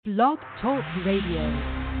Blog Talk Radio.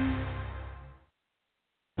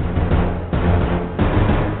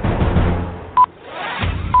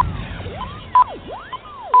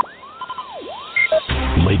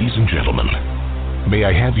 Ladies and gentlemen, may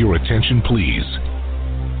I have your attention, please?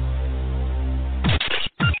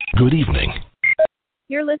 Good evening.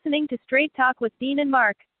 You're listening to Straight Talk with Dean and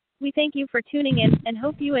Mark. We thank you for tuning in and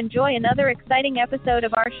hope you enjoy another exciting episode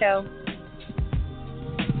of our show.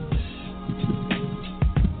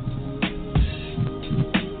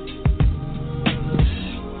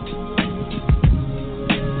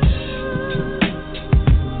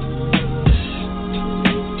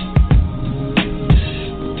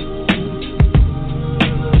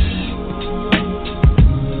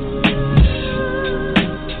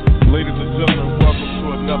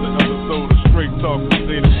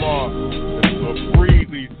 It's a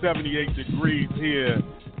breezy 78 degrees here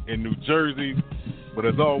in New Jersey, but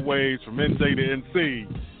as always, from NJ to NC,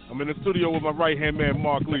 I'm in the studio with my right-hand man,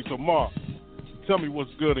 Mark Lee. So, Mark, tell me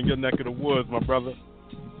what's good in your neck of the woods, my brother.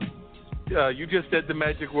 You just said the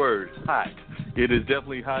magic word, hot. It is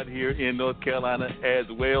definitely hot here in North Carolina as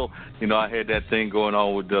well. You know, I had that thing going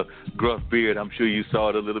on with the gruff beard. I'm sure you saw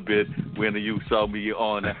it a little bit when you saw me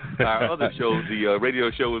on our other show, the radio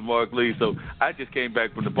show with Mark Lee. So I just came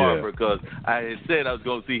back from the barber because I had said I was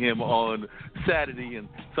going to see him on Saturday, and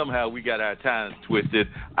somehow we got our times twisted.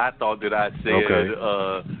 I thought that I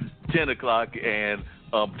said 10 o'clock and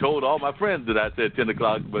told all my friends that I said 10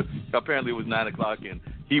 o'clock, but apparently it was 9 o'clock, and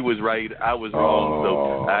he was right, I was wrong,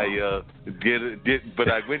 so I did, but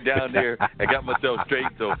I went down there and got myself straight.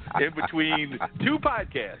 So in between two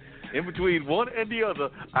podcasts, in between one and the other,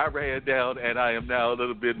 I ran down, and I am now a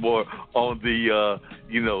little bit more on the, a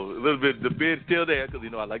little bit, the beard's still there, because,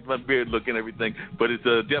 I like my beard look and everything, but it's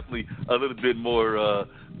definitely a little bit more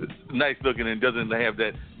nice looking and doesn't have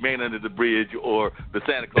that man under the bridge or the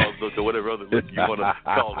Santa Claus look or whatever other look you want to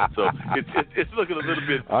call it. So it's looking a little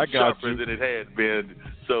bit sharper than it had been.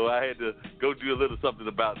 So I had to go do a little something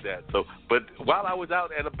about that. So, but while I was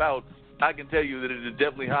out and about, I can tell you that it is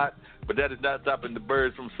definitely hot, but that is not stopping the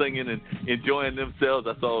birds from singing and enjoying themselves.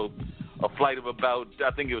 I saw a flight of about,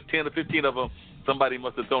 I think it was 10 or 15 of them. Somebody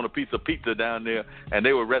must have thrown a piece of pizza down there, and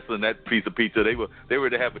they were wrestling that piece of pizza. They were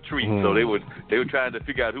to have a treat, so they were trying to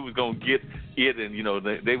figure out who was going to get it,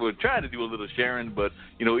 and they were trying to do a little sharing, but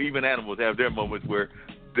even animals have their moments where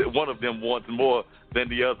one of them wants more than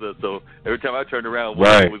the other. So every time I turned around,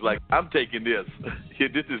 one was like, "I'm taking this.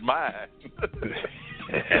 This is mine."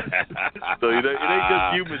 So it ain't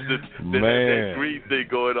just humans that greed thing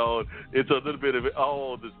going on. It's a little bit of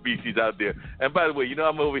all the species out there. And by the way,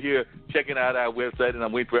 I'm over here checking out our website, and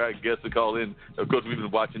I'm waiting for our guests to call in. Of course, we've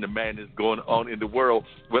been watching the madness going on in the world.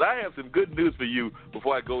 But I have some good news for you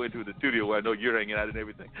before I go into the studio where I know you're hanging out and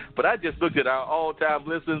everything. But I just looked at our all-time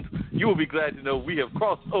listens. You will be glad to know we have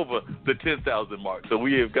crossed over the 10,000 mark. So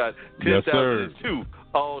we have got 10,002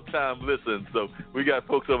 all-time listens. So we got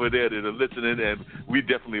folks over there that are listening, and we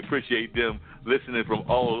definitely appreciate them listening from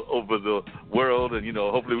all over the world. And,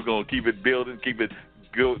 hopefully we're going to keep it building, keep it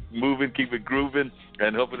moving, keep it grooving,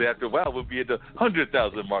 and hopefully after a while we'll be at the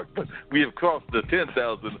 100,000 mark. But we have crossed the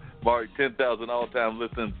 10,000 mark, 10,000 all-time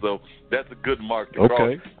listens, so that's a good mark to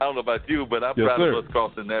cross. I don't know about you, but I'm proud of us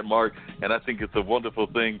crossing that mark, and I think it's a wonderful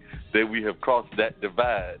thing that we have crossed that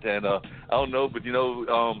divide. And I don't know, but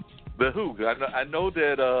The Who. I know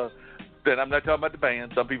that I'm not talking about the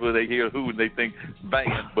band. Some people, they hear Who and they think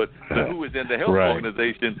band, but the Who is in the health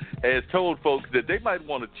organization has told folks that they might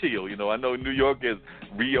want to chill. I know New York has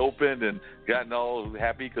reopened and gotten all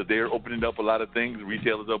happy because they're opening up a lot of things.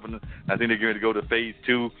 Retail is opening. I think they're going to go to phase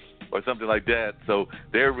 2 or something like that. So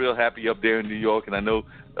they're real happy up there in New York. And I know,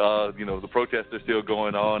 the protests are still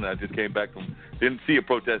going on. I just came back didn't see a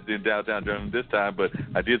protest in downtown Durham this time, but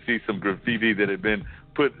I did see some graffiti that had been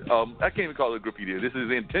put, I can't even call it graffiti. This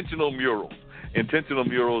is intentional murals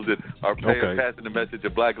that are passing the message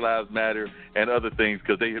of Black Lives Matter and other things,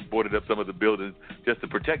 because they had boarded up some of the buildings just to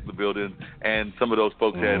protect the buildings, and some of those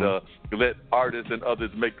folks had let artists and others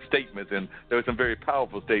make statements, and there were some very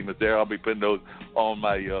powerful statements there. I'll be putting those on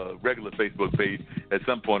my regular Facebook page at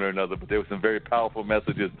some point or another, but there were some very powerful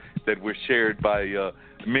messages that were shared by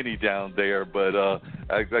many down there. But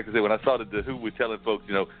like I said, when I saw that the Who was telling folks,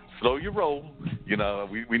 slow your roll.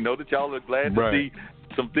 We know that y'all are glad to see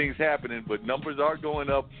some things happening, but numbers are going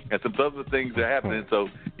up and some other things are happening. So,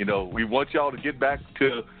 we want y'all to get back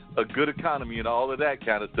to a good economy and all of that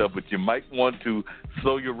kind of stuff, but you might want to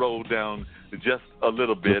slow your roll down just a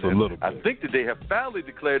little bit. I think that they have finally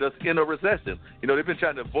declared us in a recession. They've been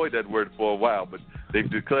trying to avoid that word for a while, but they've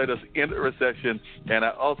declared us in a recession. And I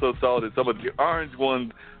also saw that some of the orange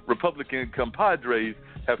ones Republican compadres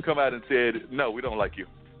have come out and said, no, we don't like you.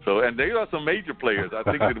 So, and there are some major players. I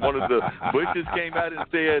think that one of the Bushes came out and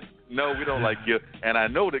said, no, we don't like you. And I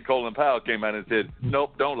know that Colin Powell came out and said,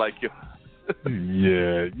 nope, don't like you.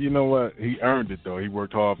 Yeah, you know what? He earned it, though. He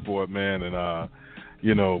worked hard for it, man. And,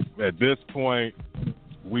 you know, at this point,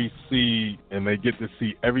 we see and they get to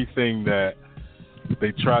see everything that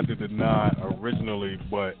they tried to deny originally,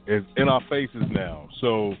 but is in our faces now.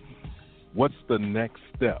 So what's the next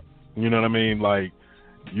step? You know what I mean? Like,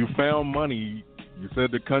 you found money. You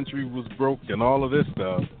said the country was broke and all of this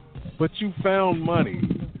stuff, but you found money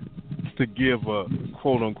to give a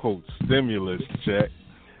quote-unquote stimulus check.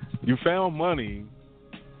 You found money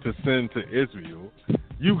to send to Israel.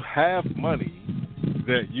 You have money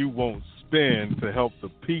that you won't spend to help the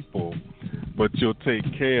people, but you'll take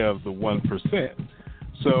care of the 1%.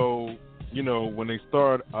 So, you know, when they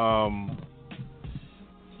start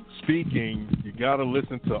speaking, you got to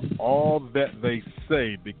listen to all that they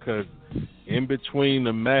say, because in between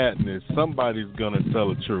the madness, somebody's going to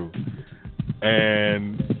tell the truth.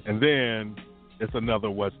 And then it's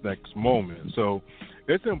another what's next moment. So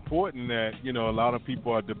it's important that, you know, a lot of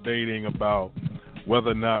people are debating about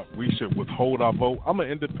whether or not we should withhold our vote. I'm an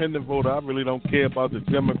independent voter. I really don't care about the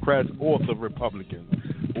Democrats or the Republicans.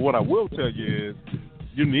 But what I will tell you is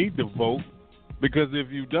you need to vote, because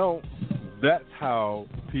if you don't, that's how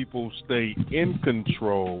people stay in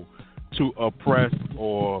control to oppress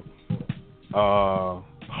or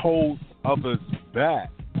hold others back,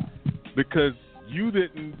 because you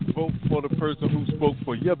didn't vote for the person who spoke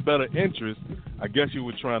for your better interest. I guess you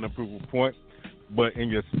were trying to prove a point, but in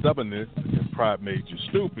your stubbornness and pride made you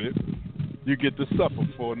stupid, you get to suffer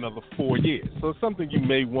for another 4 years. So it's something you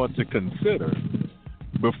may want to consider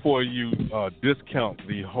before you discount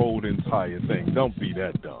the whole entire thing. Don't be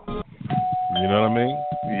that dumb. You know what I mean?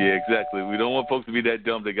 Yeah, exactly. We don't want folks to be that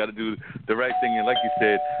dumb. They got to do the right thing. And like you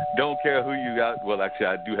said, don't care who you got. Well, actually,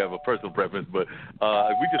 I do have a personal preference, but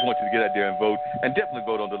we just want you to get out there and vote, and definitely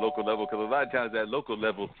vote on the local level, because a lot of times that local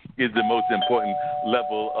level is the most important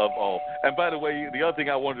level of all. And by the way, the other thing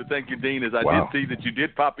I wanted to thank you, Dean, is I did see that you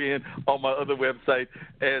did pop in on my other website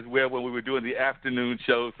as well when we were doing the afternoon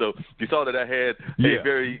show. So you saw that I had a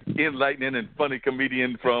very enlightening and funny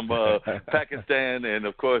comedian from Pakistan, and,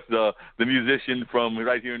 of course, the musician from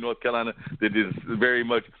right here in North Carolina that is very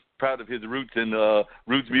much proud of his roots and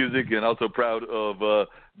roots music, and also proud of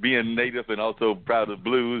being native, and also proud of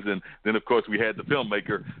blues. And then, of course, we had the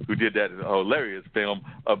filmmaker who did that hilarious film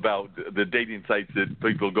about the dating sites that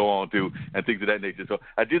people go on to and things of that nature. So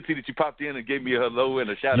I did see that you popped in and gave me a hello and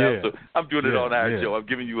a shout-out. So I'm doing it on our show. I'm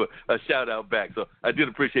giving you a shout-out back. So I did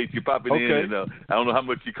appreciate you popping in. And I don't know how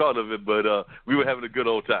much you caught of it, but we were having a good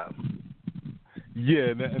old time. Yeah,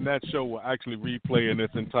 and that show will actually replay in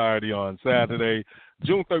its entirety on Saturday,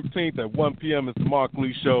 June 13th at 1 p.m. It's the Mark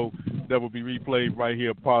Lee Show that will be replayed right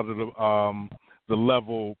here, part of the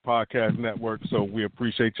Level Podcast Network. So we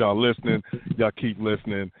appreciate y'all listening. Y'all keep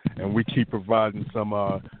listening, and we keep providing some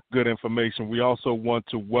good information. We also want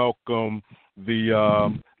to welcome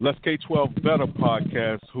the Let's K-12 Better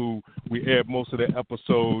podcast, who we aired most of their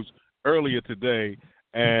episodes earlier today.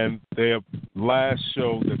 And their last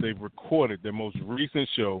show that they've recorded, their most recent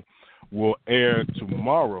show, will air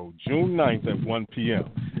tomorrow, June 9th at 1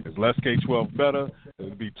 p.m. It's Let's K-12 Better.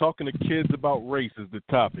 It'll be talking to kids about race is the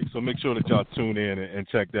topic. So make sure that y'all tune in and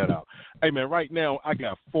check that out. Hey, man, right now I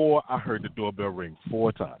got 4. I heard the doorbell ring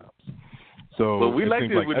 4 times. So well, we like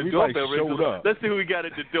this like with the doorbell ring. Let's see who we got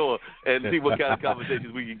at the door and see what kind of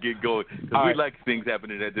conversations we can get going, because we like things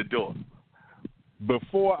happening at the door.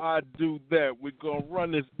 Before I do that, we're going to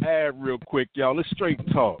run this ad real quick, y'all. Let's straight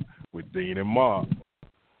talk with Dean and Mark.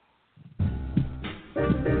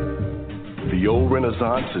 The old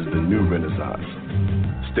Renaissance is the new Renaissance,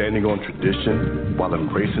 standing on tradition while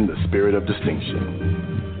embracing the spirit of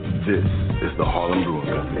distinction. This is the Harlem Brewing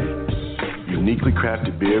Company. Uniquely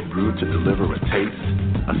crafted beer brewed to deliver a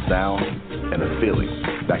taste, a sound, and a feeling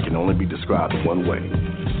that can only be described one way,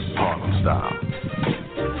 Harlem style.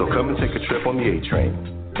 So come and take a trip on the A train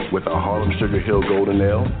with our Harlem Sugar Hill Golden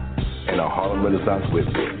Ale and our Harlem Renaissance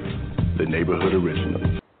Whiskey, the neighborhood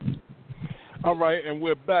original. All right, and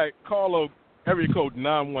we're back. Caller, area code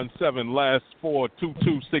 917, last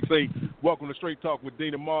 42268. Welcome to Straight Talk with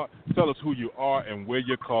Dean and Mark. Tell us who you are and where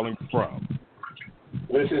you're calling from.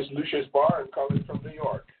 This is Lucius Barre. I'm calling from New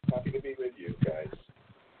York. Happy to be with you guys.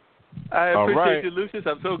 I appreciate you, Lucius.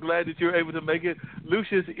 I'm so glad that you're able to make it.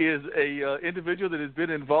 Lucius is a individual that has been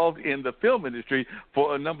involved in the film industry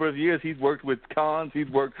for a number of years. He's worked with cons. He's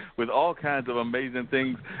worked with all kinds of amazing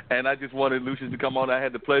things, and I just wanted Lucius to come on. I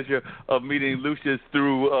had the pleasure of meeting Lucius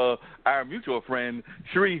through our mutual friend,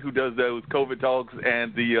 Shree, who does those COVID talks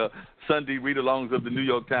and the Sunday read-alongs of the New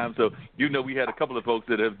York Times. So, we had a couple of folks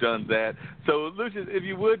that have done that. So, Lucius, if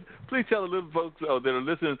you would, please tell the little folks that are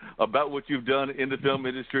listening about what you've done in the film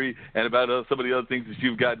industry and about some of the other things that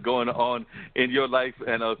you've got going on in your life.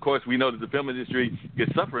 And, of course, we know that the film industry is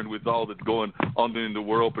suffering with all that's going on in the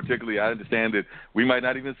world. Particularly, I understand that we might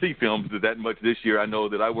not even see films that much this year. I know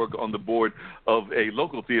that I work on the board of a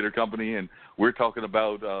local theater company, and we're talking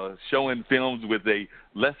about showing films with a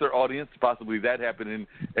lesser audience, possibly that happening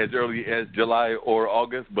as early as July or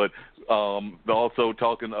August, but also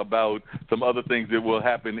talking about some other things that will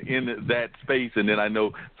happen in that space. And then I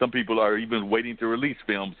know some people are even waiting to release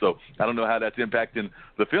films, so I don't know how that's impacting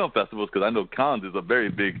the film festivals, because I know Cannes is a very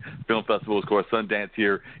big film festival. Of course, Sundance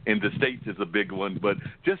here in the States is a big one. But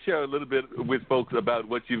just share a little bit with folks about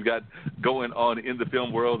what you've got going on in the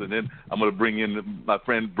film world, and then I'm going to bring in my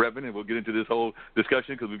friend Brevan, and we'll get into this whole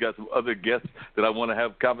discussion because we've got some other guests that I want to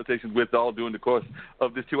have conversations with all during the course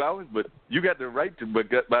of this 2 hours. But you got the right to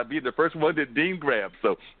by being the first one that Dean grabbed.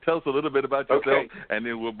 So tell us a little bit about yourself, and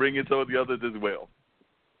then we'll bring in some of the others as well.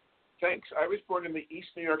 Thanks. I was born in the East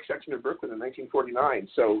New York section of Brooklyn in 1949.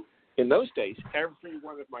 So in those days, every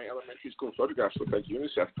one of my elementary school photographs looked like a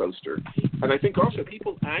UNICEF poster. And I think also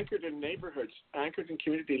people anchored in neighborhoods, anchored in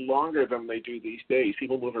community longer than they do these days.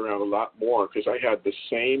 People move around a lot more, because I had the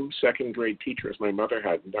same second grade teacher as my mother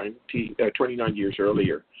had 29 years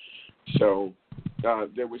earlier. So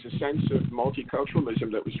there was a sense of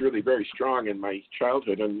multiculturalism that was really very strong in my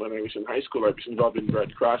childhood. And when I was in high school, I was involved in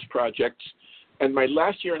Red Cross projects. And my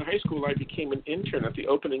last year in high school, I became an intern at the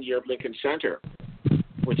opening year of Lincoln Center,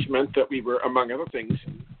 which meant that we were, among other things,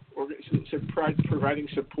 providing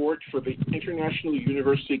support for the International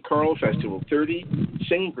University Choral Festival. 30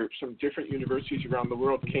 singing groups from different universities around the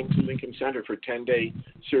world came to Lincoln Center for a 10-day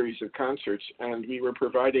series of concerts, and we were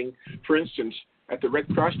providing, for instance, at the Red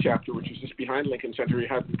Cross chapter, which is just behind Lincoln Center, we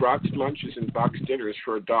had boxed lunches and boxed dinners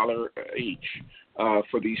for $1 each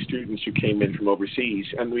for these students who came in from overseas.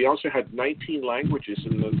 And we also had 19 languages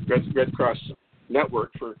in the Red Cross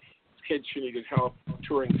network for kids who needed help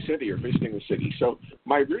touring the city or visiting the city. So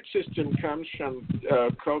my root system comes from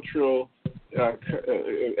cultural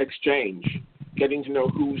exchange, getting to know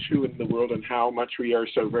who's who in the world and how much we are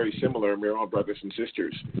so very similar, and we're all brothers and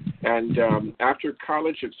sisters. And after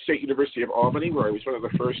college at State University of Albany, where I was one of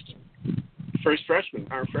the first freshmen,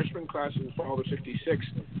 our freshman class in the fall of '66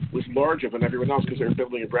 was larger than everyone else because they were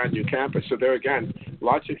building a brand new campus. So there again,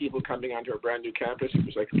 lots of people coming onto a brand new campus. It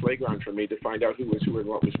was like a playground for me to find out who was who and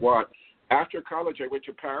what was what. After college, I went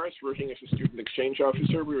to Paris working as a student exchange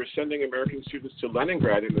officer. We were sending American students to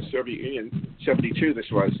Leningrad in the Soviet Union, 72 this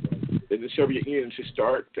was, in the Soviet Union to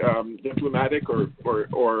start diplomatic or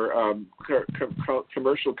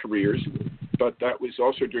commercial careers. But that was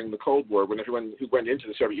also during the Cold War, when everyone who went into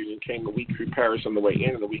the Soviet Union came a week through Paris on the way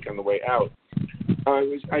in and a week on the way out.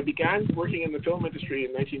 I began working in the film industry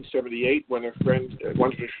in 1978 when a friend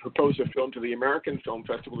wanted to propose a film to the American Film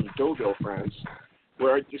Festival in Deauville, France,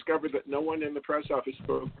 where I discovered that no one in the press office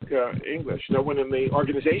spoke English. No one in the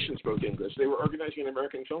organization spoke English. They were organizing an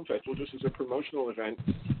American Film Festival just as a promotional event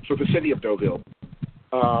for the city of Deauville.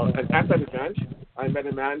 And at that event, I met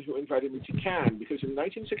a man who invited me to Cannes, because in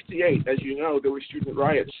 1968, as you know, there were student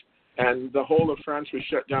riots, and the whole of France was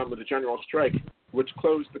shut down with a general strike, which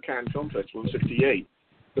closed the Cannes Film Festival in '68.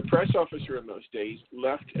 The press officer in those days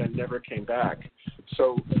left and never came back.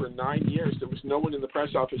 So for 9 years, there was no one in the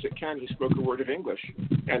press office at Cannes who spoke a word of English.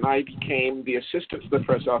 And I became the assistant to the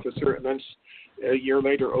press officer, and then a year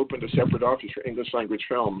later opened a separate office for English language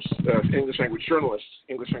films, English language journalists,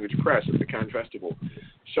 English language press at the Cannes Festival.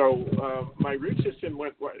 So my root system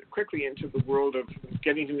went quickly into the world of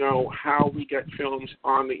getting to know how we get films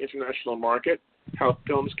on the international market, how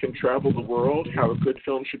films can travel the world, how a good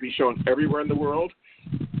film should be shown everywhere in the world,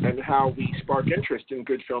 and how we spark interest in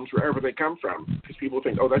good films wherever they come from. Because people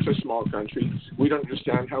think, oh, that's a small country. We don't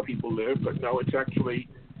understand how people live. But no, it's actually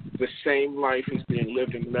the same life is being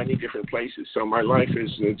lived in many different places. So my life is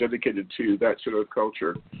dedicated to that sort of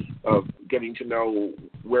culture of getting to know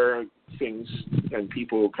where things and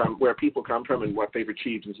people come, where people come from and what they've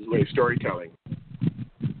achieved in the way of storytelling.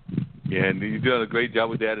 Yeah, and you've done a great job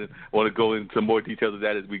with that, and I want to go into some more details of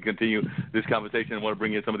that as we continue this conversation. I want to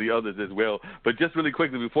bring in some of the others as well. But just really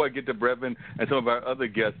quickly, before I get to Brevan and some of our other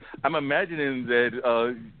guests, I'm imagining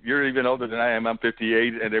that you're even older than I am. I'm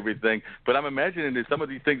 58 and everything. But I'm imagining that some of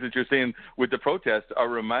these things that you're seeing with the protests are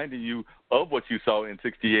reminding you of what you saw in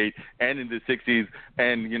 68 and in the 60s.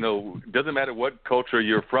 And, you know, doesn't matter what culture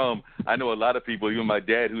you're from. I know a lot of people, even my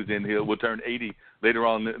dad who's in here, will turn 80 later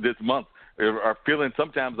on this month, are feeling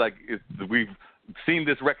sometimes like we've seen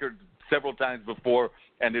this record several times before,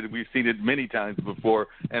 and that we've seen it many times before,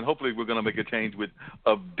 and hopefully we're going to make a change with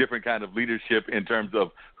a different kind of leadership in terms of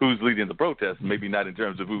who's leading the protest, maybe not in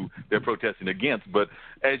terms of who they're protesting against. But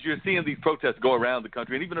as you're seeing these protests go around the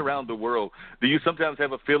country and even around the world, do you sometimes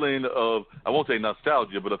have a feeling of, I won't say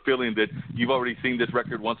nostalgia, but a feeling that you've already seen this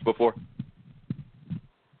record once before?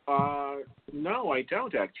 No, I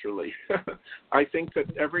don't actually. I think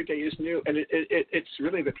that every day is new, and it's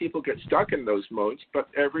really that people get stuck in those modes, but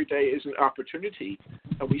every day is an opportunity,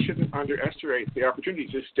 and we shouldn't underestimate the opportunities.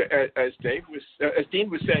 As Dean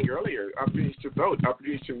was saying earlier, opportunities to vote,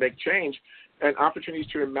 opportunities to make change, and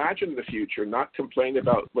opportunities to imagine the future, not complain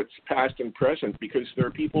about what's past and present, because there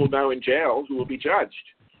are people now in jail who will be judged.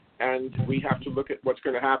 And we have to look at what's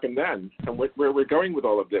going to happen then and where we're going with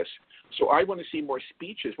all of this. So I want to see more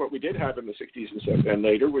speeches. What we did have in the 60s and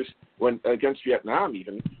later was when, against Vietnam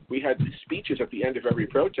even, we had speeches at the end of every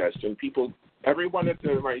protest. And everyone at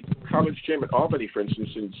my college gym at Albany, for instance,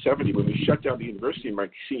 in 70, when we shut down the university in my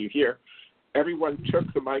senior year, everyone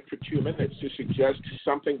took the mic for 2 minutes to suggest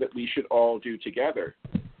something that we should all do together.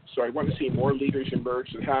 So I want to see more leaders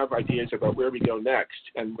emerge that have ideas about where we go next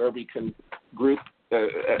and where we can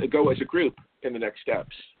go as a group in the next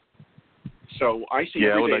steps. So I see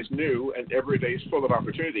every day is new and every day is full of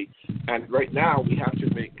opportunity. And right now we have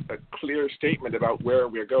to make a clear statement about where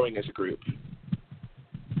we're going as a group.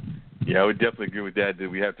 Yeah, I would definitely agree with that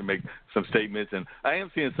we have to make some statements. And I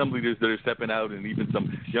am seeing some leaders that are stepping out and even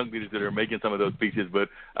some young leaders that are making some of those speeches. But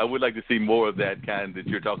I would like to see more of that kind that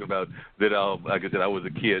you're talking about. That, like I said, I was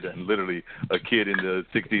a kid, and literally a kid in the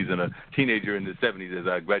 60s and a teenager in the 70s as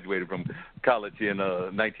I graduated from college in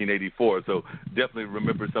 1984. So definitely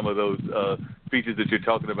remember some of those speeches that you're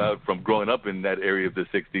talking about from growing up in that area of the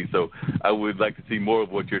 60s. So I would like to see more of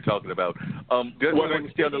what you're talking about. Just want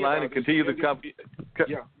to stay on the line and continue the conversation.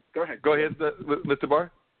 Yeah. Go ahead, Mr. Barre.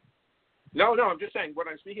 No, I'm just saying what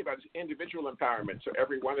I'm speaking about is individual empowerment, so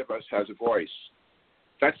every one of us has a voice.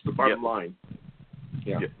 That's the bottom line.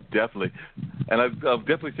 Yeah, definitely. And I'll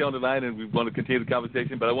definitely stay on the line, and we want to continue the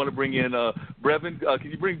conversation. But I want to bring in Brevan. Can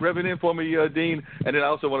you bring Brevan in for me, Dean? And then I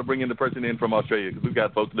also want to bring in the person in from Australia, because we've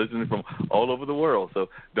got folks listening from all over the world. So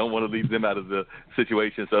don't want to leave them out of the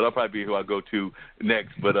situation. So that'll probably be who I go to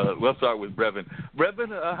next. But we'll start with Brevan. Brevan,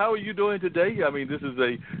 how are you doing today? I mean, this is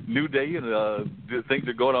a new day, and things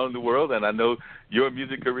are going on in the world. And I know your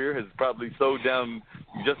music career has probably slowed down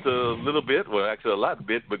just a little bit, well, actually a lot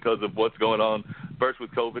bit, because of what's going on first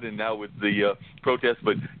with COVID and now with the protests.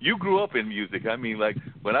 But you grew up in music. I mean, like,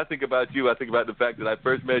 when I think about you, I think about the fact that I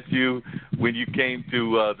first met you when you came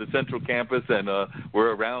to the Central Campus and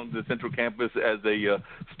were around the Central Campus as a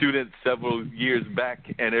student several years back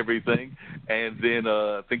and everything. And then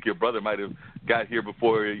I think your brother might have got here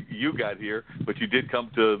before you got here, but you did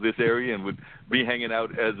come to this area and would be hanging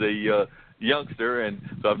out as a youngster, and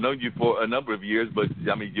so I've known you for a number of years. But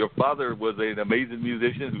I mean, your father was an amazing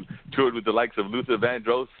musician who toured with the likes of Luther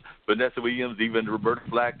Vandross, Vanessa Williams, even Roberta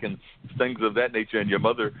Flack, and things of that nature. And your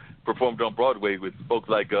mother performed on Broadway with folks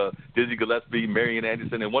like Dizzy Gillespie, Marian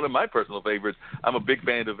Anderson, and one of my personal favorites, I'm a big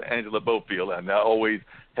fan of Angela Bofill, and I always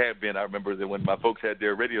have been. I remember that when my folks had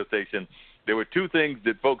their radio station, there were two things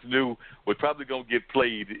that folks knew was probably going to get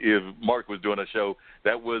played if Mark was doing a show.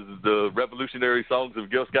 That was the revolutionary songs of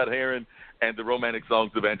Gil Scott-Heron and the romantic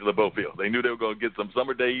songs of Angela Bofill. They knew they were going to get some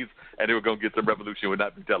summer days, and they were going to get some revolution would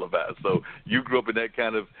not be televised. So you grew up in that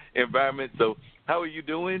kind of environment. So how are you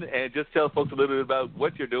doing? And just tell folks a little bit about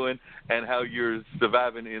what you're doing and how you're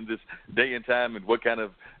surviving in this day and time and what kind of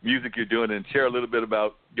music you're doing, and share a little bit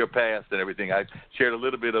about your past and everything. I shared a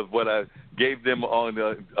little bit of what I gave them on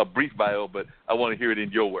a brief bio, but I want to hear it in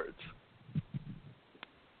your words.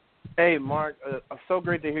 Hey, Mark, so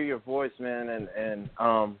great to hear your voice, man, and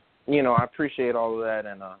you know, I appreciate all of that,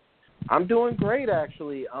 and I'm doing great,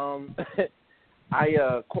 actually.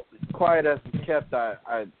 Quiet as it's kept,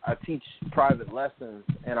 I teach private lessons,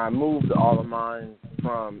 and I moved all of mine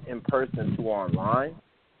from in-person to online,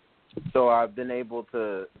 so I've been able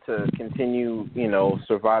to continue, you know,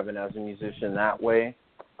 surviving as a musician that way.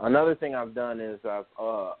 Another thing I've done is I've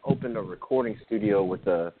opened a recording studio with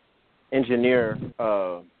an engineer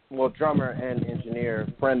drummer and engineer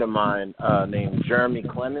friend of mine named Jeremy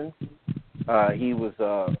Clemens. He was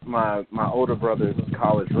my older brother's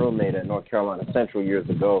college roommate at North Carolina Central years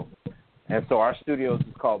ago, and so our studios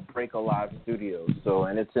is called Break Alive Studios. So,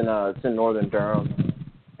 and it's in northern Durham,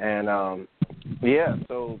 and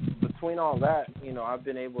so between all that, I've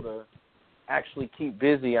been able to actually keep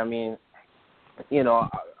busy. I mean,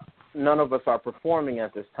 none of us are performing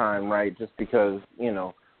at this time, right? Just because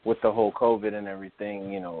with the whole COVID and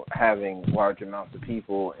everything, having large amounts of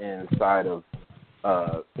people inside of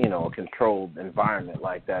a controlled environment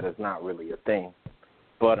like that is not really a thing.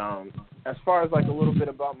 But as far as like a little bit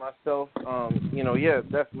about myself,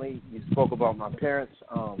 definitely you spoke about my parents.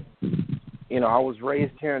 I was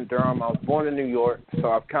raised here in Durham. I was born in New York,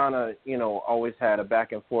 so I've kind of, always had a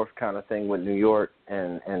back and forth kind of thing with New York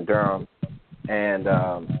and Durham. And,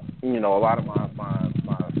 a lot of my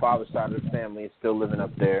father's side of the family is still living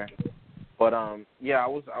up there. But, I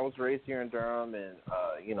was raised here in Durham, and,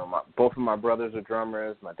 both of my brothers are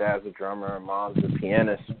drummers. My dad's a drummer. Mom's a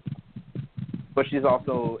pianist. But she's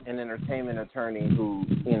also an entertainment attorney who,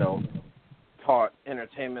 taught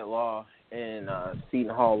entertainment law in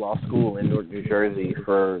Seton Hall Law School in Newark, New Jersey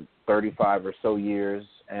for 35 or so years,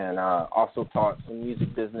 and also taught some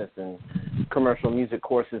music business and commercial music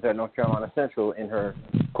courses at North Carolina Central in her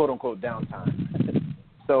quote-unquote downtime.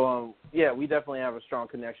 So, we definitely have a strong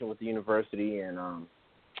connection with the university, and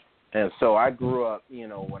so I grew up,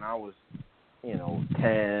 when I was,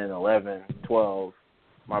 10, 11, 12,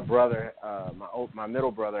 my brother, my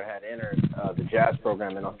middle brother had entered the jazz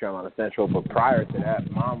program in North Carolina Central, but prior to that,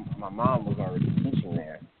 my mom was already teaching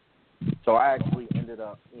there. So I actually ended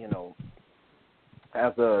up,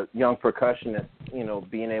 as a young percussionist,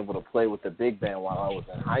 being able to play with the big band while I was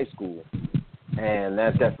in high school. And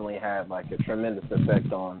that definitely had like a tremendous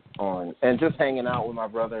effect on and just hanging out with my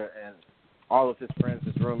brother and all of his friends,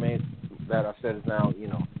 his roommates, that I said is now,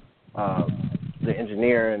 the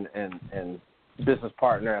engineer and business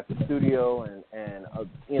partner at the studio, and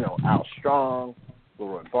Al Strong,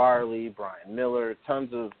 Leroy Barley, Brian Miller,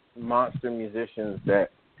 tons of monster musicians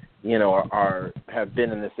that have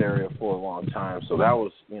been in this area for a long time. So that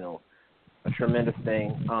was a tremendous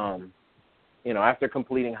thing. After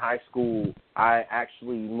completing high school, I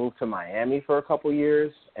actually moved to Miami for a couple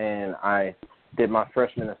years, and I did my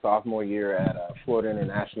freshman and sophomore year at Florida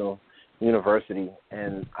International University,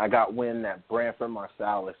 and I got wind that Branford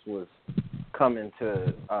Marsalis was coming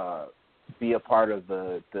to be a part of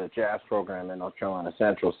the jazz program in North Carolina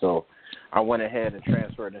Central. So I went ahead and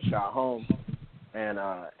transferred and shot home and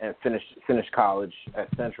finished college at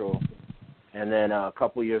Central. And then a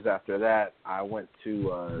couple years after that, I went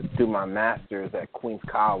to do my master's at Queens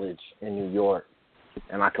College in New York,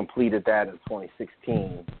 and I completed that in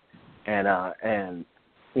 2016. And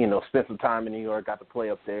spent some time in New York, got to play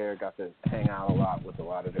up there, got to hang out a lot with a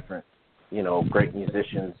lot of different great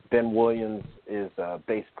musicians. Ben Williams is a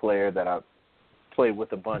bass player that I've played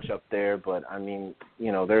with a bunch up there, but I mean,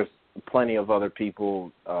 there's plenty of other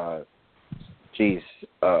people. I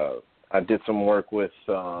did some work with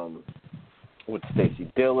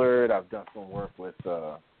Stacey Dillard. I've done some work with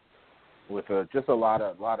just a lot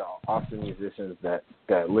of awesome musicians that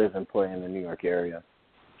live and play in the New York area.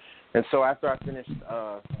 And so after I finished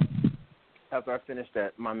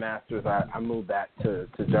at my master's, I moved back to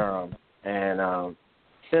Durham. And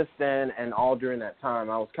since then, and all during that time,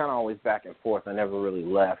 I was kind of always back and forth. I never really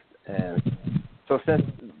left. And so since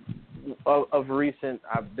of recent,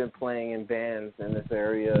 I've been playing in bands in this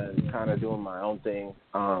area and kind of doing my own thing.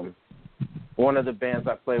 One of the bands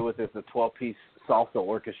I play with is a 12-piece salsa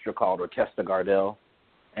orchestra called Orquesta Gardel.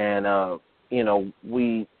 And,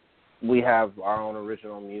 we have our own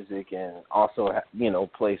original music and also,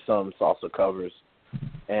 play some salsa covers.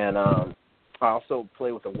 And I also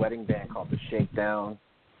play with a wedding band called The Shakedown,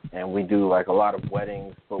 and we do like a lot of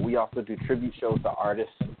weddings, but we also do tribute shows to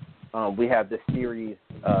artists. We have this series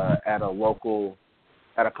at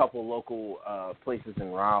a couple local places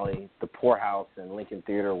in Raleigh, the Poorhouse and Lincoln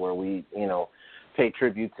Theater, where we, pay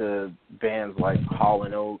tribute to bands like Hall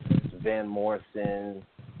 & Oates, Van Morrison,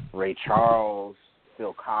 Ray Charles,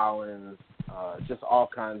 Phil Collins, just all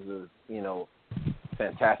kinds of,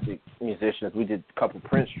 fantastic musicians. We did a couple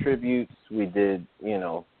Prince tributes. We did,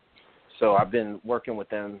 so I've been working with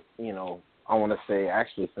them, I want to say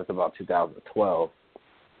actually since about 2012.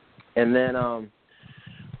 And then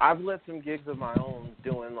I've led some gigs of my own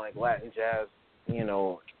doing like Latin jazz, in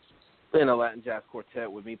a Latin jazz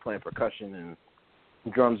quartet with me playing percussion and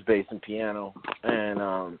drums, bass, and piano.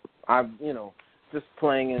 And I've, just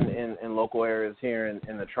playing in local areas here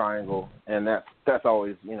in the Triangle, and that's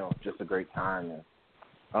always, just a great time. And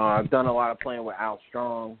I've done a lot of playing with Al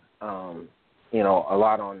Strong, you know, a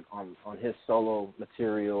lot on his solo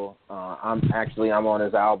material. I'm on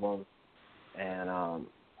his album. And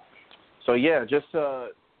so, yeah, just,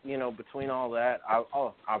 you know, between all that,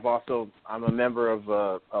 I'm a member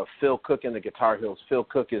of Phil Cook and the Guitar Hills. Phil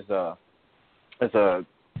Cook is a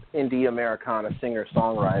indie Americana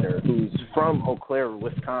singer-songwriter who's from Eau Claire,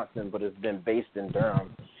 Wisconsin, but has been based in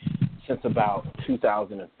Durham since about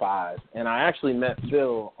 2005. And I actually met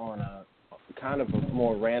Phil on a kind of a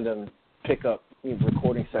more random pickup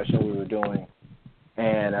recording session we were doing.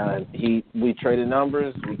 And we traded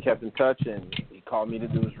numbers, we kept in touch, and he called me to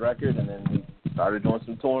do his record, and then we started doing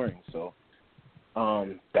some touring. So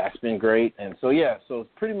that's been great. And so, yeah, so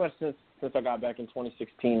pretty much since I got back in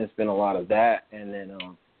 2016, it's been a lot of that. And then,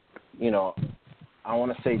 you know, I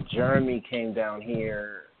want to say Jeremy came down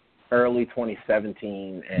here early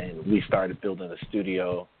 2017, and we started building the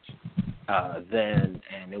studio then,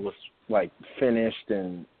 and it was, like, finished,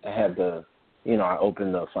 and I had I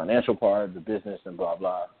opened the financial part of the business and blah,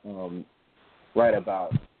 blah, right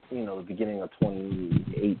about, you know, the beginning of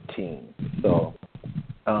 2018. So,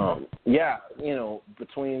 yeah, you know,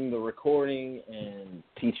 between the recording and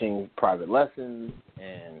teaching private lessons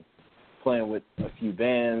and playing with a few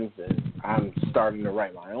bands, and I'm starting to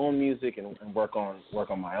write my own music and work on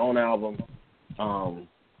my own album.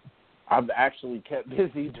 I've actually kept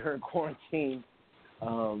busy during quarantine,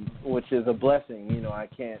 which is a blessing. You know, I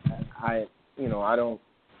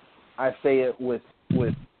say it with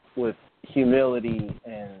humility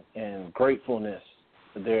and gratefulness.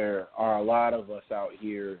 There are a lot of us out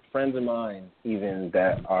here, friends of mine even,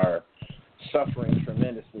 that are suffering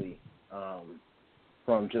tremendously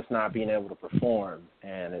from just not being able to perform,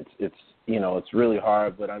 and it's really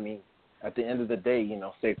hard. But I mean, at the end of the day, you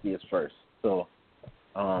know, safety is first. So,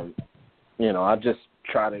 you know, I just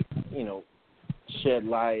try to, you know, shed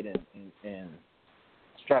light and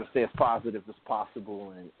try to stay as positive as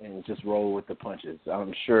possible and just roll with the punches.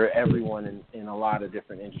 I'm sure everyone in a lot of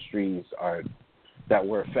different industries that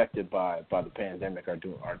were affected by the pandemic are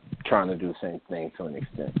trying to do the same thing to an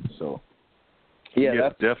extent. So, yeah,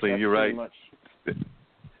 that's definitely, you're right. Much,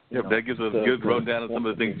 Yep, that gives us a good rundown of some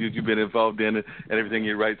of the things you've been involved in and everything.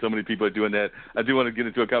 You're right. So many people are doing that. I do want to get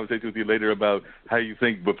into a conversation with you later about how you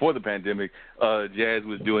think before the pandemic jazz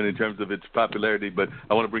was doing in terms of its popularity. But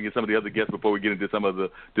I want to bring in some of the other guests before we get into some of the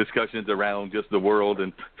discussions around just the world,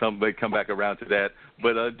 and some may come back around to that.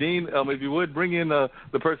 But, Dean, if you would, bring in the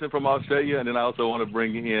person from Australia, and then I also want to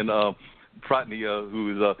bring in Pratnia,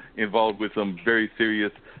 who is involved with some very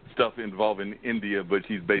serious stuff involving India, but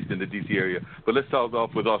she's based in the D.C. area. But let's start off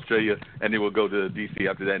with Australia, and then we'll go to D.C.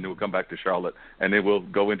 after that, and then we'll come back to Charlotte, and then we'll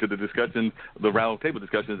go into the discussion, the round table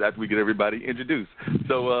discussions, after we get everybody introduced.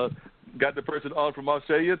 So, got the person on from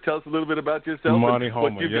Australia. Tell us a little bit about yourself Maini and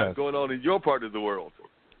Homer, what you've got going on in your part of the world.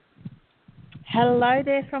 Hello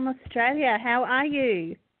there from Australia. How are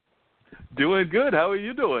you? Doing good. How are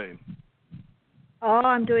you doing? Oh,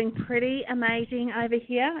 I'm doing pretty amazing over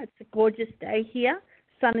here. It's a gorgeous day here.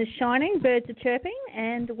 Sun is shining, birds are chirping,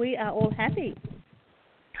 and we are all happy.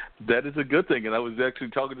 That is a good thing, and I was actually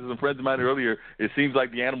talking to some friends of mine earlier. It seems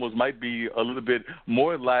like the animals might be a little bit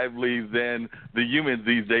more lively than the humans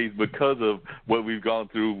these days because of what we've gone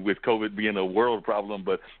through with COVID being a world problem,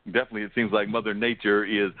 but definitely it seems like Mother Nature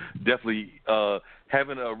is definitely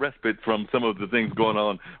having a respite from some of the things going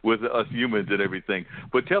on with us humans and everything.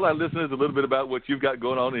 But tell our listeners a little bit about what you've got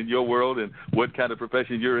going on in your world and what kind of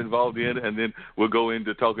profession you're involved in, and then we'll go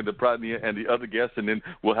into talking to Pratnia and the other guests, and then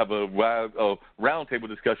we'll have a roundtable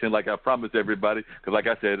discussion like I promised everybody, because like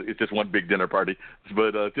I said, it's just one big dinner party.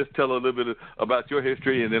 But just tell a little bit about your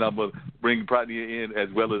history, and then I'm going to bring Pratnia in as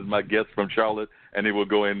well as my guests from Charlotte, and then we'll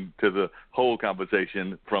go into the whole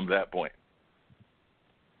conversation from that point.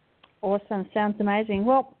 Awesome. Sounds amazing.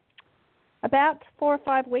 Well, about 4 or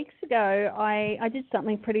 5 weeks ago, I did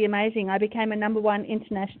something pretty amazing. I became a #1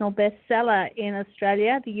 international bestseller in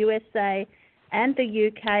Australia, the USA, and the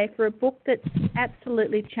UK for a book that's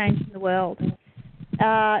absolutely changing the world.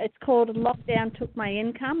 It's called Lockdown Took My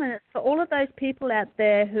Income, and it's for all of those people out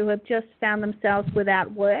there who have just found themselves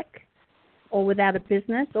without work or without a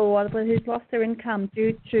business, or who's lost their income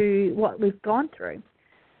due to what we've gone through.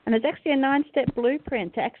 And it's actually a 9-step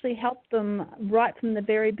blueprint to actually help them right from the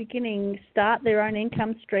very beginning start their own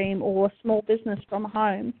income stream or small business from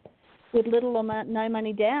home with little or no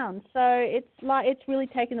money down. So it's really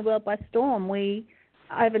taken the world by storm.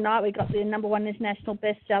 Overnight we got the #1 international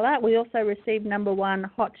bestseller. We also received #1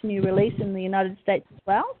 hot new release in the United States as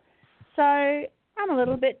well. So I'm a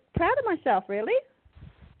little bit proud of myself, really.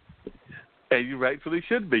 And you rightfully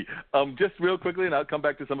should be. Just real quickly, and I'll come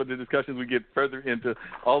back to some of the discussions. We get further into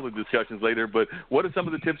all the discussions later. But what are some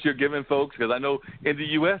of the tips you're giving folks? Because I know in the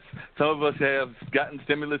U.S., some of us have gotten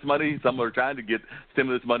stimulus money. Some are trying to get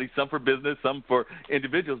stimulus money, some for business, some for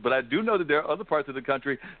individuals. But I do know that there are other parts of the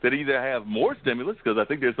country that either have more stimulus, because I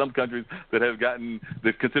think there's some countries that have gotten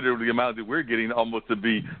the considerably amount that we're getting almost to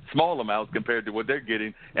be small amounts compared to what they're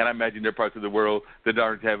getting. And I imagine there are parts of the world that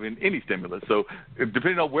aren't having any stimulus. So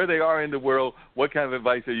depending on where they are in the world, what kind of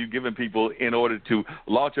advice are you giving people in order to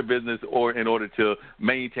launch a business or in order to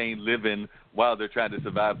maintain living while they're trying to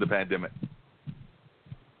survive the pandemic?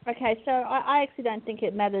 Okay, so I actually don't think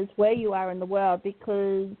it matters where you are in the world,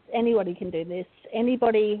 because anybody can do this.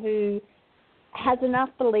 Anybody who has enough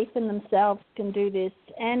belief in themselves can do this.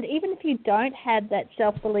 And even if you don't have that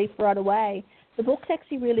self-belief right away, the book's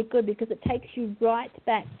actually really good because it takes you right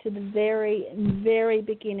back to the very, very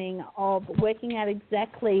beginning of working out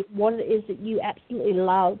exactly what it is that you absolutely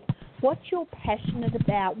love, what you're passionate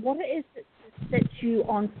about, what it is that sets you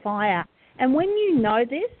on fire. And when you know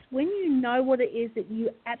this, when you know what it is that you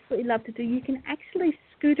absolutely love to do, you can actually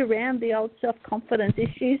scoot around the old self-confidence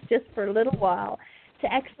issues just for a little while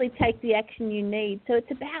to actually take the action you need. So it's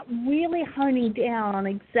about really honing down on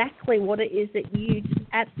exactly what it is that you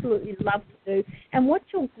absolutely love to do and what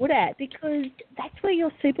you're good at, because that's where your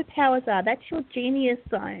superpowers are. That's your genius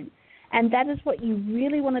zone. And that is what you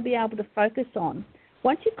really want to be able to focus on.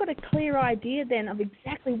 Once you've got a clear idea then of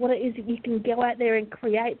exactly what it is that you can go out there and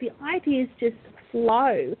create, the ideas just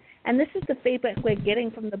flow. And this is the feedback we're getting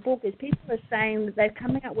from the book, is people are saying that they're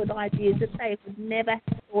coming up with ideas that they would never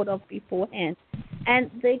have thought of beforehand.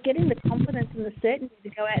 And they're getting the confidence and the certainty to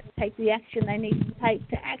go out and take the action they need to take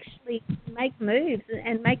to actually make moves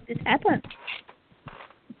and make this happen.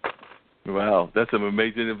 Wow, that's some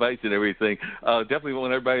amazing advice and everything. Definitely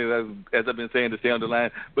want everybody, as I've been saying, to stay on the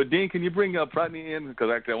line. But, Dean, can you bring Prodney in?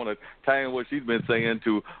 Because actually I want to tie in what she's been saying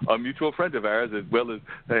to a mutual friend of ours, as well as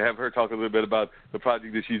have her talk a little bit about the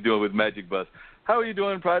project that she's doing with Magic Bus. How are you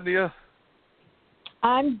doing, Prodney?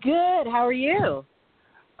 I'm good. How are you?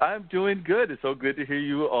 I'm doing good. It's so good to hear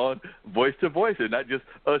you on Voice to Voice and not just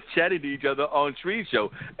us chatting to each other on Shree's show.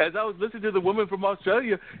 As I was listening to the woman from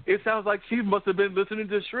Australia, it sounds like she must have been listening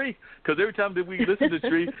to Shree, because every time that we listen to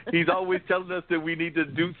Shree, he's always telling us that we need to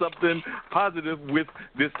do something positive with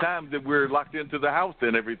this time that we're locked into the house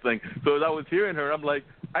and everything. So as I was hearing her, I'm like,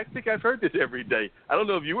 I think I've heard this every day. I don't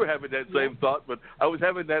know if you were having that same thought, but I was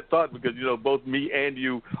having that thought because, you know, both me and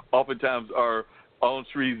you oftentimes are on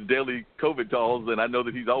Shree's daily COVID calls, and I know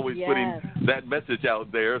that he's always putting that message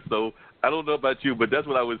out there. So I don't know about you, but that's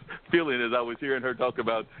what I was feeling as I was hearing her talk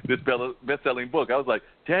about this best-selling book. I was like,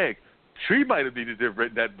 dang, Shree might have needed to have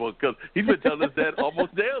written that book, because he's been telling us that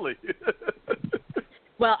almost daily.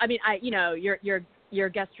 Well, I mean, your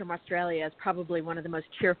guest from Australia is probably one of the most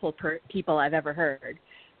cheerful people I've ever heard,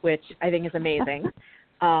 which I think is amazing.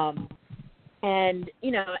 And,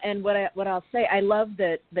 you know, and what I'll say, I love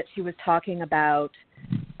that she was talking about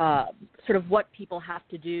sort of what people have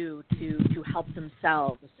to do to help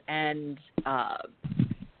themselves and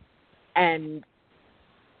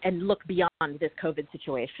look beyond this COVID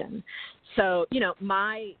situation. So, you know,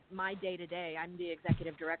 my day-to-day, I'm the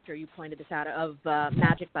executive director, you pointed this out, of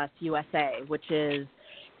Magic Bus USA, which is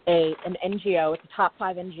an NGO. It's a top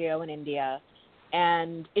 5 NGO in India.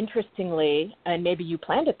 And interestingly, and maybe you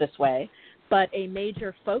planned it this way, but a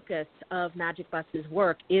major focus of Magic Bus's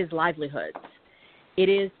work is livelihoods. It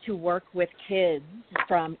is to work with kids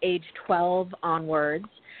from age 12 onwards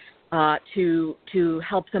to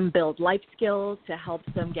help them build life skills, to help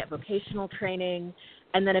them get vocational training,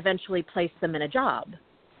 and then eventually place them in a job.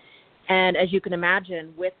 And as you can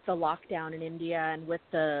imagine, with the lockdown in India and with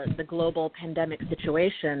the global pandemic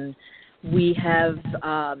situation, we've had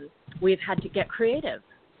to get creative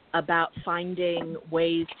about finding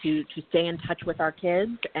ways to stay in touch with our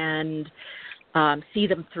kids and see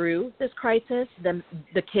them through this crisis,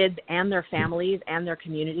 the kids and their families and their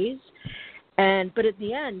communities. But at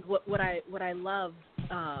the end, what I love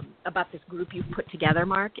about this group you've put together,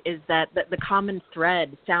 Mark, is that the common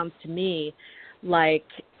thread sounds to me like,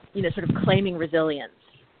 you know, sort of claiming resilience,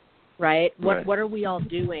 right? What are we all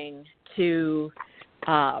doing to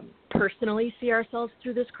personally see ourselves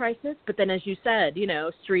through this crisis? But then, as you said, you know,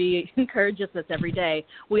 Sree encourages us every day.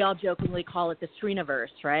 We all jokingly call it the Sreenaverse,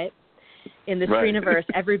 right? In the Sreenaverse,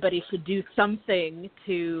 everybody should do something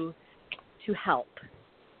to help.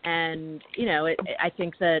 And, you know, I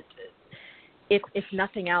think that if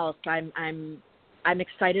nothing else, I'm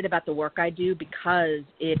excited about the work I do because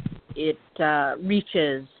it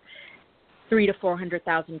reaches 300,000 to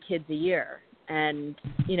 400,000 kids a year, and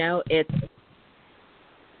you know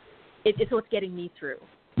it's what's getting me through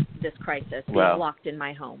this crisis, being locked in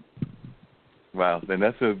my home. Wow, and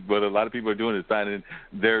that's what a lot of people are doing, is finding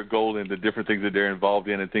their goal in the different things that they're involved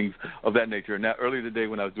in and things of that nature. Now, earlier today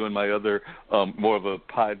when I was doing my other more of a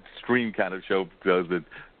pod stream kind of show, because it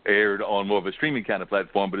aired on more of a streaming kind of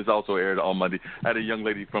platform, but it's also aired on Monday. I had a young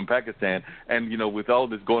lady from Pakistan, and, you know, with all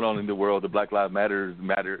this going on in the world, the Black Lives Matter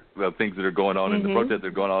things that are going on and the protests that are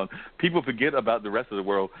going on, people forget about the rest of the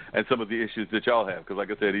world and some of the issues that y'all have. Because, like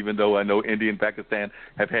I said, even though I know India and Pakistan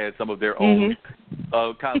have had some of their own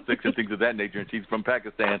conflicts and things of that nature, and she's from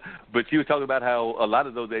Pakistan, but she was talking about how a lot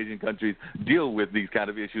of those Asian countries deal with these kind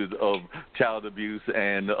of issues of child abuse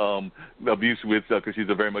and abuse with, because she's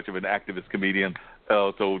very much of an activist comedian,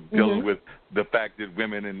 so dealing with the fact that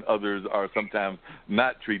women and others are sometimes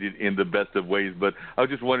not treated in the best of ways. But I was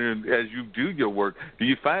just wondering, as you do your work, do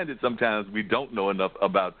you find that sometimes we don't know enough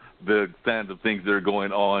about the kinds of things that are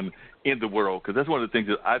going on in the world? Because that's one of the things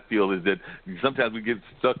that I feel is that sometimes we get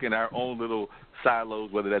stuck in our own little silos,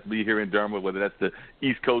 whether that's me here in Durham or whether that's the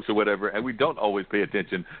East Coast or whatever, and we don't always pay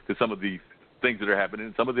attention to some of the things that are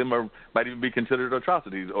happening. Some of them might even be considered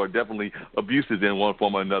atrocities or definitely abuses in one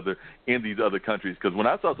form or another in these other countries. Because when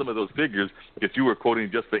I saw some of those figures that you were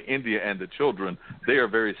quoting just for India and the children, they are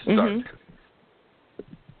very stark.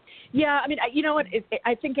 Yeah, I mean, you know what?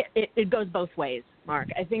 I think it goes both ways, Mark.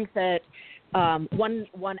 I think that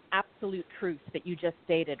one absolute truth that you just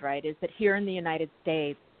stated, right, is that here in the United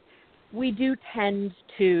States, we do tend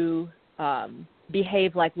to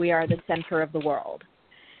behave like we are the center of the world.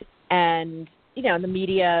 And, you know, the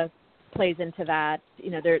media plays into that. You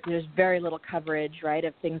know, there's very little coverage, right,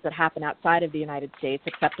 of things that happen outside of the United States,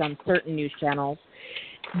 except on certain news channels.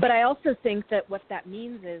 But I also think that what that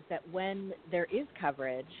means is that when there is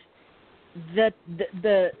coverage, the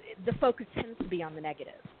focus tends to be on the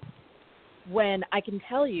negative. When I can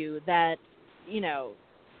tell you that, you know,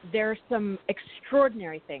 there are some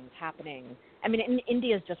extraordinary things happening. I mean,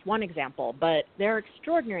 India is just one example, but there are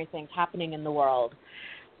extraordinary things happening in the world.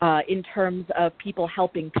 In terms of people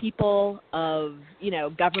helping people, of, you know,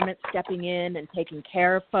 government stepping in and taking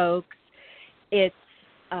care of folks. It's,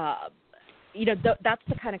 you know, that's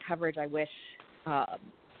the kind of coverage I wish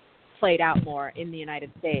played out more in the United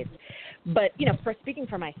States. But, you know, speaking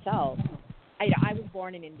for myself, I was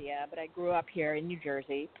born in India, but I grew up here in New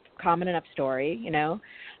Jersey, common enough story, you know.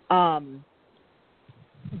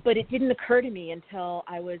 But it didn't occur to me until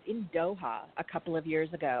I was in Doha a couple of years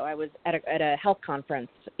ago. I was at a health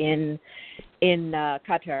conference in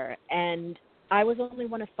Qatar, and I was only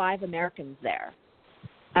one of 5 Americans there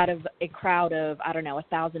out of a crowd of,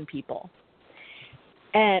 1,000 people.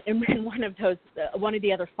 And one of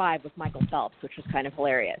the other 5 was Michael Phelps, which was kind of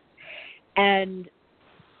hilarious.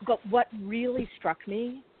 But what really struck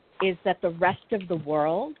me is that the rest of the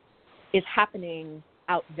world is happening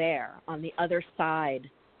out there on the other side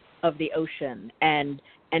of the ocean and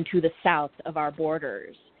to the south of our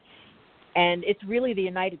borders. And it's really the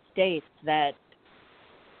United States that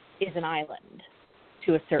is an island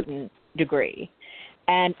to a certain degree.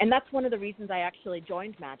 And that's one of the reasons I actually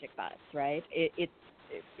joined Magic Bus, right? It's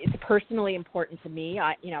personally important to me.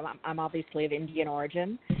 I'm obviously of Indian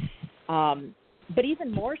origin. But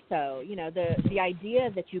even more so, you know, the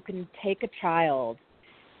idea that you can take a child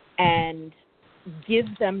and give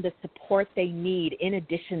them the support they need in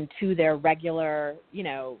addition to their regular, you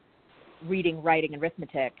know, reading, writing, and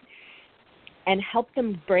arithmetic, and help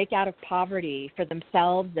them break out of poverty for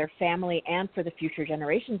themselves, their family, and for the future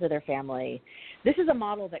generations of their family. This is a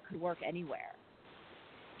model that could work anywhere.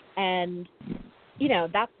 And, you know,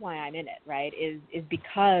 that's why I'm in it, right, is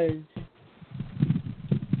because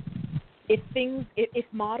if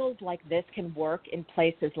models like this can work in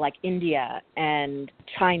places like India and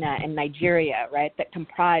China and Nigeria, right, that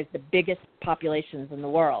comprise the biggest populations in the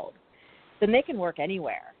world, then they can work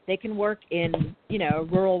anywhere. They can work in, you know,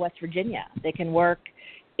 rural West Virginia. They can work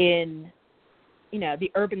in, you know, the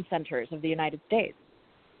urban centers of the United States.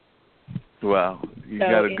 Wow, you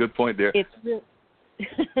got a good point there. It's real.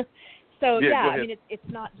 So yeah, I mean, it's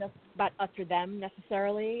not just about us or them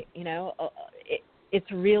necessarily. You know, it's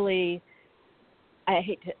really.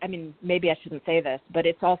 Maybe I shouldn't say this, but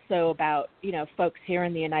it's also about, you know, folks here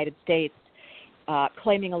in the United States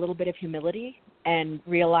claiming a little bit of humility and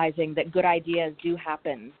realizing that good ideas do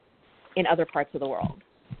happen in other parts of the world.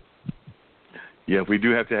 Yeah, we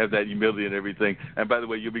do have to have that humility and everything. And by the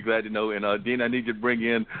way, you'll be glad to know, and Dean, I need you to bring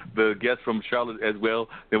in the guest from Charlotte as well.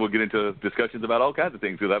 Then we'll get into discussions about all kinds of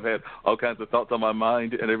things, because I've had all kinds of thoughts on my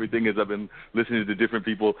mind and everything as I've been listening to different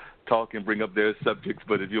people talk and bring up their subjects.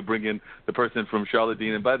 But if you'll bring in the person from Charlotte,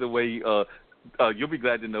 Dean, and by the way, you'll be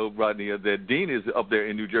glad to know, Rodney, that Dean is up there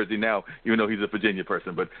in New Jersey now, even though he's a Virginia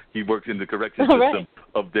person, but he works in the correction system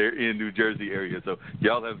up there in New Jersey area. So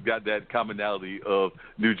y'all have got that commonality of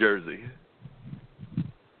New Jersey.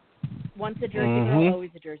 Once a Jersey girl,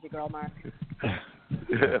 always a Jersey girl, Mark.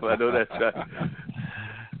 I know that's right.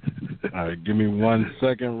 All right, give me 1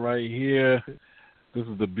 second right here. This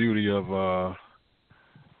is the beauty of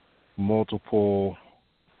multiple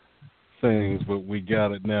things, but we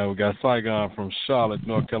got it now. We got Saigon from Charlotte,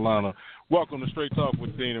 North Carolina. Welcome to Straight Talk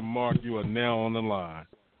with Dean and Mark. You are now on the line.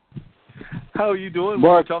 How are you doing?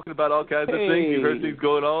 Mark. We're talking about all kinds of things. You've heard things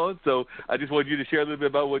going on, so I just wanted you to share a little bit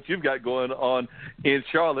about what you've got going on in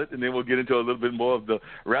Charlotte, and then we'll get into a little bit more of the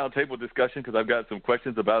roundtable discussion because I've got some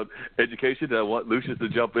questions about education that I want Lucius to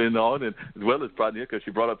jump in on, and as well as Pradnya, because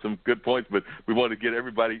she brought up some good points, but we want to get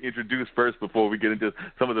everybody introduced first before we get into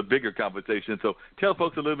some of the bigger conversations. So tell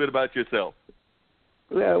folks a little bit about yourself.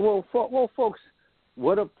 Yeah, well, folks,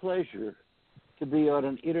 what a pleasure to be on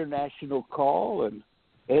an international call, and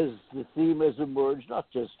as the theme has emerged, not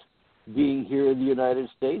just being here in the United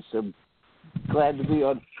States, I'm glad to be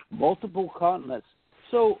on multiple continents.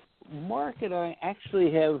 So Mark and I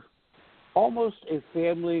actually have almost a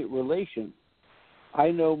family relation.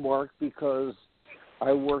 I know Mark because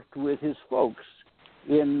I worked with his folks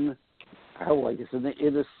in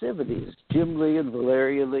the 70s, Jim Lee and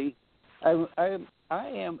Valeria Lee. I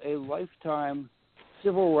am a lifetime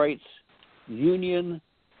civil rights union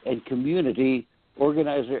and community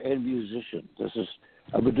organizer and musician.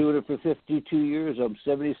 I've been doing it for 52 years. I'm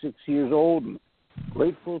 76 years old and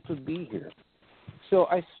grateful to be here. So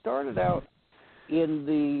I started out in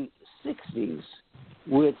the 60s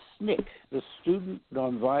with SNCC, the Student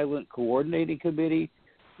Nonviolent Coordinating Committee,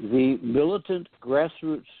 the militant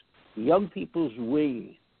grassroots young people's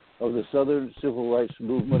wing of the Southern Civil Rights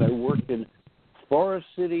Movement. I worked in Forest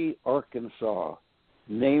City, Arkansas,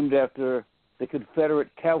 named after the Confederate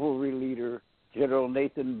cavalry leader, General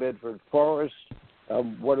Nathan Bedford Forrest,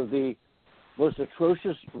 one of the most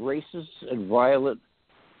atrocious racists and violent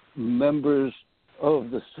members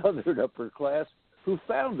of the Southern upper class who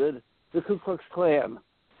founded the Ku Klux Klan.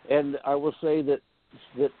 And I will say that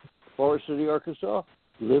Forest City, Arkansas,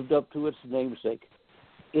 lived up to its namesake.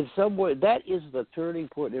 In some way, that is the turning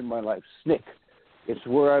point in my life, SNCC. It's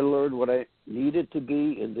where I learned what I needed to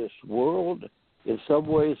be in this world. In some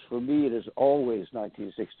ways, for me, it is always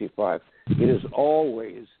 1965. It is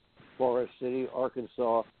always Forest City,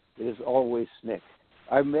 Arkansas. It is always SNCC.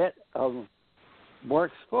 I met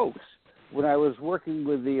Mark's folks when I was working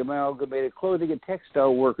with the Amalgamated Clothing and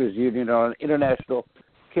Textile Workers Union on an international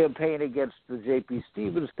campaign against the J.P.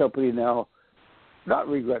 Stevens Company, now not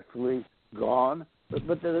regretfully gone,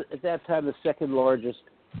 but at that time the second largest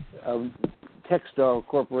textile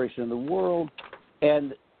corporation in the world.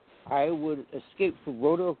 And I would escape from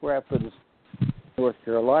Roanoke Rapids, North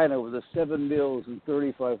Carolina, where the 7 mills and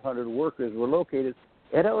 3,500 workers were located,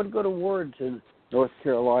 and I would go to Warrenton, North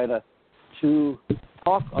Carolina, to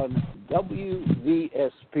talk on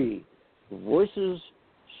WVSP, Voices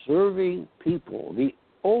Serving People, the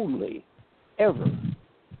only ever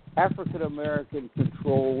African-American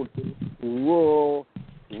controlled rural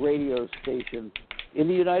radio station in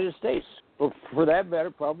the United States, or for that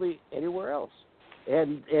matter, probably anywhere else.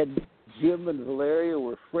 And Jim and Valeria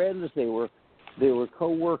were friends. They were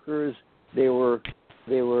co-workers. They were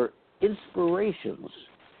inspirations.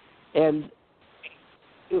 And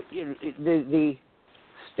the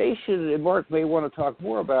station, and Mark may want to talk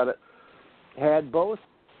more about it, had both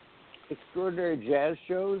extraordinary jazz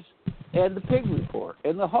shows and the Pig Report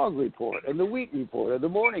and the Hog Report and the Wheat Report and the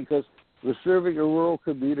Morning, because we're serving a rural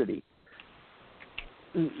community.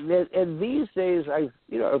 And these days,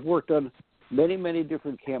 I've worked on many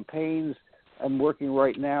different campaigns. I'm working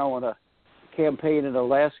right now on a campaign in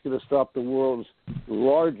Alaska to stop the world's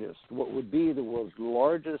largest, what would be the world's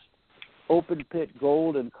largest open pit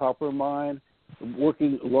gold and copper mine. I'm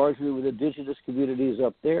working largely with indigenous communities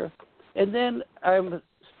up there. And then I'm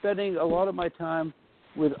spending a lot of my time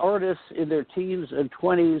with artists in their teens and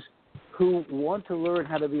 20s who want to learn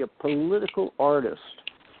how to be a political artist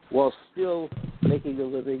while still making a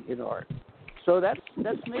living in art. So that's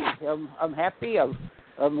me. I'm happy.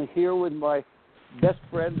 I'm here with my best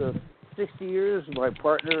friend of 60 years, my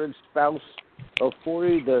partner and spouse of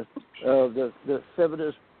 40, the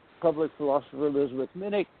feminist public philosopher Elizabeth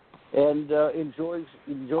Minnick, and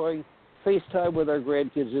enjoying FaceTime with our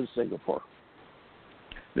grandkids in Singapore.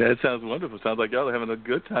 That sounds wonderful. Sounds like y'all are having a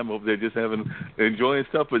good time over there, just enjoying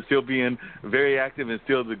stuff, but still being very active and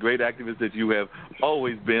still the great activist that you have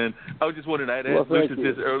always been. I was just wondering, I had asked Lucius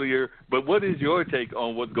this earlier, but what is your take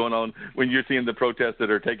on what's going on when you're seeing the protests that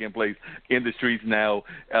are taking place in the streets now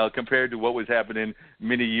compared to what was happening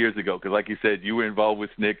many years ago? Because like you said, you were involved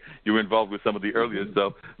with SNCC, you were involved with some of the earlier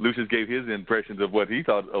stuff. Lucius gave his impressions of what he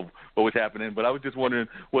thought of what was happening, but I was just wondering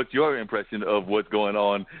what's your impression of what's going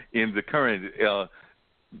on in the current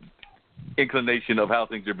inclination of how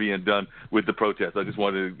things are being done with the protests. I just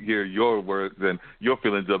wanted to hear your words and your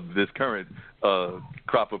feelings of this current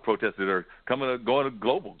crop of protests that are going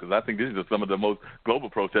global, because I think these are some of the most global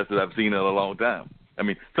protests that I've seen in a long time. I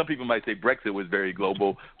mean, some people might say Brexit was very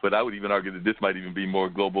global, but I would even argue that this might even be more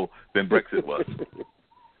global than Brexit was.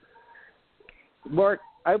 Mark,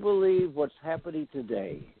 I believe what's happening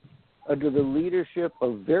today under the leadership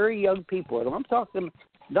of very young people, and I'm talking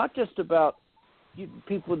not just about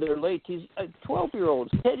people in their late teens,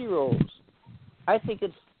 12-year-olds, 10-year-olds. I think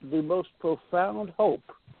it's the most profound hope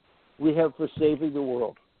we have for saving the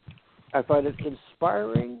world. I find it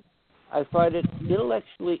inspiring. I find it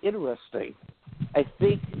intellectually interesting. I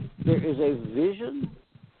think there is a vision,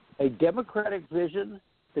 a democratic vision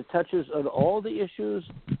that touches on all the issues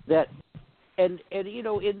that, and you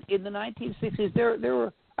know, in the 1960s, there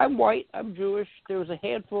were, I'm white, I'm Jewish, there was a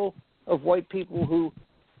handful of white people who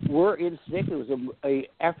were in SNCC. It was a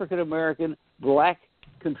African-American, black,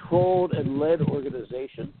 controlled and led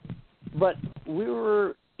organization. But we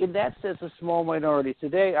were, in that sense, a small minority.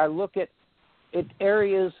 Today, I look at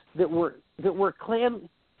areas that were Klan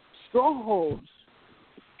strongholds,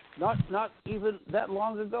 not even that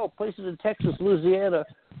long ago. Places in Texas, Louisiana,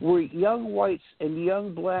 where young whites and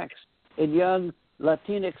young blacks and young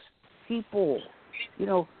Latinx people, you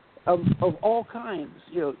know, of all kinds,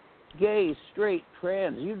 you know, gay, straight,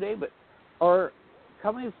 trans, you name it, are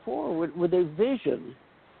coming forward with a vision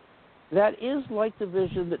that is like the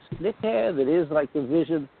vision that SNCC had, that is like the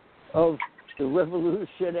vision of the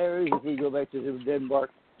revolutionaries, if we go back to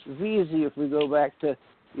Denmark, Vesey, if we go back to,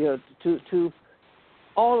 you know, to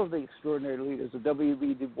all of the extraordinary leaders of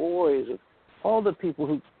W.B. Du Bois, of all the people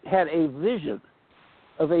who had a vision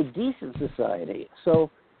of a decent society. So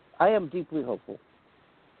I am deeply hopeful.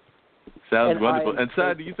 Sounds wonderful. And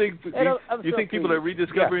Sai, do you think people are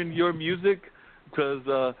rediscovering your music?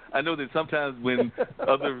 Because I know that sometimes when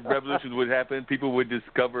other revolutions would happen, people would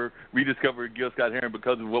rediscover Gil Scott-Heron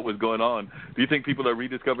because of what was going on. Do you think people are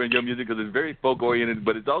rediscovering your music? Because it's very folk-oriented,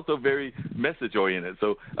 but it's also very message-oriented.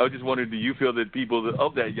 So I was just wondering, do you feel that people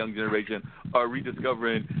of that young generation are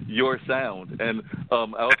rediscovering your sound? And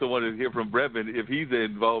I also wanted to hear from Brevan if he's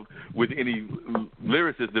involved with any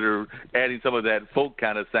lyricists that are adding some of that folk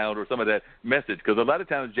kind of sound or some of that message. Because a lot of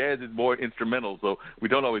times jazz is more instrumental, so we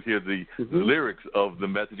don't always hear the lyrics of the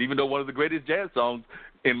message, even though one of the greatest jazz songs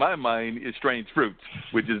in my mind is Strange Fruits,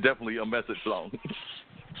 which is definitely a message song.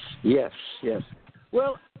 Yes.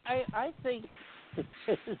 Well, I think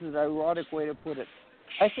this is an ironic way to put it.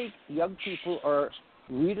 I think young people are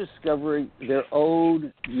rediscovering their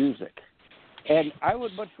own music, and I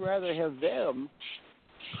would much rather have them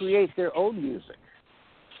create their own music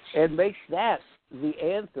and make that the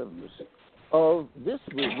anthems of this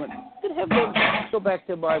movement, and have them go back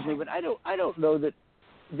to my movement. I don't know that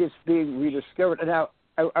this being rediscovered. And now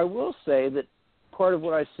I will say that part of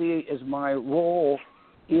what I see as my role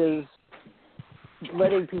is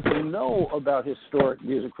letting people know about historic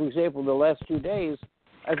music. For example, the last 2 days,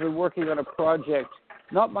 I've been working on a project,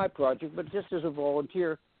 not my project, but just as a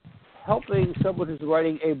volunteer, helping someone who's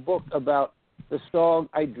writing a book about the song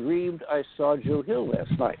I Dreamed I Saw Joe Hill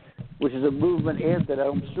Last Night, which is a movement anthem.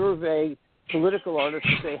 I'm surveying political artists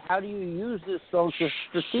to say, how do you use this song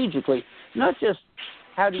strategically? Not just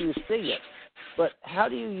how do you sing it, but how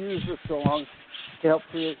do you use the song to help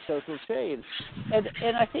create social change?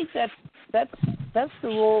 And I think that's the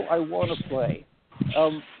role I want to play.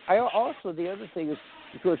 I also, the other thing is,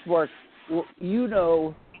 of course, Mark, you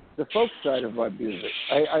know the folk side of my music.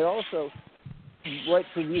 I also write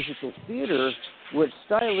for musical theater, which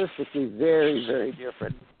stylistically very, very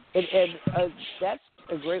different. And that's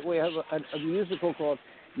a great way. I have a musical called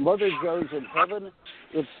Mother Jones in Heaven.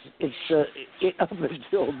 It's up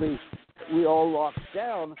until we all locked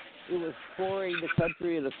down, it was touring the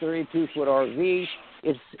country in a 32-foot RV.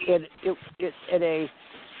 It's a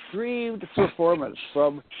streamed performance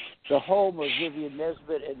from the home of Vivian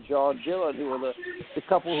Nesbitt and John Dillon, who were the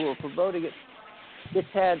couple who were promoting it. It's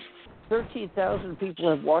had 13,000 people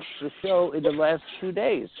have watched the show in the last 2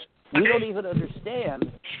 days. We don't even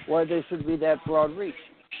understand why there should be that broad reach.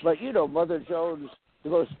 But, you know, Mother Jones, the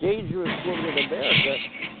most dangerous woman in America,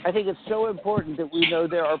 I think it's so important that we know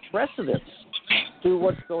there are precedents to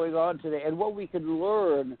what's going on today and what we can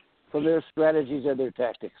learn from their strategies and their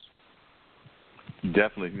tactics.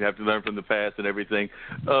 Definitely. You have to learn from the past and everything.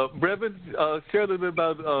 Brevan, share a little bit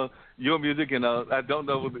about your music. And I don't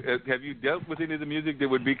know, have you dealt with any of the music that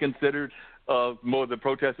would be considered more the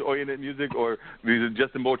protest-oriented music, or these are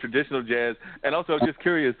just the more traditional jazz? And also, just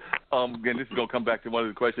curious, again, this is going to come back to one of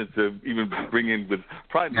the questions to even bring in with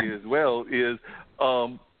primary as well, is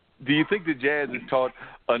do you think that jazz is taught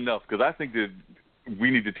enough? Because I think that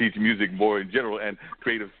we need to teach music more in general and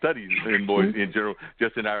creative studies in more in general,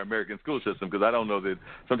 just in our American school system, because I don't know that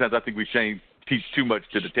sometimes I think we teach too much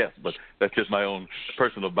to the test, but that's just my own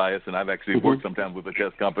personal bias, and I've actually worked sometimes with a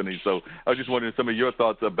test company. So I was just wondering some of your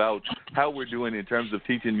thoughts about how we're doing in terms of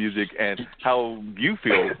teaching music and how you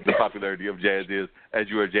feel the popularity of jazz is as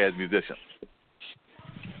you're a jazz musician.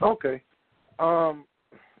 Okay.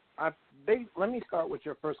 Let me start with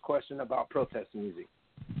your first question about protest music.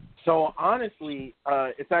 So honestly,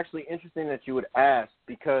 it's actually interesting that you would ask,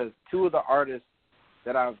 because two of the artists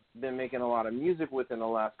that I've been making a lot of music with in the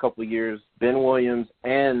last couple of years, Ben Williams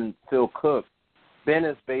and Phil Cook. Ben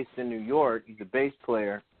is based in New York. He's a bass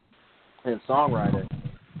player and songwriter.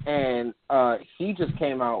 And he just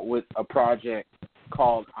came out with a project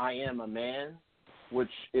called I Am a Man,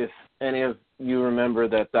 which if any of you remember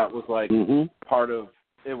that was like part of,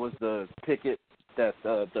 it was the picket that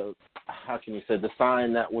the how can you say, the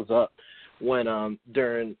sign that was up when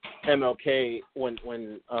during MLK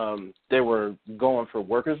when they were going for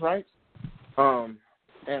workers' rights,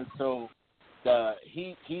 and so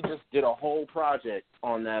he just did a whole project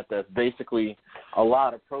on that. That's basically a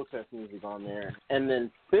lot of protest music on there. And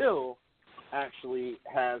then Phil actually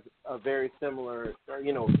has a very similar,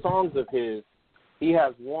 songs of his. He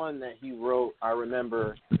has one that he wrote, I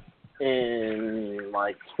remember, in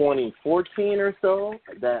like 2014 or so,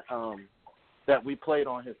 that we played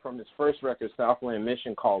on from his first record, Southland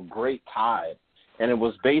Mission, called Great Tide. And it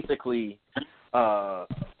was basically a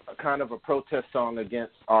kind of a protest song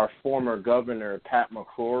against our former governor, Pat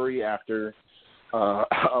McCrory, after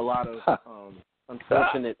a lot of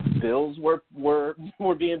unfortunate bills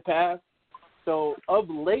were being passed. So of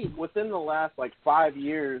late, within the last like 5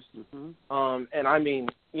 years, and I mean,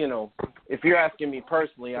 if you're asking me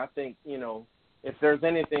personally, I think, if there's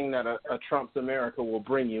anything that a Trump's America will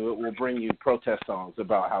bring you, it will bring you protest songs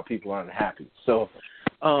about how people are unhappy. So,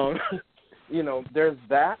 there's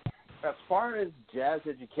that. As far as jazz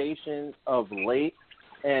education of late,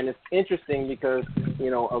 and it's interesting because,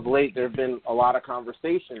 of late there have been a lot of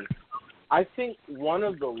conversations. I think one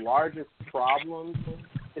of the largest problems,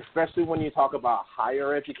 especially when you talk about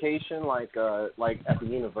higher education, like at the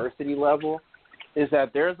university level, is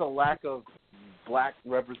that there's a lack of black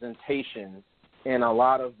representation in a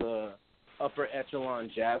lot of the upper echelon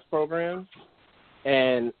jazz programs.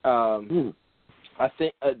 And I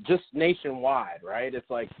think just nationwide, right? It's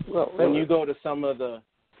like when you go to some of the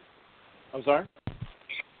 – I'm sorry?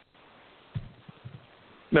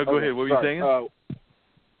 No, go ahead. What were you saying?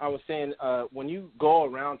 I was saying when you go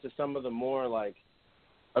around to some of the more like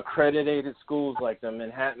accredited schools like the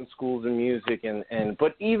Manhattan Schools of Music and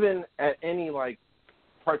but even at any like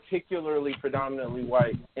particularly predominantly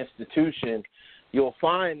white institution, you'll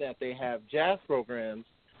find that they have jazz programs,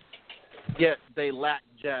 yet they lack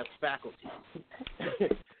jazz faculty.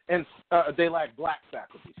 And they lack black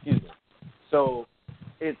faculty, excuse me. So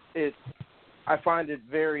it's I find it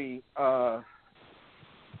very I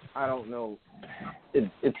don't know,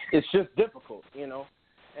 it's just difficult,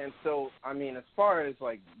 And so, I mean, as far as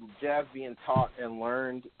like jazz being taught and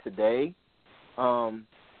learned today,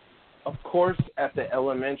 of course, at the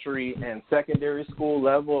elementary and secondary school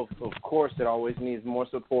level, of course, it always needs more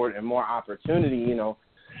support and more opportunity.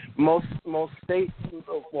 Most state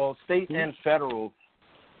and federal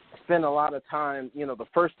spend a lot of time. The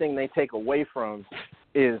first thing they take away from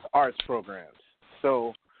is arts programs.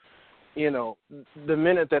 So, the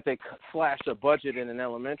minute that they slash a budget in an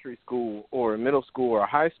elementary school or a middle school or a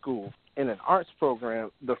high school in an arts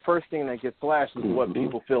program, the first thing that gets slashed is what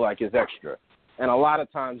people feel like is extra. And a lot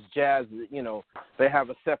of times jazz, they have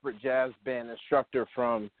a separate jazz band instructor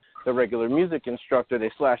from the regular music instructor.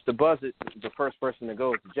 They slash the budget. The first person to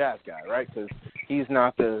go is the jazz guy, right? Because he's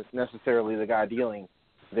not necessarily the guy dealing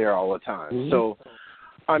there all the time. So,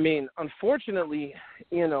 I mean, unfortunately,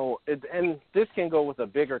 and this can go with a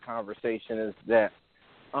bigger conversation, is that,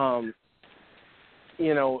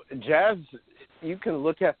 jazz, you can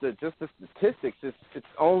look at the statistics. It's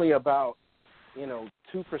only about,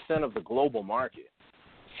 2% of the global market.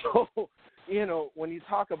 So, when you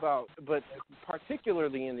talk about, but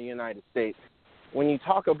particularly in the United States, when you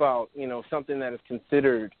talk about, something that is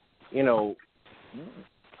considered,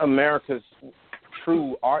 America's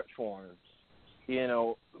true art forms,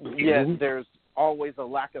 yet there's always a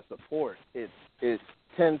lack of support. It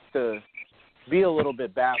tends to be a little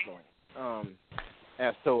bit baffling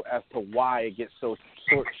as to why it gets so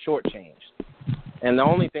shortchanged. And the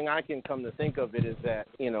only thing I can come to think of it is that,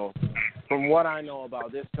 from what I know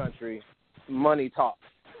about this country, money talks.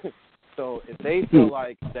 So if they feel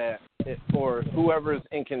like that, or whoever's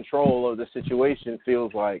in control of the situation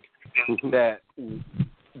feels like that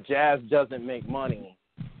jazz doesn't make money,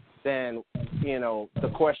 then,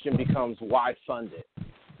 the question becomes why fund it?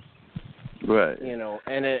 Right. And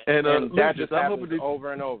Lucius, that just happens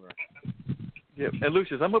over and over. Yeah, and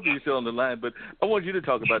Lucius, I'm hoping you're still on the line, but I want you to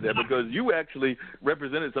talk about that because you actually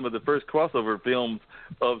represented some of the first crossover films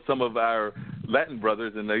of some of our Latin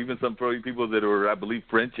brothers and even some people that were, I believe,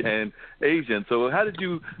 French and Asian. So how did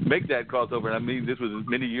you make that crossover? And I mean, this was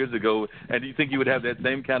many years ago, and do you think you would have that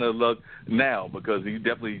same kind of luck now? Because you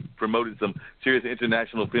definitely promoted some serious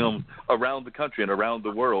international films around the country and around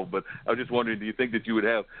the world. But I was just wondering, do you think that you would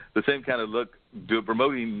have the same kind of luck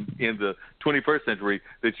promoting in the 21st century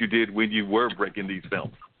that you did when you were breaking these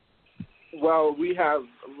films? Well, we have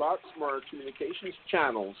lots more communications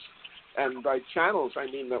channels, and by channels I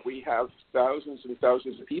mean that we have thousands and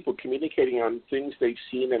thousands of people communicating on things they've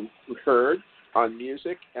seen and heard on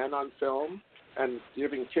music and on film and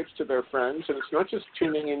giving tips to their friends. And it's not just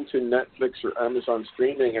tuning into Netflix or Amazon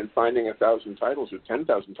streaming and finding 1,000 titles or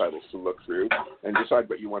 10,000 titles to look through and decide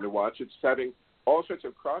what you want to watch. It's having all sorts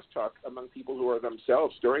of crosstalk among people who are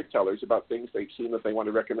themselves storytellers about things they've seen that they want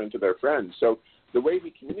to recommend to their friends. So the way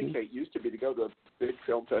we communicate used to be to go to a big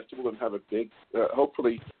film festival and have a big,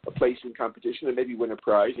 hopefully a place in competition and maybe win a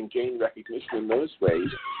prize and gain recognition in those ways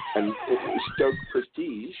and stoke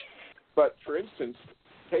prestige. But for instance,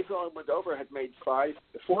 Pedro Almódovar had made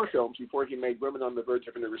 4 films before he made Women on the Verge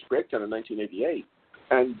of a Nervous Breakdown in 1988.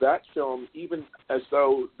 And that film, even as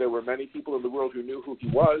though there were many people in the world who knew who he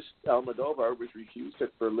was, Almódovar was refused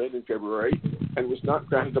at Berlin in February and was not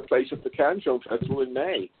granted a place at the Cannes Film Festival in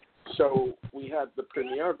May. So we had the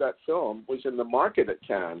premiere of that film was in the market at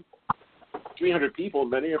Cannes. 300 people,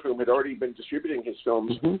 many of whom had already been distributing his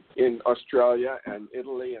films in Australia and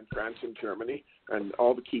Italy and France and Germany and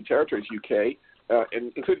all the key territories, UK,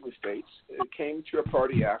 including the States, came to a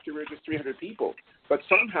party afterwards, just 300 people. But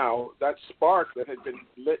somehow that spark that had been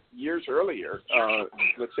lit years earlier,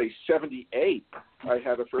 let's say 78, I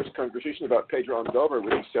had a first conversation about Pedro Almódovar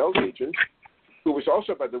with his sales agent, who was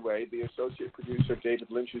also, by the way, the associate producer of David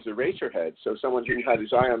Lynch's Eraserhead, so someone who had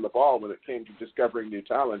his eye on the ball when it came to discovering new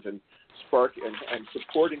talent and spark and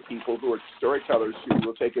supporting people who are storytellers who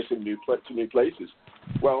will take us in to new places.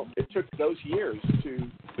 Well, it took those years to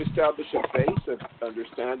establish a base of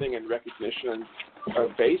understanding and recognition, a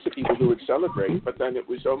base of people who would celebrate, but then it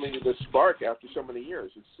was only the spark after so many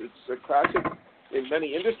years. It's a classic in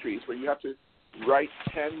many industries where you have to write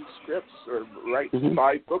 10 scripts or write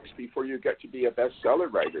 5 books before you get to be a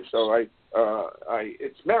bestseller writer. So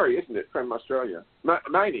it's Mary, isn't it, from Australia?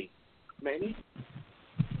 Maini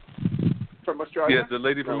from Australia? Yes, the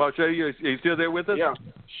lady from Australia. Are you still there with us? Yeah,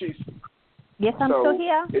 she's. Yes, I'm still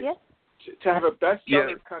here. Yes. To have a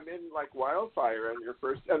bestseller come in like wildfire,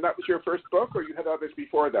 and that was your first book, or you had others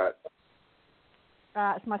before that?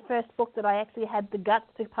 It's my first book that I actually had the guts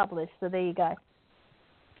to publish. So there you go.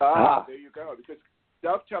 There you go. Because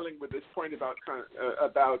dovetailing with this point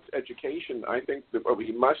about education, I think that what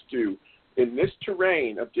we must do in this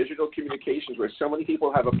terrain of digital communications, where so many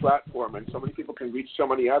people have a platform and so many people can reach so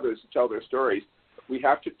many others to tell their stories, we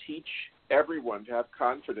have to teach everyone to have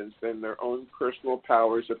confidence in their own personal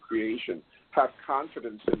powers of creation, have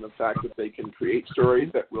confidence in the fact that they can create stories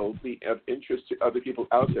that will be of interest to other people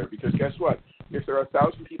out there. Because guess what? If there are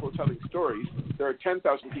 1,000 people telling stories, there are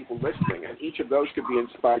 10,000 people listening, and each of those could be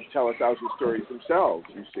inspired to tell 1,000 stories themselves,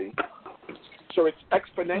 you see. So it's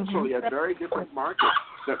exponentially a very different market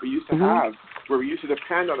that we used to have, where we used to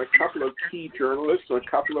depend on a couple of key journalists or a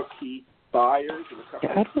couple of key buyers in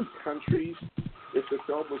a couple of countries. If the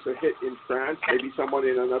film was a hit in France, maybe someone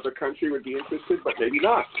in another country would be interested, but maybe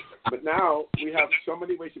not. But now we have so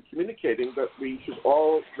many ways of communicating that we should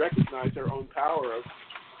all recognize our own power of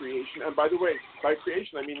creation. And by the way, by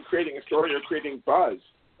creation, I mean creating a story or creating buzz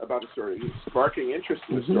about a story, sparking interest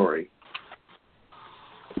in the story.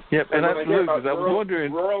 Yep, and I was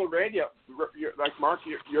wondering. Rural radio, like Mark,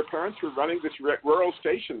 your parents were running this rural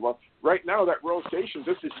station. Well, right now that rural station,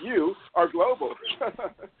 just as you, are global.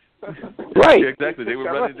 Right. Yeah, exactly. They were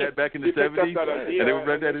running that back in the 70s, and they were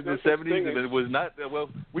running that in the 70s, and it was not, well,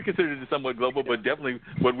 we considered it somewhat global, but definitely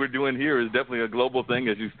what we're doing here is definitely a global thing.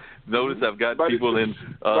 As you notice, I've got people in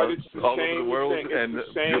all over the world, and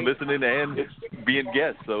you're listening and being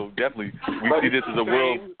guests, so definitely we see this as a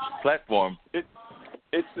world platform.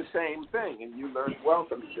 It's the same thing, and you learn well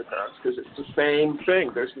from your parents because it's the same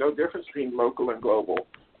thing. There's no difference between local and global.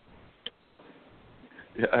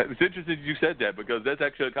 Yeah, it's interesting you said that because that's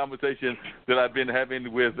actually a conversation that I've been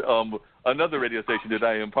having with another radio station that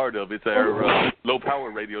I am part of. It's our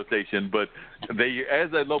low-power radio station, but they,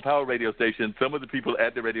 as a low-power radio station, some of the people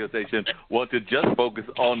at the radio station want to just focus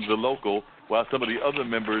on the local, while some of the other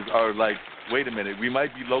members are like, wait a minute, we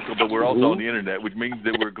might be local, but we're also on the internet, which means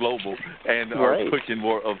that we're global and are pushing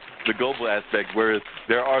more of the global aspect, whereas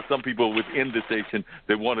there are some people within the station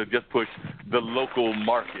that want to just push the local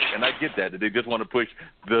market. And I get that. They just want to push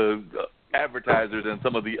the advertisers and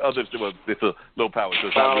some of the other, well, it's a low power, so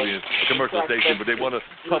it's not really a commercial station, but they want to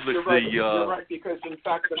publish You're right, because in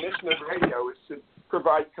fact the mission of radio is to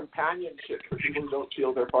provide companionship for people who don't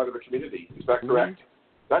feel they're part of a community. Is that correct?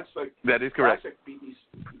 That's like that is correct. Classic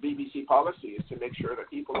BBC policy is to make sure that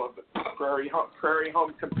people have the prairie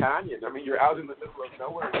home companion. I mean, you're out in the middle of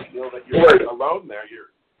nowhere and you feel that you're alone there.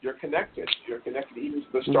 You're connected. You're connected even to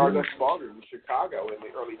the Stardust Ballroom in Chicago in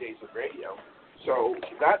the early days of radio. So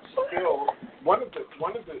that's still one of the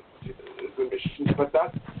missions, but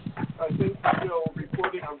that's, I think, still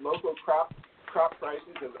reporting on local crop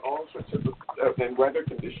prices and all sorts of and weather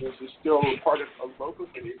conditions is still part of a local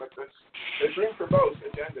city, but there's room for both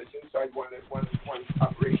agendas inside one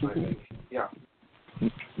operation, I think. Yeah.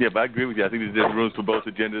 Yeah, but I agree with you. I think there's room for both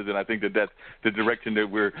agendas, and I think that that's the direction that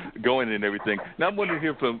we're going in and everything. Now, I'm wondering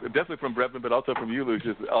here definitely from Brevan, but also from you,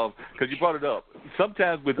 Lucius, because you brought it up.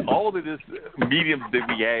 Sometimes with all of this mediums that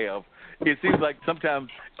we have, it seems like sometimes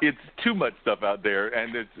it's too much stuff out there,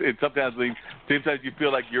 and sometimes you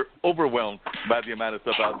feel like you're overwhelmed by the amount of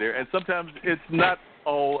stuff out there, and sometimes it's not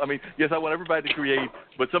all. I mean, yes, I want everybody to create,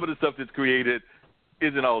 but some of the stuff that's created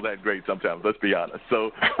isn't all that great sometimes, let's be honest.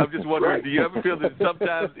 So I'm just wondering, do you ever feel that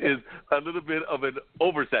sometimes is a little bit of an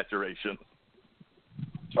oversaturation?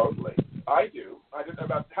 Totally. I do. I don't know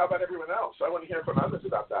about, how about everyone else? I want to hear from others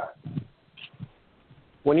about that.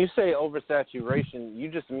 When you say oversaturation, you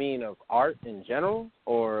just mean of art in general,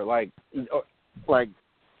 or like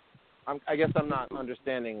I guess I'm not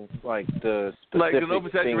understanding like the specific like an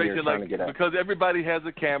oversaturation, like because everybody has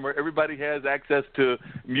a camera, everybody has access to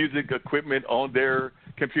music equipment on their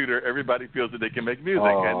computer. Everybody feels that they can make music,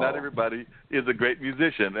 and not everybody is a great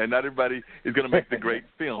musician, and not everybody is going to make the great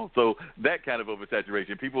film. So that kind of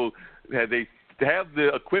oversaturation, people they have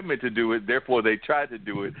the equipment to do it, therefore they try to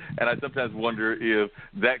do it, and I sometimes wonder if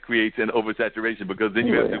that creates an oversaturation because then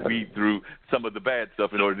you have to weed through some of the bad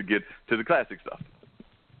stuff in order to get to the classic stuff.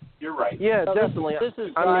 You're right. Yeah, so definitely.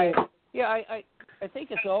 I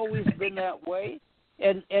think it's always been that way,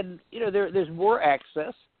 and you know there's more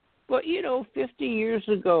access. But 50 years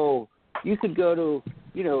ago, you could go to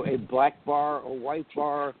a black bar or white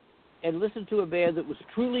bar and listen to a band that was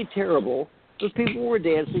truly terrible, but people were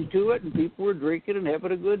dancing to it and people were drinking and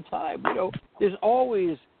having a good time. There's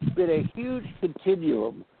always been a huge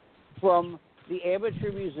continuum from the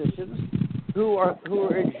amateur musicians who are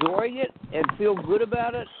enjoying it and feel good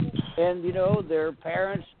about it, and their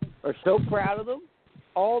parents are so proud of them,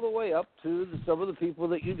 all the way up to some of the people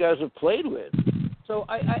that you guys have played with. So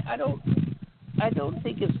I don't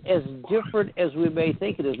think it's as different as we may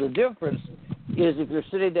think it is. The difference is if you're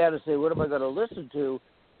sitting down and say, what am I going to listen to?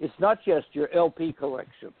 It's not just your LP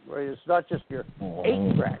collection, right? It's not just your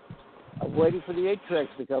 8-track. I'm waiting for the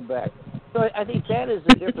 8-tracks to come back. So I think that is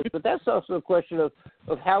the difference. But that's also a question of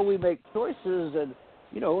how we make choices. And,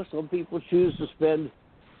 some people choose to spend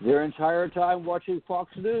their entire time watching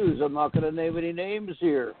Fox News. I'm not going to name any names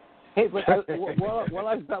here. Hey, but while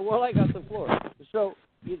I got the floor. So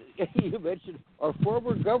you mentioned our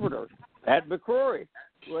former governor, Pat McCrory,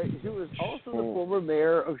 right? Who was also the former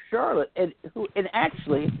mayor of Charlotte. And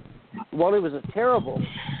actually, while he was a terrible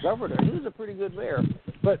governor, he was a pretty good mayor.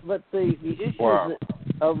 But the issue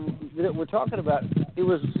that we're talking about, it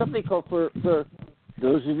was something called, for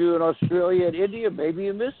those of you in Australia and India, maybe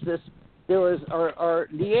you missed this, there was our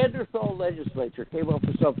Neanderthal legislature came up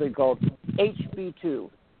with something called HB2.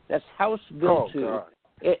 That's House Bill 2. God.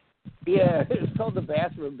 It's called the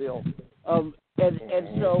bathroom bill.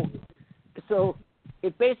 So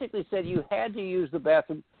it basically said you had to use the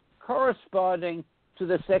bathroom corresponding to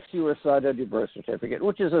the sex you were assigned on your birth certificate,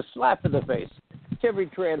 which is a slap in the face to every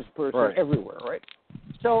trans person everywhere, right?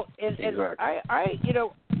 So, and exactly.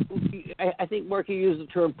 I think Mark, you used the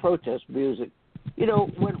term protest music.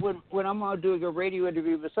 when I'm out doing a radio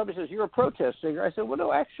interview, if somebody says, you're a protest singer, I said, well,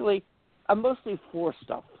 no, actually, I'm mostly for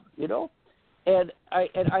stuff, And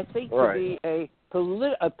I think to be a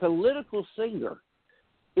political singer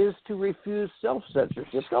is to refuse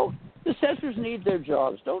self-censorship. The censors need their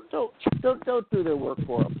jobs. Don't do their work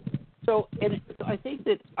for them. So, and I think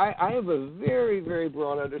that I have a very, very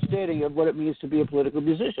broad understanding of what it means to be a political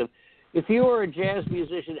musician. If you are a jazz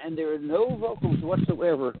musician and there are no vocals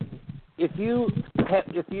whatsoever, if you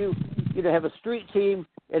have a street team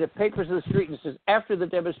and it papers in the street and says after the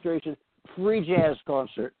demonstration, free jazz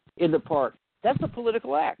concert in the park, that's a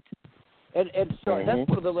political act. And so that's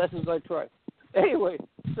one of the lessons I try. Anyway,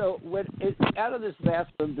 so out of this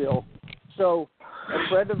Vassman bill, so a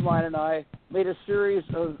friend of mine and I made a series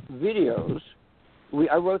of videos.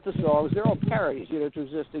 I wrote the songs. They're all parodies, to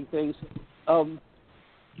existing things. And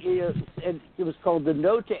it was called the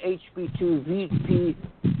No to HB2 VP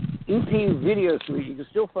EP Video Suite. You can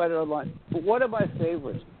still find it online. But one of my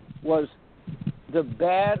favorites was the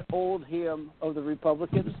Bad Old Hymn of the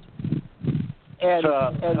Republicans. And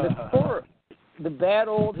the chorus, the Bad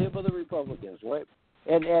Old Hymn of the Republicans, right?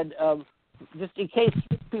 And just in case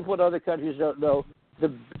people in other countries don't know,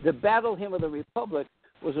 the Battle Hymn of the Republic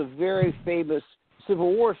was a very famous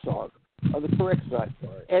Civil War song on the correct side.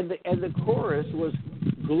 And the chorus was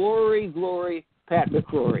Glory, Glory, Pat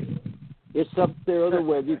McCrory. It's up there on the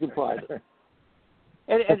web. You can find it.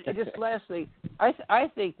 And just lastly, I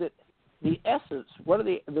think that the essence, one of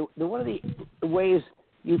the ways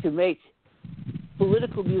you can make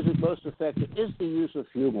political music most effective is the use of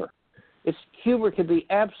humor. Humor can be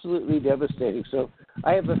absolutely devastating. So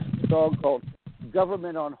I have a song called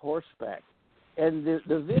Government on Horseback. And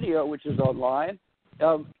the video, which is online,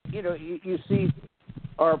 you see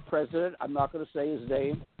our president, I'm not going to say his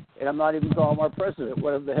name, and I'm not even calling him our president,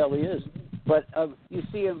 whatever the hell he is. But you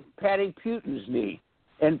see him patting Putin's knee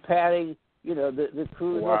and patting, the North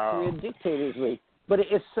Korean dictator's knee. But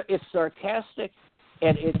it's sarcastic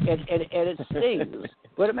and it stings,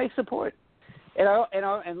 but it makes a point.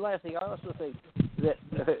 And lastly, I also think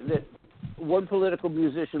that one political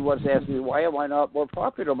musician once asked me, why am I not more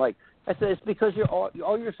popular? I'm like, I said, it's because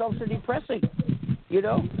all your songs are depressing.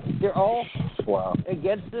 They're all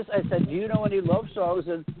against this. I said, do you know any love songs?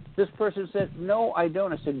 And this person said, no, I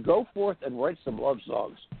don't. I said, go forth and write some love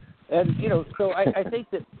songs. And, so I think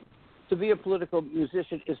that to be a political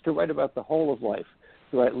musician is to write about the whole of life,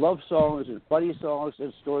 to write love songs and funny songs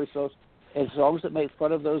and story songs and songs that make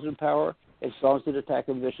fun of those in power and songs that attack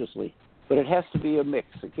them viciously. But it has to be a mix.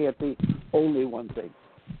 It can't be only one thing.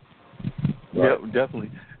 Right? Yeah,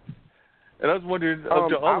 definitely. And I was wondering,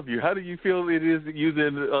 to all of you, how do you feel it is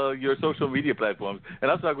using your social media platforms? And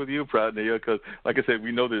I'll talk with you, Pradney, because, like I said,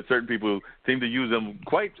 we know that certain people seem to use them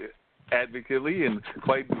quite advocatively and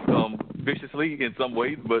quite viciously in some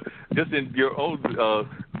ways. But just in your own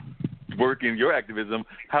work and your activism,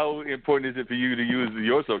 how important is it for you to use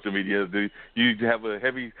your social media? Do you have a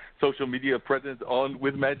heavy social media presence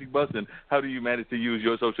with Magic Bus, and how do you manage to use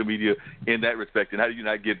your social media in that respect? And how do you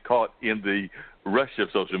not get caught in the rush of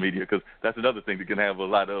social media? Because that's another thing that can have a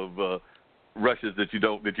lot of rushes that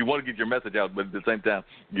you want to get your message out, but at the same time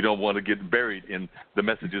you don't want to get buried in the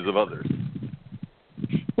messages of others.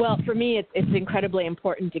 Well, for me, it's incredibly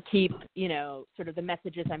important to keep, sort of the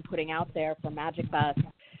messages I'm putting out there for Magic Bus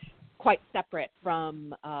quite separate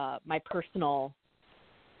from my personal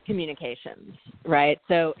communications, right?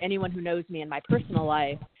 So anyone who knows me in my personal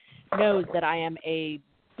life knows that I am a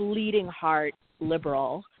bleeding heart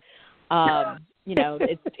liberal.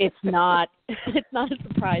 It's not a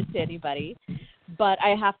surprise to anybody, but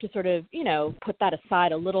I have to sort of, put that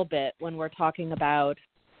aside a little bit when we're talking about,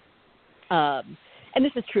 and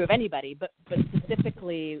this is true of anybody, but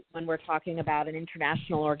specifically when we're talking about an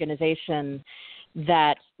international organization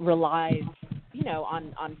that relies,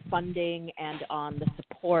 on funding and on the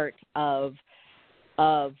support of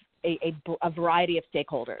a variety of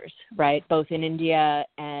stakeholders, right? Both in India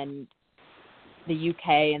and the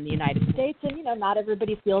UK and the United States. And, not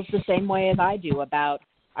everybody feels the same way as I do about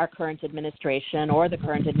our current administration or the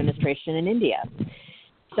current administration in India.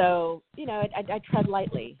 So, I tread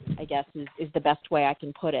lightly, I guess, is the best way I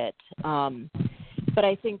can put it. But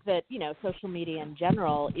I think that, social media in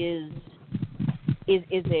general is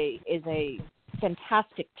a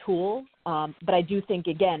fantastic tool. But I do think,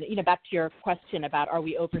 again, back to your question about are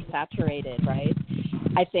we oversaturated, right?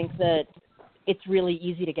 I think that it's really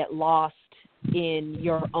easy to get lost in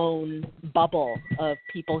your own bubble of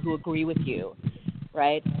people who agree with you,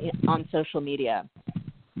 right, on social media.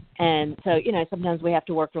 And so, sometimes we have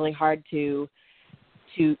to work really hard to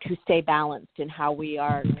stay balanced in how we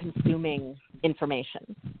are consuming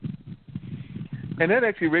information. And that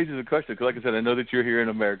actually raises a question, because like I said, I know that you're here in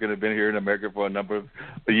America and have been here in America for a number of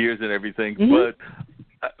years and everything, but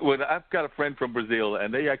when I've got a friend from Brazil,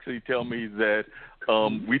 and they actually tell me that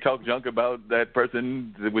we talk junk about that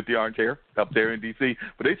person with the orange hair up there in D.C.,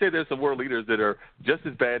 but they say there's some world leaders that are just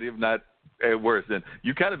as bad, if not worse. And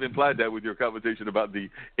you kind of implied that with your conversation about the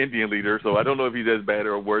Indian leader, so I don't know if he's as bad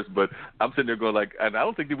or worse, but I'm sitting there going like, and I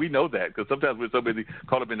don't think that we know that, because sometimes we're so busy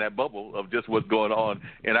caught up in that bubble of just what's going on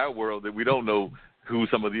in our world that we don't know who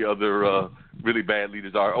some of the other really bad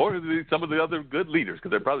leaders are, or some of the other good leaders, because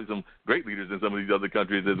there are probably some great leaders in some of these other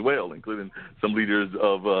countries as well, including some leaders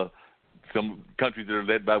of some countries that are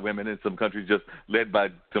led by women and some countries just led by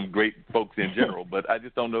some great folks in general. But I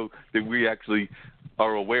just don't know that we actually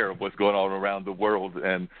are aware of what's going on around the world.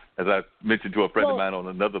 And as I mentioned to a friend of mine on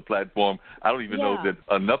another platform, I don't even know that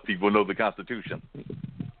enough people know the Constitution.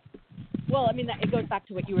 Well, I mean, it goes back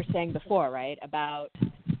to what you were saying before, right, about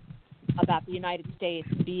the United States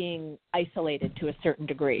being isolated to a certain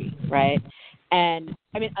degree, right? And,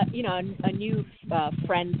 I mean, a new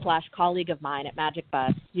friend/colleague of mine at Magic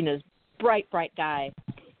Bus, bright guy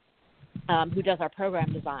who does our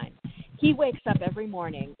program design. He wakes up every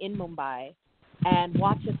morning in Mumbai and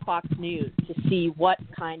watches Fox News to see what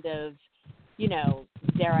kind of,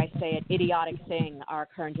 dare I say it, idiotic thing our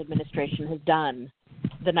current administration has done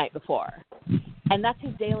the night before. And that's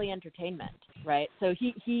his daily entertainment, right? So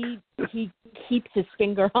he keeps his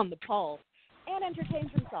finger on the pulse and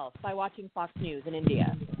entertains himself by watching Fox News in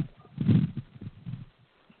India.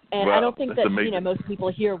 And I don't think that, most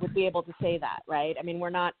people here would be able to say that, right? I mean, we're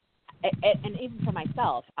not, and even for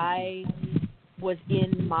myself, I was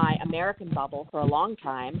in my American bubble for a long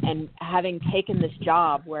time, and having taken this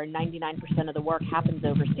job where 99% of the work happens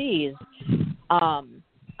overseas,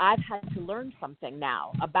 I've had to learn something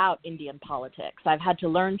now about Indian politics. I've had to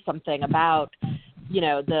learn something about,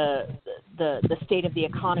 the state of the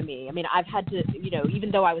economy. I mean, I've had to,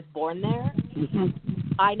 even though I was born there,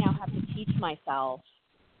 I now have to teach myself,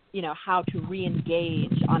 how to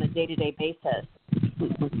re-engage on a day-to-day basis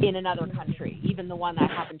in another country, even the one that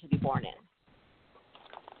I happen to be born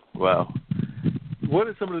in. Wow. What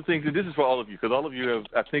are some of the things, and this is for all of you, because all of you have,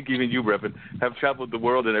 I think even you, Brevan, have traveled the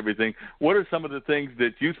world and everything. What are some of the things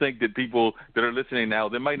that you think that people that are listening now,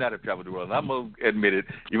 that might not have traveled the world? And I'm going to admit it,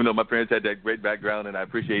 even though my parents had that great background, and I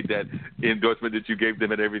appreciate that endorsement that you gave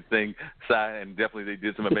them and everything, Si, and definitely they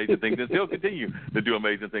did some amazing things and still continue to do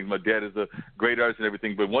amazing things. My dad is a great artist and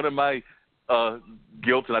everything, but one of my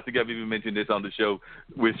guilt, and I think I've even mentioned this on the show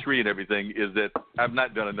with Sri and everything, is that I've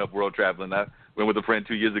not done enough world traveling. I went with a friend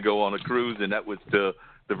 2 years ago on a cruise, and that was to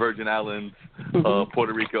the Virgin Islands,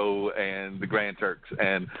 Puerto Rico, and the Grand Turks.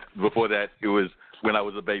 And before that, it was when I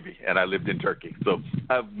was a baby, and I lived in Turkey. So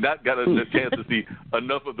I've not got a chance to see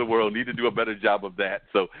enough of the world. Need to do a better job of that.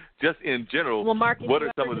 So just in general, well, Mark, what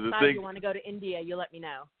are some of the things you want to go to India? You let me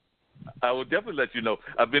know. I will definitely let you know.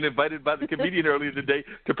 I've been invited by the comedian earlier today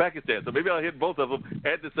to Pakistan, so maybe I'll hit both of them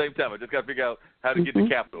at the same time. I just got to figure out how to get to the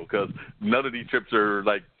capital, because none of these trips are,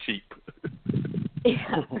 like, cheap.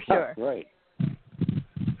 Yeah, for sure. Right.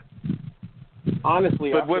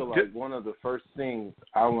 Honestly, I feel like one of the first things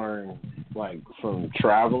I learned, like, from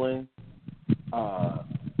traveling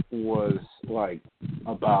was, like,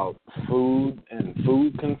 about food and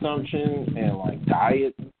food consumption and, like,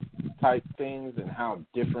 diet type things and how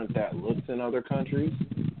different that looks in other countries.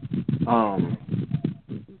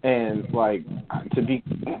 And like to be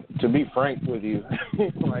frank with you,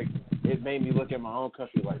 like it made me look at my own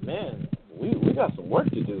country like, man, we got some work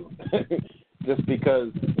to do. Just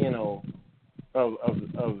because, of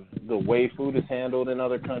the way food is handled in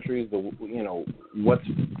other countries, what's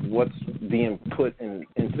being put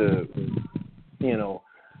into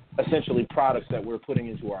essentially products that we're putting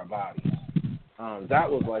into our bodies. That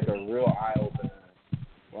was like a real eye-opener,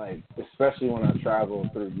 like especially when I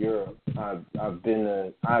traveled through Europe. I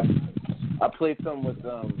played some with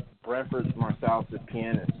Brentford Marsalis's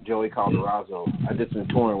pianist, Joey Calderazzo. I did some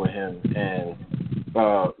touring with him, and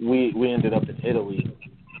we ended up in Italy,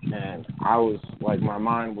 and I was like, my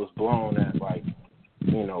mind was blown at like,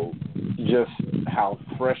 just how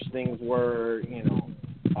fresh things were,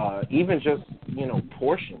 even just,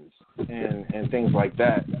 portions and things like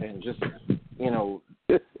that, and just,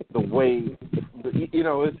 the way,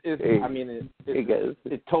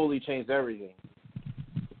 it totally changed everything.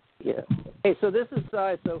 Yeah. Hey, so this is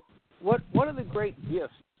so one of the great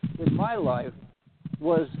gifts in my life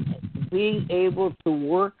was being able to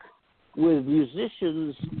work with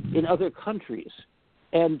musicians in other countries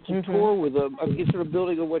and to tour with them. I'm sort of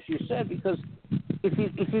building on what you said, because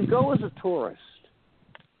if you go as a tourist,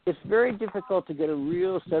 it's very difficult to get a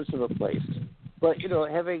real sense of a place. But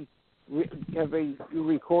having having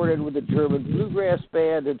recorded with a German bluegrass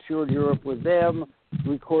band and toured Europe with them,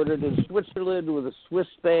 recorded in Switzerland with a Swiss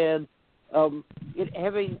band,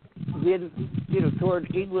 having been,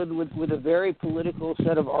 toured England with a very political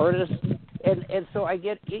set of artists, and so I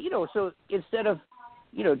get, so instead of,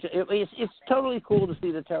 it's totally cool to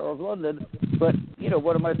see the Tower of London, but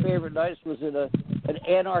one of my favorite nights was in an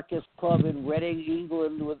anarchist club in Reading,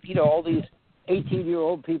 England, with all these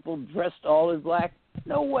 18-year-old people dressed all in black.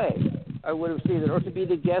 No way I would have seen it, or to be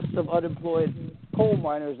the guest of unemployed coal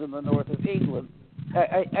miners in the north of England.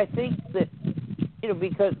 I think that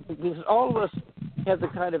because all of us have the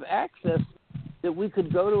kind of access that we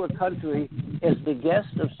could go to a country as the guest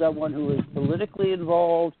of someone who is politically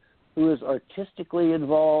involved, who is artistically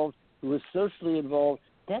involved, who is socially involved.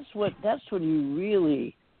 That's when you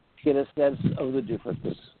really get a sense of the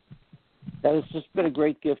differences. That has just been a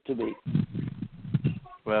great gift to me.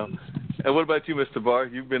 Well, and what about you, Mr. Barre?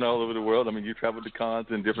 You've been all over the world. I mean, you traveled to cons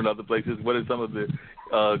and different other places. What are some of the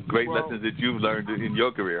great lessons that you've learned in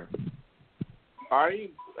your career?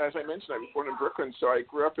 As I mentioned, I was born in Brooklyn, so I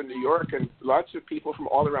grew up in New York, and lots of people from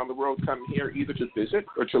all around the world come here either to visit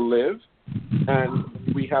or to live,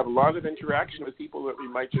 and we have a lot of interaction with people that we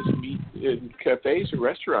might just meet in cafes or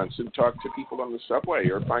restaurants and talk to people on the subway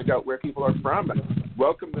or find out where people are from and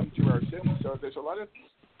welcome them to our city. So there's a lot of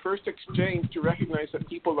first exchange to recognize that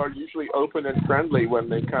people are usually open and friendly when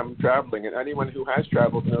they come traveling, and anyone who has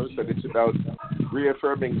traveled knows that it's about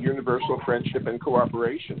reaffirming universal friendship and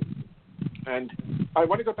cooperation. And I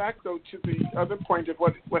want to go back, though, to the other point of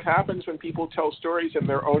what happens when people tell stories in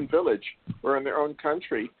their own village or in their own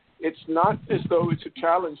country. It's not as though it's a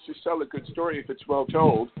challenge to sell a good story if it's well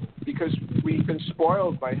told, because we've been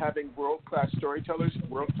spoiled by having world-class storytellers,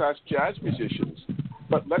 world-class jazz musicians.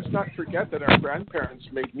 But let's not forget that our grandparents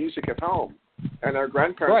made music at home, and our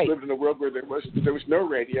grandparents lived in a world where there was no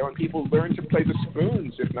radio, and people learned to play the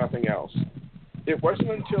spoons, if nothing else. It wasn't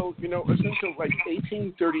until like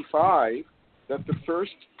 1835 that the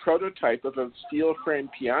first prototype of a steel-framed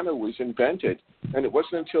piano was invented, and it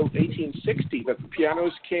wasn't until 1860 that the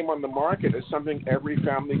pianos came on the market as something every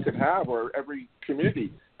family could have, or every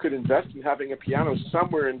community could invest in having a piano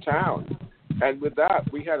somewhere in town. And with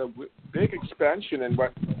that, we had a big expansion in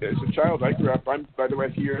what, as a child, I grew up, I'm, by the way,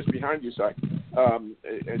 a few years behind you, Cy,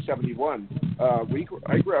 in 71.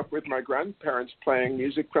 I grew up with my grandparents playing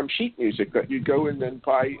music from sheet music, that you go in and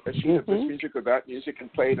buy a sheet of this music or that music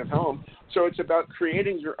and play it at home. So it's about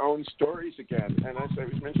creating your own stories again. And as I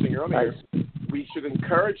was mentioning earlier, we should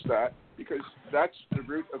encourage that, because that's the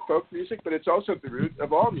root of folk music, but it's also the root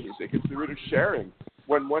of all music. It's the root of sharing.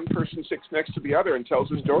 When one person sits next to the other and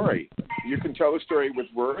tells a story, you can tell a story with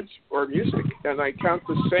words or music. And I count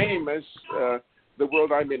the same as the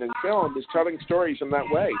world I'm in film, is telling stories in that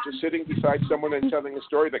way, just sitting beside someone and telling a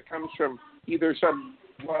story that comes from either some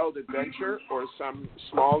wild adventure or some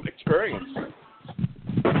small experience.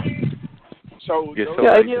 So those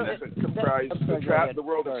that comprise the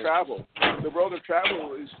world of travel. The world of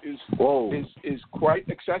travel is quite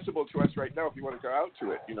accessible to us right now if you want to go out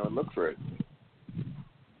to it, and look for it.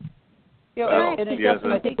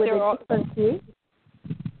 I think they're all.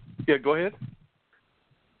 Yeah, go ahead.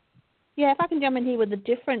 Yeah, if I can jump in here with a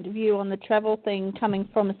different view on the travel thing coming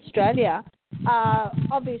from Australia.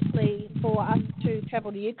 Obviously, for us to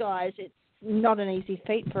travel to you guys, it's not an easy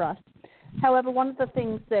feat for us. However, one of the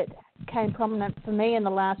things that came prominent for me in the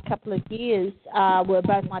last couple of years were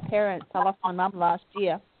both my parents. I lost my mum last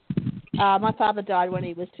year. My father died when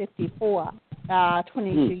he was 54.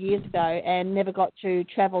 22 years ago, and never got to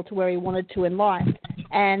travel to where he wanted to in life.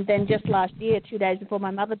 And then just last year, 2 days before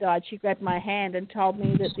my mother died, she grabbed my hand and told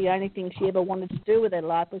me that the only thing she ever wanted to do with her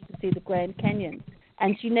life was to see the Grand Canyon.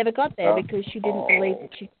 And she never got there because she didn't believe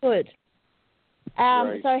that she could.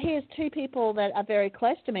 So here's two people that are very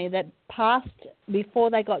close to me that passed before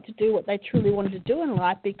they got to do what they truly wanted to do in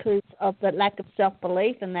life because of the lack of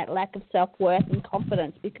self-belief and that lack of self-worth and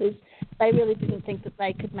confidence, because they really didn't think that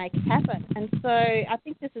they could make it happen. And so I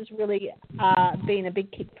think this has really been a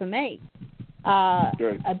big kick for me.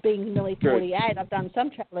 Being nearly 48, I've done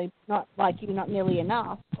some traveling, not like you, not nearly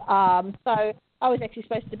enough. So I was actually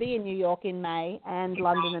supposed to be in New York in May and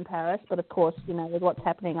London and Paris, but of course, with what's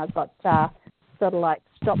happening, I've got sort of like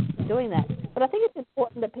stopped doing that. But I think it's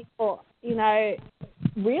important that people,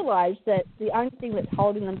 realize that the only thing that's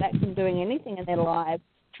holding them back from doing anything in their lives,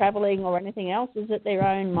 traveling or anything else, is that their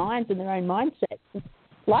own minds and their own mindsets.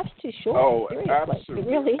 Life's too short. Oh, seriously. absolutely. It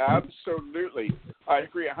really is. Absolutely. I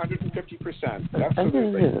agree 150%.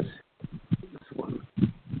 Absolutely.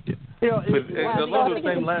 Along those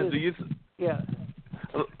same lines,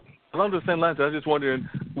 along the same lines, I was just wondering,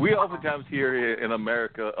 we oftentimes hear here in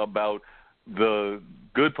America about the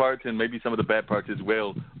good parts and maybe some of the bad parts as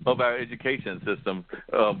well of our education system.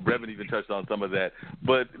 Brevan even touched on some of that.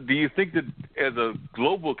 But do you think that as a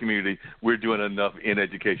global community, we're doing enough in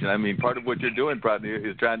education? I mean, part of what you're doing, Pradney,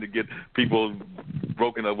 is trying to get people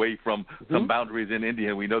broken away from some boundaries in India.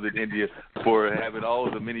 And we know that India, for having all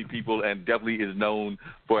of the many people, and definitely is known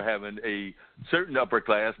for having a certain upper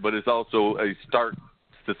class, but it's also a stark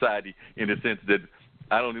society in the sense that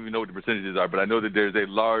I don't even know what the percentages are, but I know that there's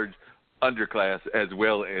a large underclass as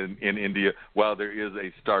well in India, while there is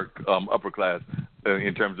a stark upper class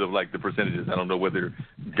in terms of like the percentages. I don't know whether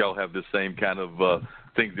y'all have the same kind of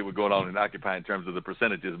things that were going on in Occupy in terms of the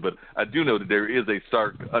percentages, but I do know that there is a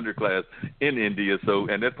stark underclass in India. So,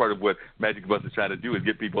 and that's part of what Magic Bus is trying to do, is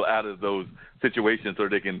get people out of those situations so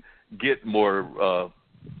they can get more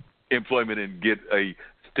employment and get a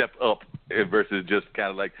step up versus just kind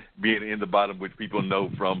of like being in the bottom, which people know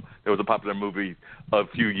from, there was a popular movie a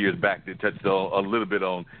few years back that touched on, a little bit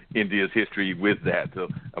on India's history with that. So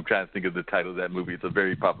I'm trying to think of the title of that movie. It's a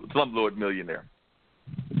very popular, Slumdog Millionaire.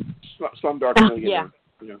 Slumdog Millionaire.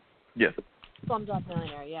 Yeah. Yes. Slumdog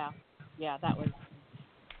Millionaire, yeah. Yeah, that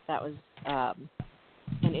was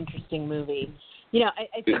an interesting movie. You know,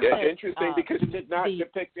 I think it's interesting because it did not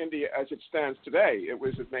depict India as it stands today. It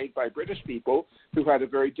was made by British people who had a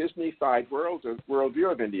very Disney-fied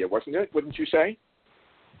worldview of India, wasn't it? Wouldn't you say?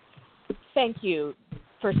 Thank you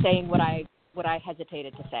for saying what I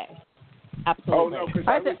hesitated to say. Absolutely. Oh no, because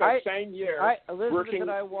I was that same year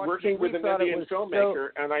working with an Indian filmmaker,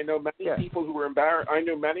 and I know many people who were embarrassed. I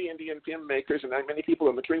knew many Indian filmmakers, and many people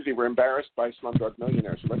in the community were embarrassed by Slumdog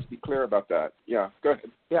Millionaire. So let's be clear about that. Yeah, go ahead.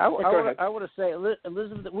 Yeah, I want to say,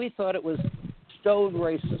 Elizabeth, we thought it was stone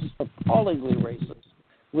racist, appallingly racist,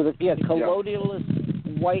 with a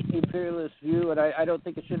colonialist, white imperialist view, and I don't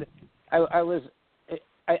think it should.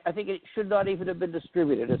 I think it should not even have been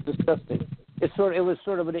distributed. It's disgusting. It was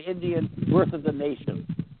sort of an Indian birth of the nation.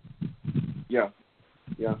 Yeah.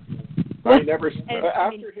 I never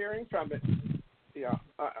after hearing from it. Yeah,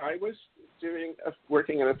 I was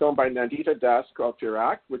working in a film by Nandita Das called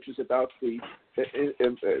Firak, which is about the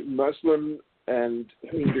Muslim and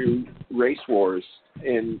Hindu race wars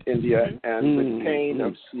in India and the pain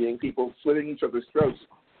of seeing people slitting each other's throats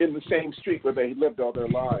in the same street where they lived all their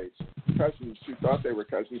lives. Cousins who thought they were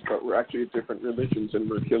cousins but were actually of different religions and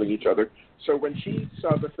were killing each other. So when she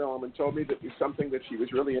saw the film and told me that it was something that she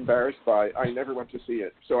was really embarrassed by, I never went to see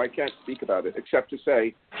it. So I can't speak about it except to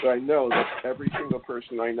say that I know that every single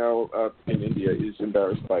person I know in India is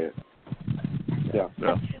embarrassed by it. Yeah.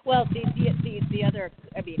 Well, the other,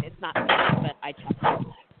 I mean, it's not me, but I checked,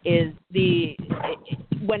 is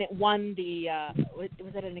when it won the, was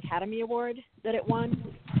it an Academy Award that it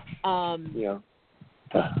won? Yeah.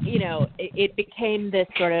 You know, it became this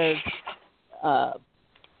sort of,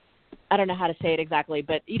 I don't know how to say it exactly,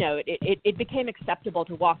 but, you know, it became acceptable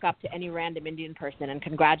to walk up to any random Indian person and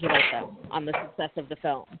congratulate them on the success of the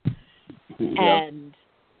film. Yeah. And,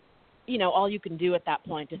 you know, all you can do at that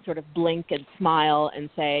point is sort of blink and smile and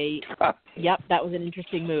say, yep, that was an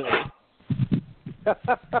interesting movie.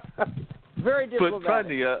 Very diplomatic. But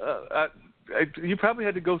Pradney, you probably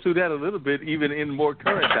had to go through that a little bit, even in more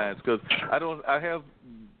current times, because I have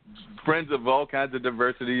friends of all kinds of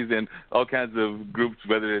diversities and all kinds of groups,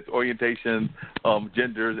 whether it's orientations,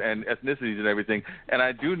 genders, and ethnicities and everything. And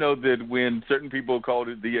I do know that when certain people called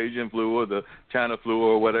it the Asian flu or the China flu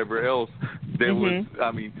or whatever else, there was,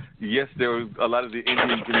 I mean, yes, there was a lot of the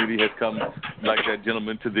Indian community has come, like that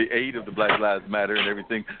gentleman, to the aid of the Black Lives Matter and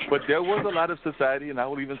everything. But there was a lot of society, and I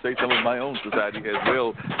would even say some of my own society as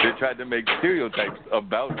well, that tried to make stereotypes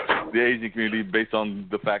about the Asian community based on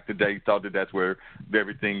the fact that they thought that that's where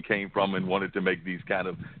everything came from and wanted to make these kind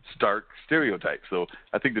of stark stereotypes. So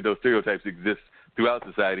I think that those stereotypes exist throughout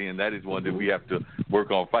society, and that is one that we have to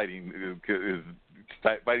work on fighting, is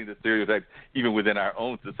fighting the stereotypes even within our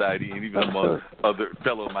own society and even among other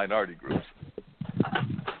fellow minority groups.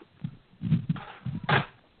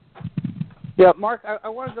 Yeah, Mark, I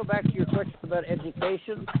want to go back to your question about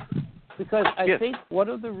education, because I think one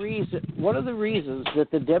of the reasons that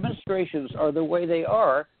the demonstrations are the way they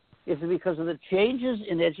are is because of the changes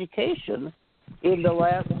in education in the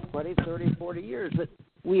last 20, 30, 40 years. That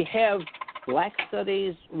we have black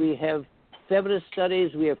studies, we have feminist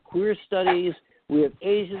studies, we have queer studies, we have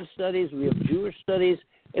Asian studies, we have Jewish studies.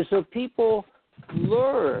 And so people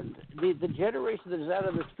learned, the generation that is out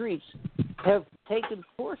on the streets have taken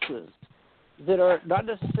courses that are not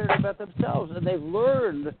necessarily about themselves, and they've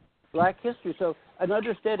learned black history. So an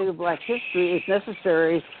understanding of black history is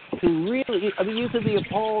necessary to really, I mean, you could be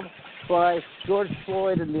appalled by George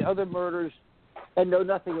Floyd and the other murders and know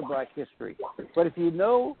nothing of black history. But if you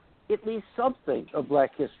know at least something of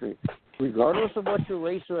black history, regardless of what your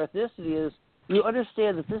race or ethnicity is, you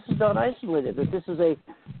understand that this is not isolated, that this is a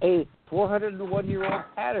 401-year-old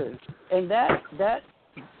pattern. And that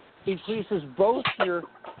increases both your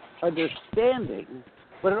understanding,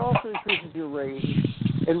 but it also increases your rage.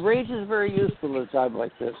 And rage is very useful at a time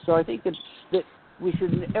like this. So I think that we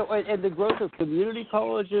should, and the growth of community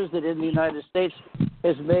colleges that in the United States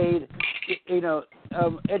has made,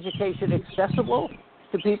 education accessible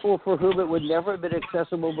to people for whom it would never have been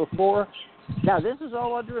accessible before. Now, this is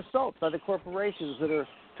all under assault by the corporations that are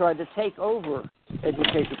trying to take over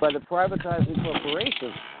education, by the privatizing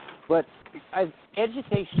corporations. But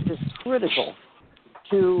education is critical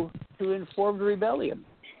to informed rebellion.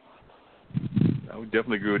 I would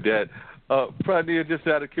definitely agree with that. Pradnia, just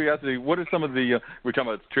out of curiosity, what are some of the, we're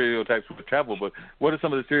talking about stereotypes with travel, but what are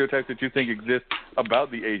some of the stereotypes that you think exist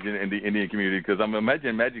about the Asian and the Indian community? Because I'm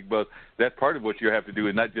imagining Magic Bus, that's part of what you have to do,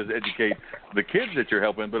 is not just educate the kids that you're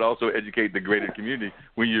helping, but also educate the greater community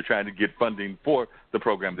when you're trying to get funding for the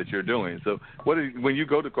program that you're doing. So when you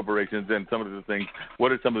go to corporations and some of the things,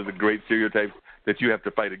 what are some of the great stereotypes that you have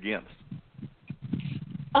to fight against?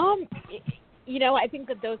 I think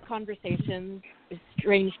that those conversations,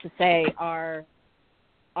 strange to say, are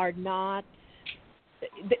not,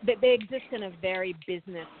 they exist in a very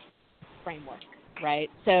business framework, right?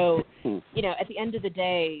 So, at the end of the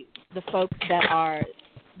day, the folks that are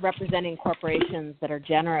representing corporations that are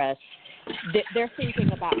generous, they're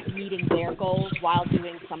thinking about meeting their goals while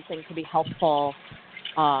doing something to be helpful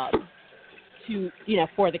for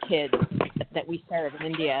the kids that we serve in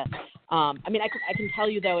India. I can tell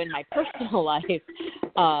you, though, in my personal life,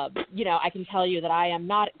 I can tell you that I am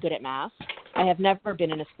not good at math. I have never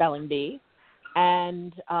been in a spelling bee.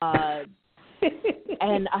 And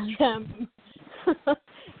and I am,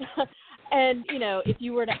 and, if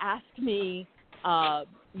you were to ask me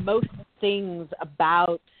most things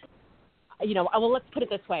about, well, let's put it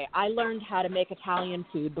this way. I learned how to make Italian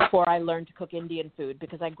food before I learned to cook Indian food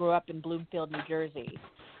because I grew up in Bloomfield, New Jersey.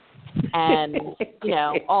 And,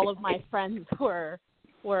 all of my friends were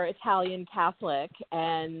Italian Catholic,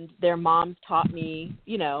 and their moms taught me,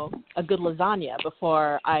 a good lasagna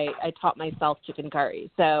before I taught myself chicken curry.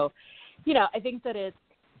 So, I think that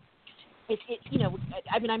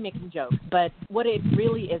I'm making jokes, but what it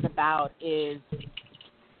really is about is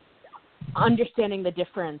understanding the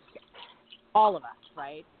difference, all of us,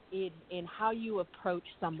 right, in how you approach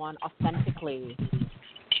someone authentically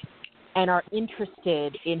and are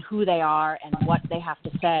interested in who they are and what they have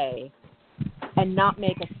to say, and not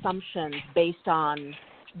make assumptions based on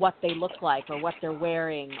what they look like or what they're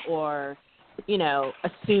wearing, or,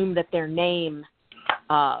 assume that their name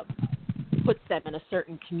puts them in a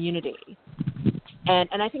certain community.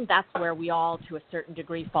 And I think that's where we all, to a certain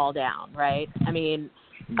degree, fall down, right? I mean,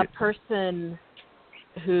 a person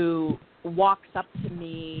who walks up to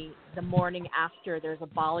me the morning after there's a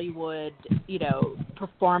Bollywood,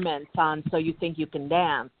 performance on So You Think You Can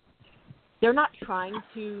Dance, they're not trying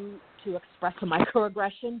to express a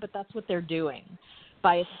microaggression, but that's what they're doing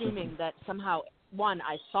by assuming that somehow, one,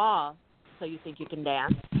 I saw So You Think You Can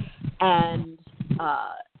Dance, and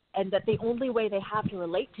that the only way they have to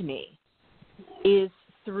relate to me is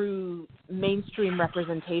through mainstream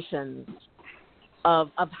representations of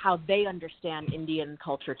how they understand Indian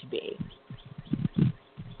culture to be.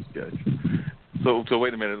 Gotcha. So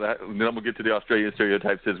wait a minute. Then I'm gonna get to the Australian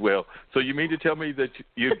stereotypes as well. So you mean to tell me that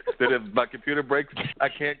that if my computer breaks, I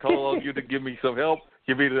can't call on you to give me some help?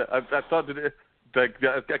 I thought that I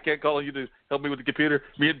can't call on you to help me with the computer.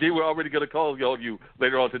 Me and Dee were already gonna call you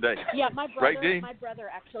later on today. Yeah, my brother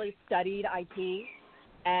actually studied IT.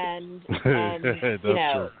 And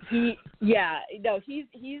he's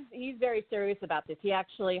very serious about this. He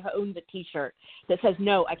actually owns a T-shirt that says,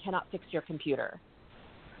 "No, I cannot fix your computer."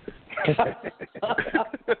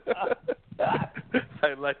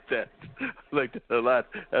 I like that. I like that a lot.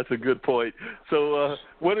 That's a good point. So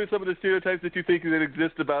what are some of the stereotypes that you think that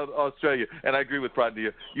exist about Australia? And I agree with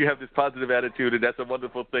Pradnia. You have this positive attitude, and that's a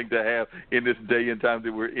wonderful thing to have in this day and time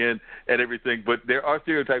that we're in and everything. But there are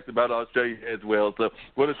stereotypes about Australia as well. So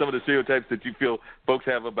what are some of the stereotypes that you feel folks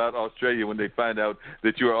have about Australia when they find out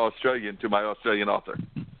that you are Australian, to my Australian author?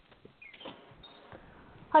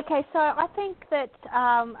 Okay, so I think that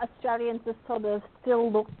Australians are sort of still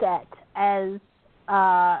looked at as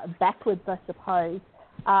backwards, I suppose.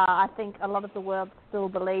 I think a lot of the world still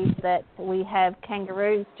believes that we have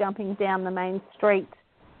kangaroos jumping down the main street.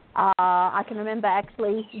 I can remember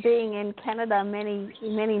actually being in Canada many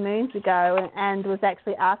moons ago and was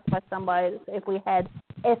actually asked by somebody if we had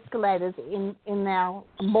escalators in our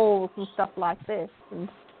malls and stuff like this. And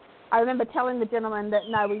I remember telling the gentleman that,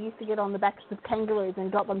 no, we used to get on the backs of kangaroos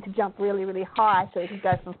and got them to jump really, really high so we could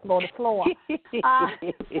go from floor to floor.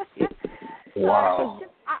 Wow. So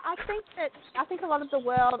I think a lot of the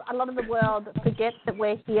world forgets that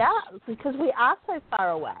we're here because we are so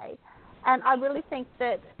far away. And I really think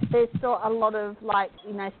that there's still a lot of,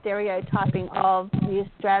 stereotyping of the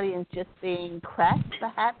Australians just being crass,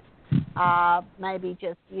 perhaps. Maybe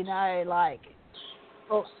just,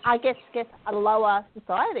 I guess a lower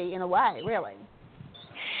society in a way, really.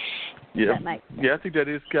 Yeah, I think that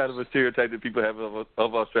is kind of a stereotype that people have of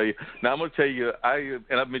Australia. Now, I'm going to tell you,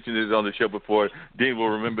 and I've mentioned this on the show before. Dean will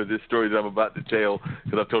remember this story that I'm about to tell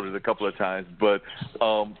because I've told it a couple of times. But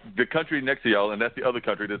the country next to y'all, and that's the other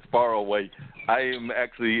country that's far away, I am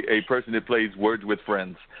actually a person that plays Words with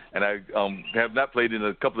Friends. And I have not played in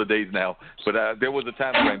a couple of days now. But there was a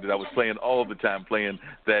time frame that I was playing all the time, playing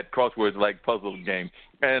that crosswords-like puzzle game.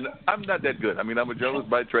 And I'm not that good. I mean, I'm a journalist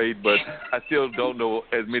by trade, but I still don't know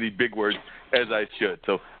as many big words as I should.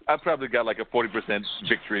 So I probably got like a 40%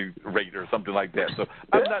 victory rate or something like that. So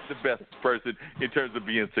I'm not the best person in terms of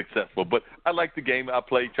being successful. But I like the game. I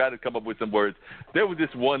play, try to come up with some words. There was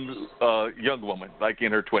this one young woman, like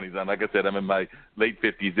in her 20s. And like I said, I'm in my late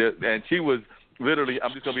 50s. And she was literally,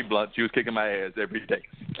 I'm just going to be blunt, she was kicking my ass every day.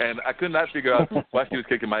 And I could not figure out why she was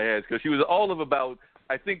kicking my ass because she was all of about,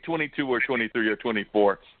 I think 22 or 23 or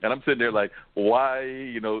 24, and I'm sitting there like,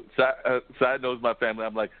 why, side knows my family.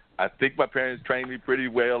 I'm like, I think my parents trained me pretty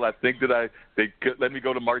well. I think that they could let me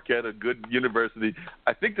go to Marquette, a good university.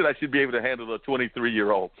 I think that I should be able to handle a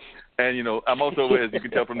 23-year-old. And, I'm also, as you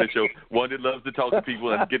can tell from this show, one that loves to talk to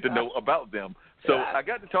people and get to know about them. So I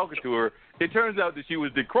got to talking to her. It turns out that she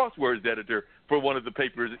was the crosswords editor for one of the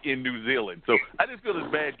papers in New Zealand. So I just feel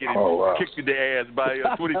as bad getting kicked in the ass by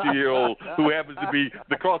a 22-year-old who happens to be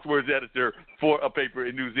the crosswords editor for a paper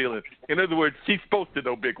in New Zealand. In other words, she's supposed to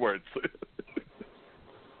know big words.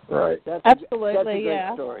 Right. That's absolutely, that's a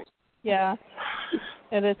great story. Yeah.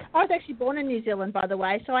 It is. I was actually born in New Zealand, by the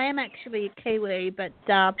way, so I am actually a Kiwi, but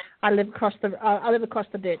I live across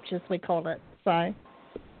the ditch, as we call it. So.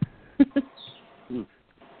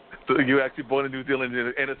 So you were actually born in New Zealand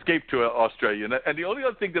and escaped to Australia. And the only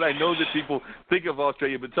other thing that I know that people think of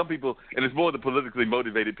Australia, but some people, and it's more the politically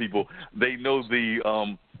motivated people, they know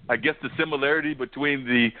the, I guess the similarity between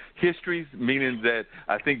the histories, meaning that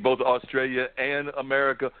I think both Australia and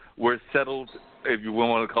America were settled, if you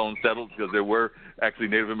want to call them settled, because there were actually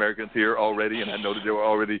Native Americans here already, and I know that there were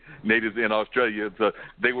already natives in Australia. So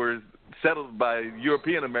they were settled by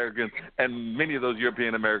European Americans, and many of those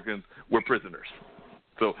European Americans were prisoners.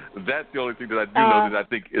 So that's the only thing that I do know that I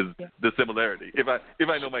think is the similarity, if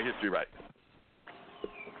I know my history right.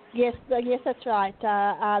 Yes, that's right.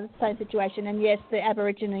 The same situation, and yes, the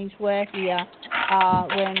Aborigines were here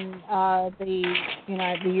when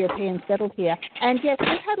the Europeans settled here, and yes,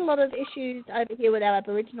 we've had a lot of issues over here with our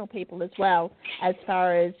Aboriginal people as well, as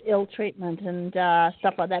far as ill treatment and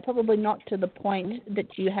stuff like that. Probably not to the point that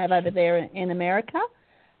you have over there in America.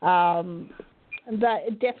 But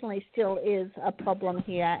it definitely still is a problem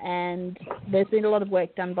here, and there's been a lot of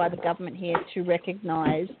work done by the government here to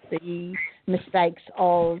recognise the mistakes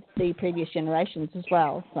of the previous generations as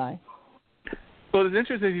well. So. Well, it's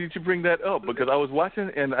interesting that you bring that up because I was watching,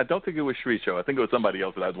 and I don't think it was Shree's show. I think it was somebody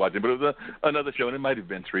else that I was watching, but it was another show, and it might have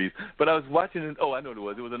been Shree's. But I was watching, I know what it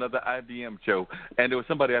was. It was another IBM show, and there was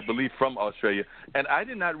somebody, I believe, from Australia. And I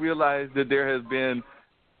did not realize that there has been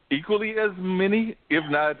equally as many, if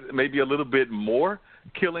not maybe a little bit more,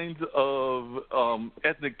 killings of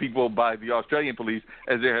ethnic people by the Australian police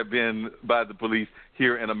as there have been by the police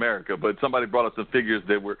here in America. But somebody brought up some figures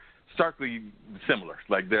that were starkly similar.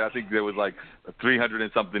 Like I think there was like 300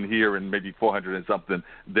 and something here and maybe 400 and something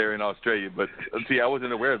there in Australia. But see, I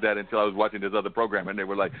wasn't aware of that until I was watching this other program, and they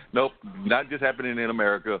were like, nope, not just happening in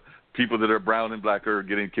America. People that are brown and black are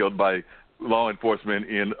getting killed by law enforcement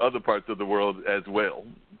in other parts of the world as well.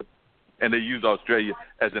 And they use Australia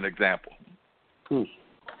as an example.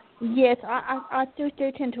 Yes, I do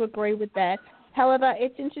tend to agree with that. However,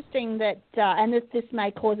 it's interesting that, and this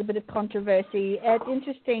may cause a bit of controversy, it's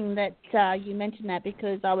interesting that you mentioned that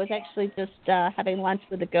because I was actually just having lunch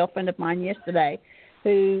with a girlfriend of mine yesterday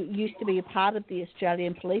who used to be a part of the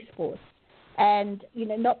Australian police force. And,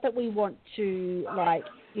 not that we want to,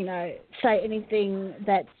 say anything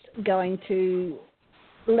that's going to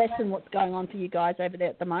lessen what's going on for you guys over there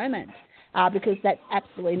at the moment. Because that's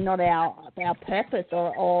absolutely not our purpose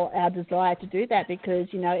or our desire to do that because,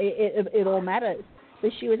 it all matters.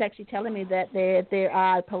 But she was actually telling me that there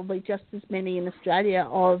are probably just as many in Australia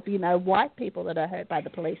of, white people that are hurt by the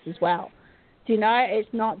police as well. Do you know, it's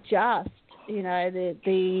not just, you know,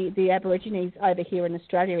 the Aborigines over here in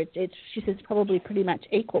Australia. She says probably pretty much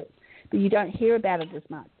equal, but you don't hear about it as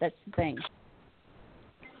much. That's the thing.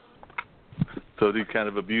 So these kind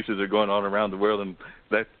of abuses are going on around the world, and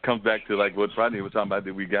that comes back to like what Rodney was talking about,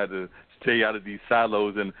 that we got to stay out of these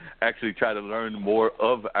silos and actually try to learn more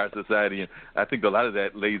of our society. And I think a lot of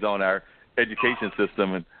that lays on our education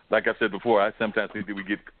system. And like I said before, I sometimes think that we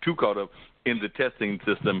get too caught up in the testing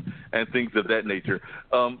system and things of that nature.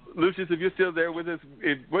 Lucius, if you're still there with us,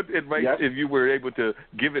 what advice, if you were able to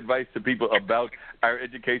give advice to people about our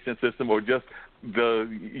education system or just the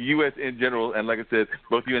U.S. in general, and like I said,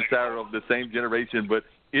 both you and Sarah are of the same generation, but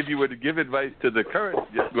if you were to give advice to the current,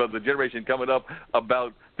 the generation coming up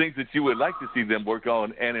about things that you would like to see them work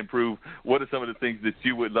on and improve, what are some of the things that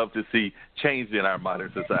you would love to see changed in our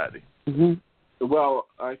modern society? Mm-hmm. Well,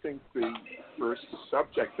 I think the first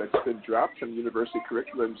subject that's been dropped from university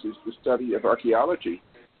curriculums is the study of archaeology,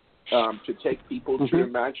 to take people to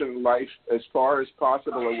imagine life as far as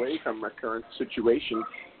possible away from our current situation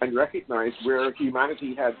and recognize where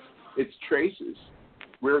humanity had its traces,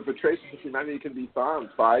 where the traces of humanity can be found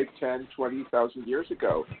 5, 10, 20,000 years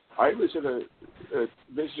ago. I was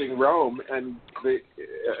visiting Rome, and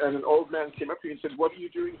an old man came up to me and said, "What are you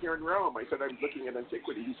doing here in Rome?" I said, "I'm looking at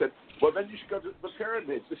antiquity." He said, "Well, then you should go to the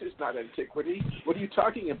pyramids. This is not antiquity. What are you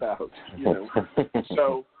talking about?" You know.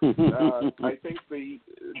 So I think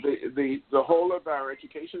the whole of our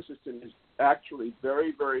education system is actually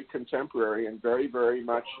very, very contemporary and very, very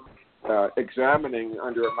much examining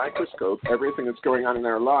under a microscope everything that's going on in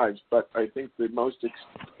our lives. But I think the most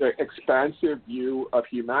expansive view of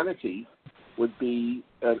humanity would be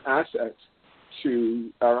an asset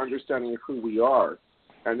to our understanding of who we are,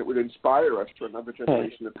 and it would inspire us to another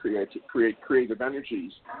generation of creative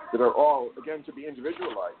energies that are all, again, to be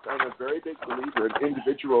individualized. I'm a very big believer in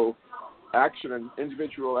individual action, and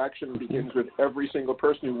individual action begins with every single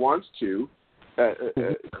person who wants to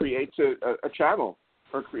create a channel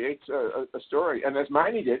or creates a story, and as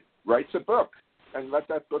Maini did, writes a book, and let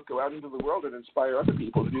that book go out into the world and inspire other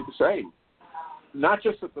people to do the same. Not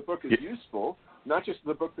just that the book is useful, not just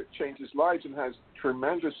the book that changes lives and has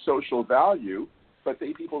tremendous social value, but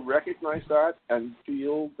that people recognize that and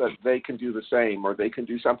feel that they can do the same or they can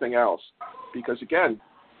do something else. Because, again,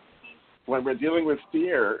 when we're dealing with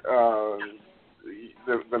fear,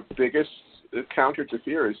 the biggest counter to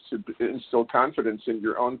fear is to instill confidence in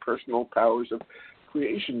your own personal powers of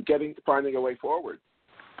creation, finding a way forward.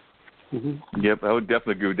 Mm-hmm. Yep, I would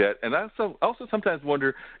definitely agree with that. And I also sometimes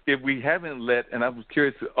wonder if we haven't let, and I was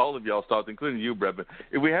curious to all of y'all's thoughts, including you, Brevan,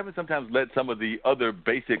 if we haven't sometimes let some of the other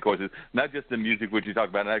basic courses, not just the music, which you talked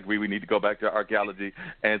about, and I agree we need to go back to archaeology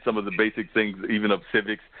and some of the basic things, even of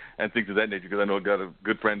civics and things of that nature, because I know I've got a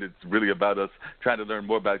good friend that's really about us trying to learn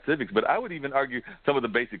more about civics. But I would even argue some of the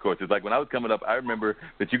basic courses. Like when I was coming up, I remember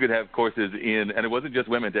that you could have courses in, and it wasn't just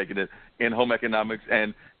women taking it, in home economics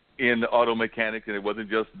and in auto mechanics, and it wasn't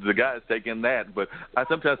just the guys taking that. But I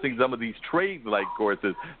sometimes think some of these trade-like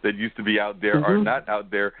courses that used to be out there are not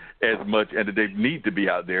out there as much, and that they need to be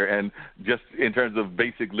out there. And just in terms of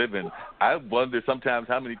basic living, I wonder sometimes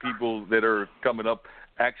how many people that are coming up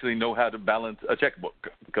actually know how to balance a checkbook,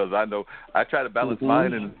 because I know I try to balance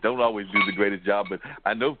mine and don't always do the greatest job, but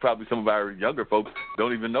I know probably some of our younger folks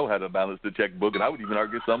don't even know how to balance the checkbook, and I would even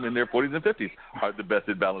argue some in their 40s and 50s aren't the best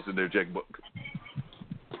at balancing their checkbook.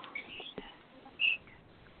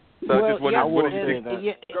 So I just wonder, what do you think?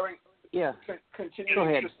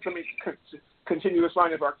 Continue this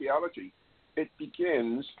line of archaeology. It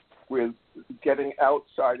begins with getting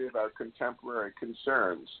outside of our contemporary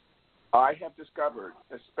concerns. I have discovered,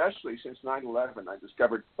 especially since 9/11, I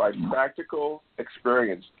discovered by practical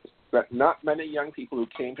experience that not many young people who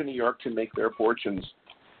came to New York to make their fortunes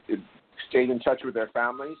stayed in touch with their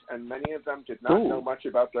families, and many of them did not know much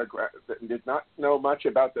about their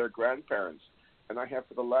grandparents. And I have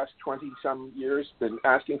for the last 20-some years been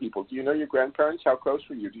asking people, do you know your grandparents? How close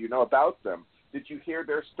were you? Do you know about them? Did you hear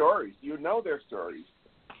their stories? Do you know their stories?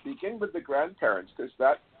 Begin with the grandparents, because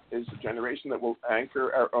that is a generation that will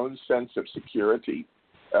anchor our own sense of security.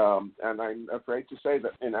 And I'm afraid to say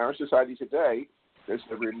that in our society today, there's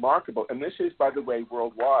a remarkable, and this is, by the way,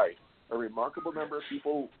 worldwide, a remarkable number of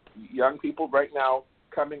people, young people right now,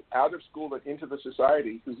 coming out of school and into the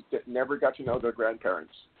society who never got to know their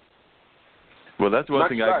grandparents. Well, that's one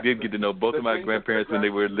thing I did get to know both of my grandparents when they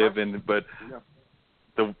were living, but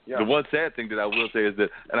the one sad thing that I will say is that,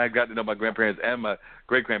 and I got to know my grandparents and my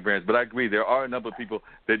great-grandparents, but I agree there are a number of people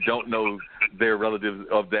that don't know their relatives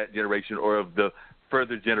of that generation or of the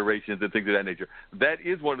further generations and things of that nature. That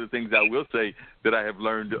is one of the things I will say that I have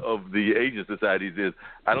learned of the Asian societies is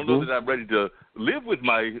I don't know that I'm ready to live with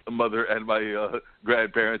my mother and my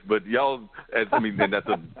grandparents, but y'all, and that's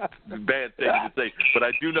a bad thing to say, but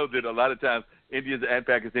I do know that a lot of times Indians and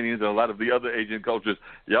Pakistanians and a lot of the other Asian cultures,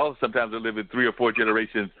 y'all sometimes are living 3 or 4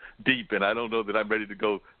 generations deep, and I don't know that I'm ready to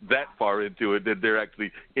go that far into it, that they're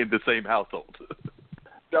actually in the same household.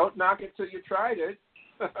 Don't knock it till you tried it.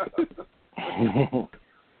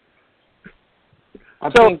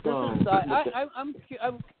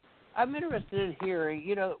 I'm interested in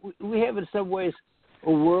hearing, we have in some ways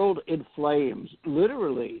a world in flames,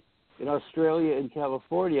 literally, in Australia and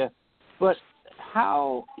California, but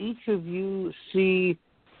how each of you see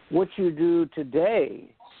what you do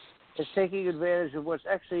today as taking advantage of what's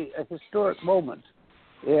actually a historic moment.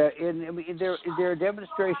 There are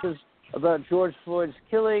demonstrations about George Floyd's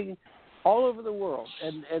killing all over the world,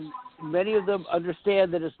 and many of them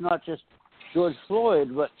understand that it's not just George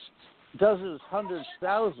Floyd, but dozens, hundreds,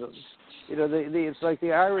 thousands. It's like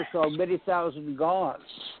the Irish song, "Many Thousand Gone."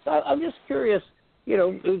 I'm just curious,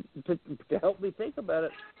 to help me think about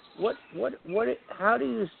it. How do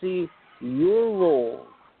you see your role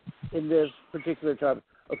in this particular topic?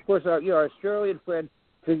 Of course, our Australian friend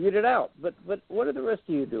figured it out, but what are the rest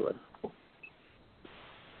of you doing?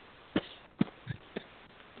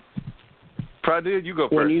 Pradilla, you go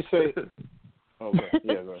first. When you say, okay,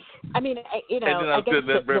 yeah, go ahead. I mean, I guess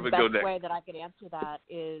the best way that I can answer that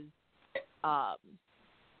is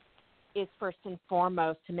first and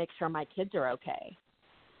foremost to make sure my kids are okay.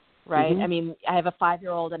 Right. I mean, I have a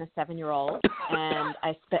 5-year-old and a 7-year-old, and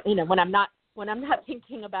I when I'm not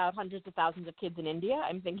thinking about hundreds of thousands of kids in India,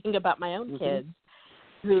 I'm thinking about my own kids,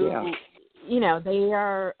 who, they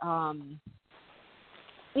are,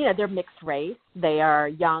 they're mixed race. They are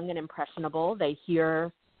young and impressionable. They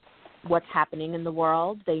hear what's happening in the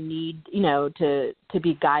world. They need, to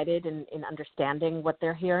be guided in understanding what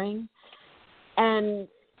they're hearing, and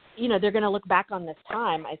they're going to look back on this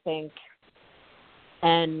time, I think.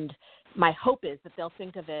 And my hope is that they'll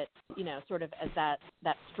think of it, sort of as that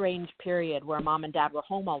strange period where mom and dad were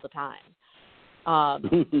home all the time.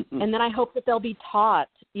 And then I hope that they'll be taught,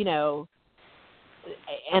 and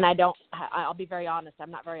I'll be very honest, I'm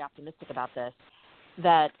not very optimistic about this,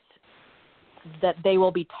 that they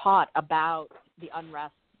will be taught about the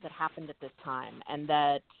unrest that happened at this time, and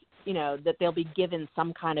that, that they'll be given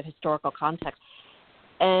some kind of historical context.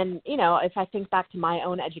 And, if I think back to my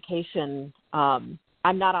own education,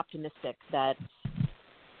 I'm not optimistic that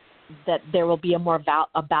there will be a more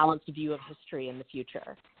balanced view of history in the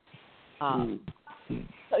future. So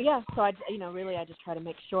I just try to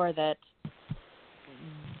make sure that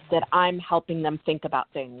I'm helping them think about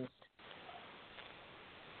things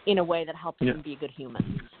in a way that helps them be good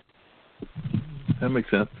humans. That makes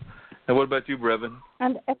sense. And what about you, Brevan?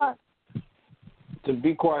 And to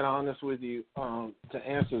be quite honest with you, to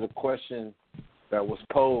answer the question that was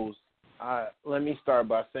posed, let me start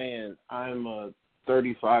by saying I'm a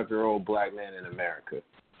 35-year-old black man in America.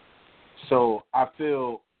 So I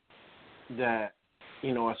feel that,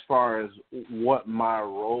 as far as what my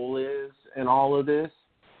role is in all of this,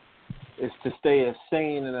 is to stay as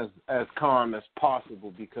sane and as calm as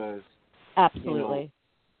possible, because absolutely,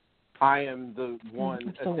 I am the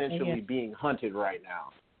one essentially being hunted right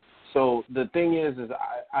now. So the thing is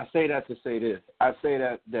I say that to say this. I say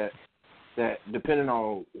that depending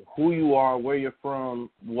on who you are, where you're from,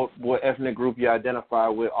 what ethnic group you identify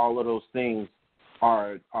with, all of those things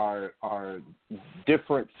are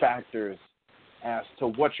different factors as to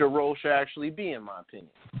what your role should actually be, in my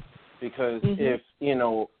opinion. Because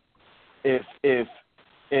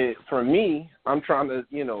for me, I'm trying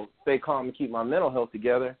to, stay calm and keep my mental health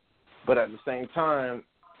together, but at the same time,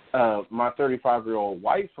 my 35-year-old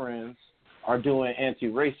white friends are doing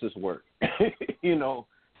anti-racist work,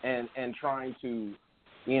 and trying to,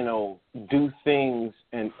 do things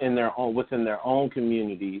within their own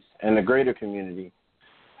communities and the greater community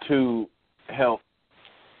to help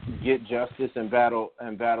get justice and battle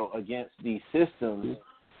against these systems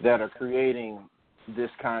that are creating this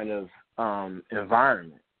kind of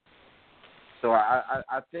environment. So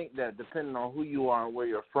I think that depending on who you are and where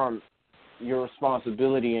you're from, your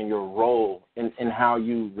responsibility and your role in how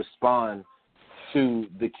you respond to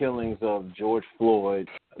the killings of George Floyd,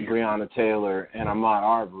 Breonna Taylor, and Ahmaud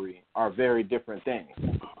Arbery are very different things.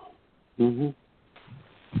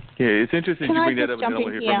 Yeah, it's interesting you bring that up, and then I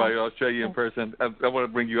want to hear from my Australian person. I want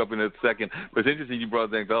to bring you up in a second, but it's interesting you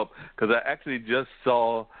brought that up, because I actually just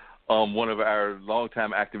saw one of our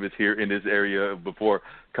longtime activists here in this area before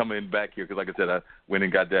coming back here, because like I said, I went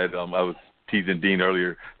and got that. I was teasing Dean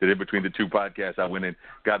earlier that in between the two podcasts, I went and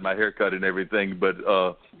got my hair cut and everything. But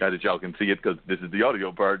now that y'all can see it because this is the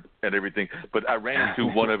audio part and everything. But I ran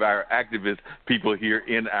into one of our activist people here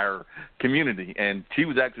in our community, and she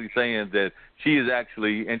was actually saying that she is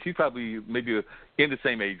actually, and she's probably maybe in the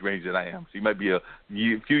same age range that I am. She might be a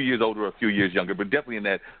few years older or a few years younger, but definitely in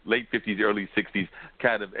that late 50s, early 60s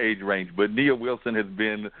kind of age range. But Nia Wilson has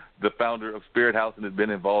been the founder of Spirit House and has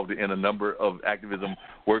been involved in a number of activism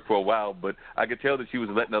work for a while. But I could tell that she was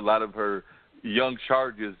letting a lot of her young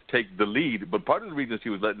charges take the lead. But part of the reason she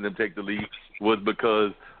was letting them take the lead was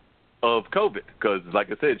because of COVID, because like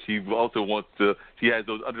I said, she also she has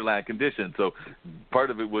those underlying conditions. So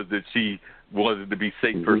part of it was that she wanted to be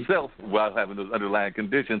safe herself while having those underlying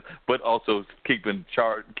conditions, but also keeping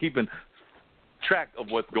track of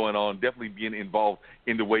what's going on, definitely being involved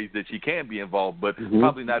in the ways that she can be involved, but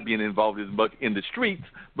probably not being involved as much in the streets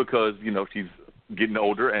because, she's getting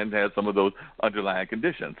older and has some of those underlying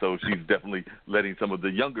conditions. So she's definitely letting some of the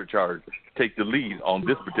younger charge take the lead on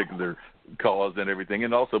this particular cause and everything,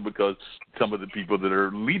 and also because some of the people that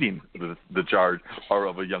are leading the charge are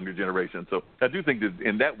of a younger generation. So I do think that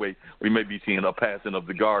in that way we may be seeing a passing of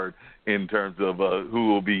the guard in terms of who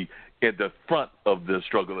will be at the front of the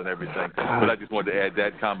struggle and everything. But I just wanted to add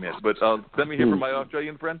that comment. But let me hear from my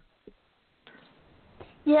Australian friend.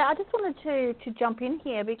 Yeah, I just wanted to jump in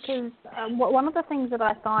here because one of the things that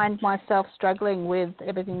I find myself struggling with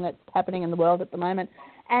everything that's happening in the world at the moment,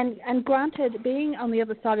 and granted, being on the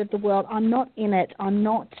other side of the world, I'm not in it. I'm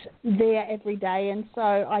not there every day, and so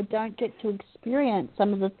I don't get to experience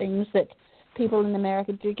some of the things that people in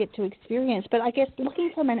America do get to experience. But I guess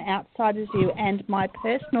looking from an outsider's view and my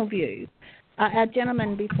personal view, our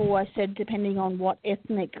gentleman before said depending on what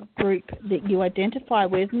ethnic group that you identify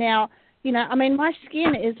with. Now, my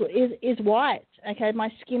skin is white, okay? My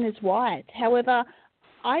skin is white. However,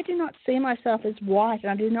 I do not see myself as white,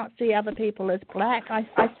 and I do not see other people as black. I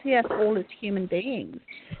see us all as human beings.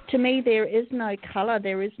 To me, there is no colour,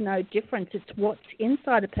 there is no difference. It's what's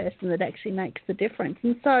inside a person that actually makes the difference.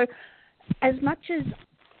 And so, as much as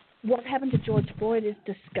what happened to George Floyd is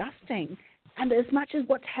disgusting, and as much as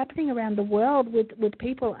what's happening around the world with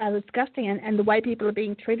people are disgusting and the way people are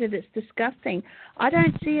being treated, it's disgusting. I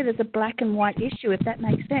don't see it as a black and white issue, if that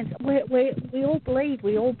makes sense. We all bleed.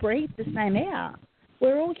 We all breathe the same air.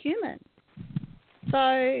 We're all human.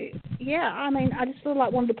 So, yeah, I just sort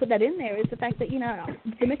of wanted to put that in there is the fact that,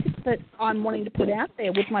 the message that I'm wanting to put out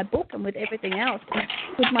there with my book and with everything else, and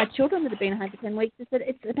with my children that have been home for 10 weeks, is that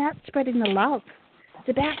it's about spreading the love. It's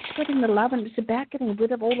about spreading the love, and it's about getting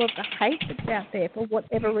rid of all of the hate that's out there for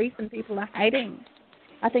whatever reason people are hating.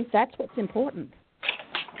 I think that's what's important.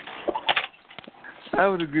 I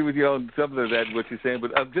would agree with you on some of that, what you're saying,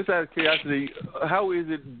 but just out of curiosity, how is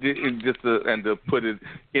it, and to put it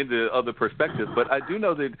into other perspectives, but I do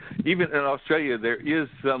know that even in Australia there is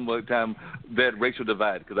sometimes that racial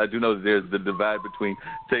divide, because I do know that there's the divide between,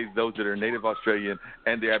 say, those that are native Australian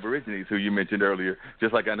and the Aborigines, who you mentioned earlier,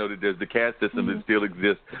 just like I know that there's the caste system that still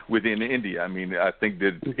exists within India. I think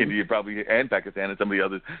that India probably, and Pakistan and some of the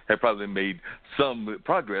others, have probably made some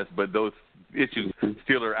progress, but those issues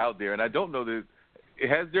still are out there, and I don't know that.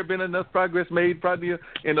 Has there been enough progress made, Pradnya,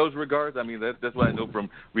 in those regards? That's what I know from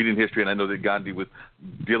reading history, and I know that Gandhi was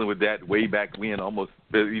dealing with that way back when, almost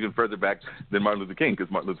even further back than Martin Luther King,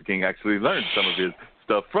 because Martin Luther King actually learned some of his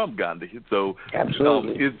stuff from Gandhi. So,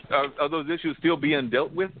 absolutely, are those issues still being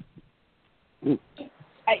dealt with?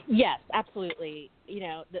 Yes, absolutely.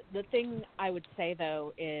 The thing I would say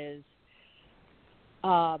though is,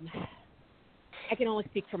 I can only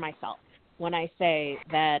speak for myself when I say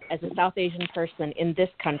that as a South Asian person in this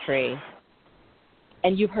country,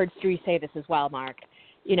 and you've heard Sri say this as well, Mark,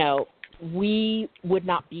 we would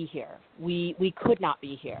not be here. We could not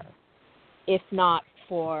be here if not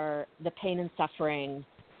for the pain and suffering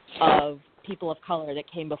of people of color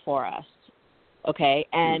that came before us, okay?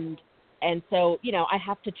 And so, I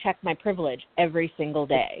have to check my privilege every single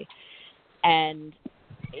day. And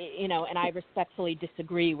and I respectfully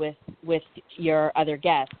disagree with your other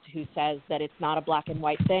guest who says that it's not a black and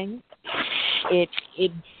white thing. To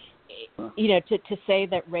say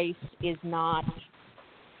that race is not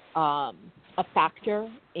a factor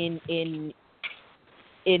in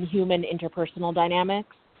human interpersonal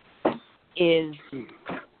dynamics is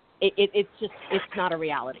it's not a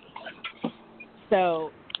reality.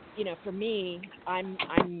 So, for me, I'm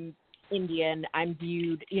Indian, I'm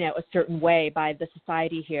viewed, a certain way by the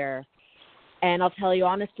society here. And I'll tell you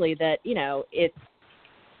honestly that,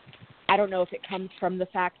 I don't know if it comes from the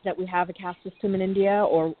fact that we have a caste system in India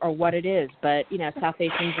or what it is, but, South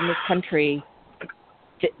Asians in this country,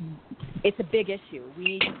 it's a big issue. We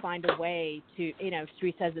need to find a way to,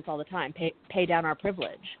 Sri says this all the time, pay down our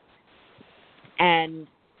privilege. And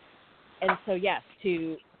so, yes,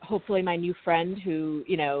 to hopefully my new friend who,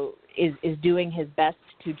 is doing his best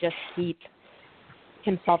to just keep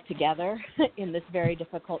himself together in this very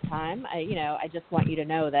difficult time. I just want you to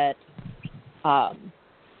know that I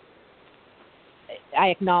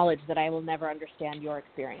acknowledge that I will never understand your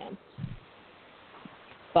experience.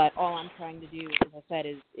 But all I'm trying to do, as I said,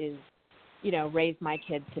 is raise my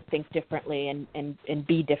kids to think differently and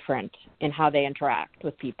be different in how they interact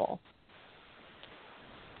with people.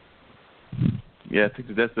 Yeah, I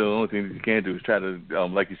think that's the only thing that you can do is try to,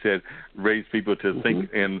 like you said, raise people to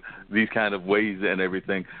think in these kind of ways and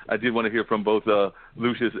everything. I did want to hear from both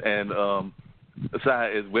Lucius and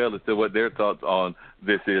Sai as well as to what their thoughts on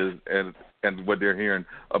this is and what they're hearing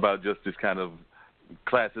about just this kind of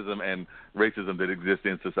classism and racism that exists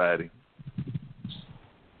in society.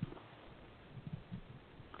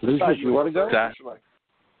 Lucius, you want to go? Sai?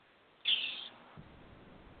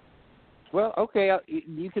 Well, okay,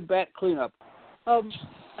 you can back clean up.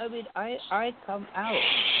 I come out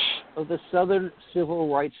of the Southern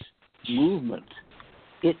Civil Rights Movement.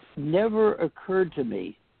 It never occurred to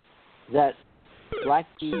me that black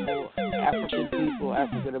people, African people,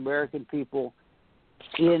 African American people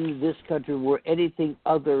in this country were anything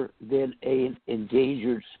other than an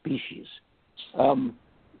endangered species.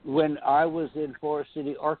 When I was in Forest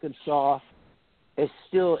City, Arkansas,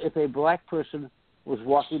 if a black person was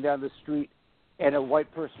walking down the street and a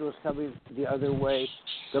white person was coming the other way,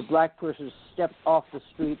 the black person stepped off the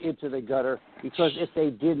street into the gutter, because if they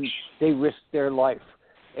didn't, they risked their life.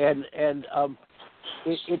 And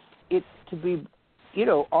it to be,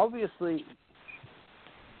 obviously,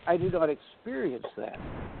 I do not experience that,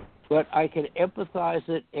 but I can empathize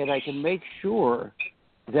it, and I can make sure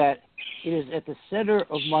that it is at the center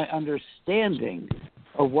of my understanding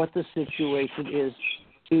of what the situation is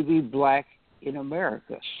to be black in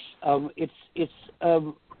America.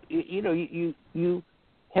 You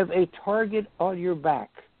have a target on your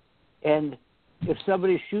back, and if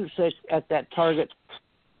somebody shoots at that target,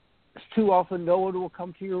 too often no one will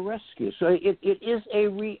come to your rescue. So it is a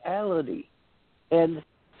reality, and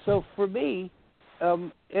so for me,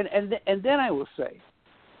 and then I will say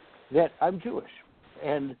that I'm Jewish,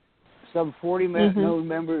 and some 40 known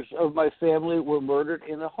members of my family were murdered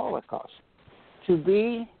in the Holocaust. To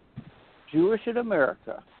be Jewish in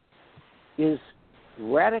America is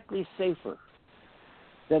radically safer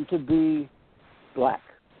than to be black,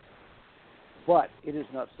 but it is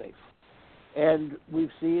not safe. And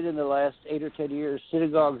we've seen in the last 8 or 10 years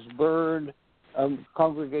synagogues burned,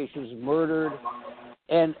 congregations murdered,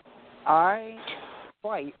 and I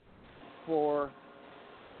fight for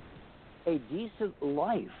a decent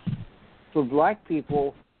life for black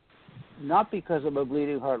people, not because I'm a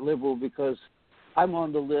bleeding heart liberal, because I'm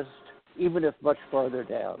on the list, even if much farther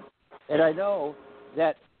down. And I know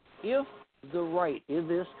that if the right in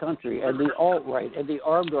this country and the alt-right and the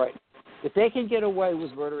armed right, if they can get away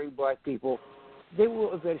with murdering black people, they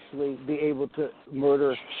will eventually be able to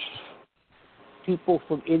murder people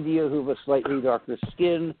from India who have a slightly darker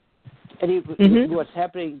skin. And what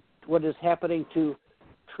is happening to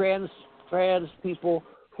trans people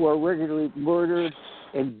who are regularly murdered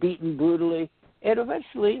and beaten brutally. And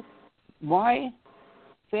eventually, my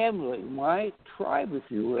family, my tribe, if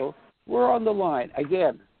you will, we're on the line.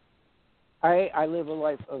 Again, I live a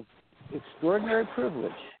life of extraordinary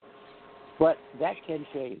privilege, but that can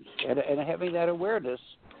change. And having that awareness,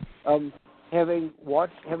 having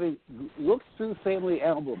looked through family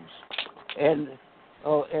albums and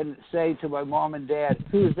say to my mom and dad,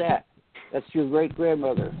 "Who's that?" "That's your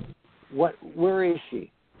great-grandmother." Where is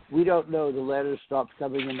she?" "We don't know. The letters stopped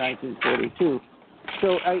coming in 1942.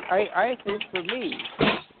 So I think for me,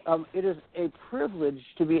 it is a privilege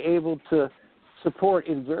to be able to support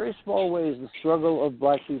in very small ways the struggle of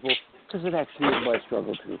black people, because it actually is my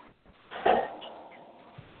struggle too.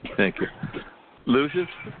 Thank you. Lucius?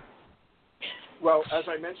 Well, as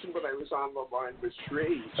I mentioned when I was on the line with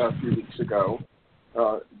Sri a few weeks ago,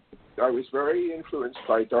 I was very influenced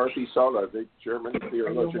by Dorothy Sola, the German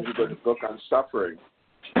theologian who wrote a book on suffering.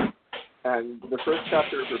 And the first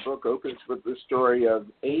chapter of her book opens with the story of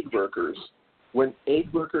aid workers. When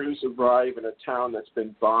aid workers arrive in a town that's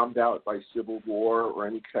been bombed out by civil war or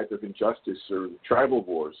any type of injustice or tribal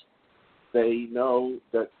wars, they know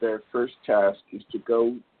that their first task is to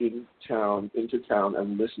go into town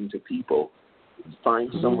and listen to people. Find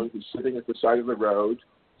someone who's sitting at the side of the road,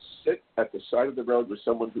 sit at the side of the road with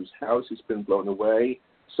someone whose house has been blown away,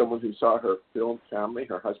 someone who saw her family,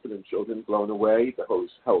 her husband and children blown away, the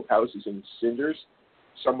whole house is in cinders,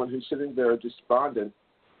 someone who's sitting there despondent,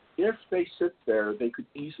 if they sit there, they could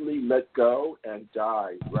easily let go and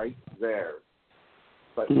die right there.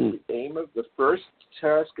 But the aim of the first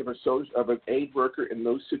task of an aid worker in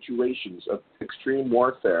those situations of extreme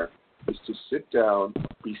warfare is to sit down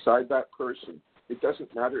beside that person. It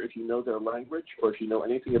doesn't matter if you know their language or if you know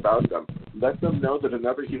anything about them. Let them know that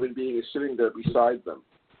another human being is sitting there beside them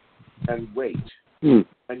and wait. And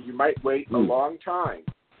you might wait a long time,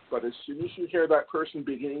 but as soon as you hear that person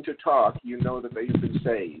beginning to talk, you know that they have been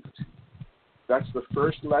saved. That's the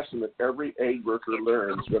first lesson that every aid worker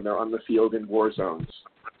learns when they're on the field in war zones.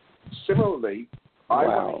 Similarly, I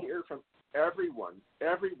want to hear from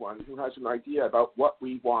everyone who has an idea about what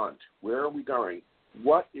we want. Where are we going?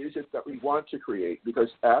 What is it that we want to create? Because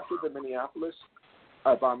after the Minneapolis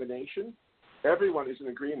abomination, everyone is in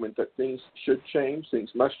agreement that things should change, things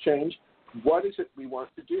must change. What is it we want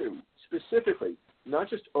to do? Specifically, not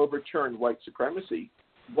just overturn white supremacy.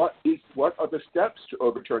 What are the steps to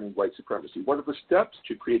overturning white supremacy? What are the steps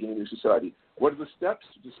to creating a new society? What are the steps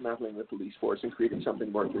to dismantling the police force and creating something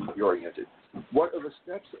more community-oriented? What are the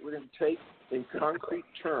steps that we're going to take in concrete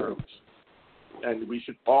terms? And we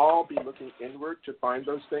should all be looking inward to find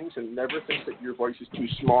those things and never think that your voice is too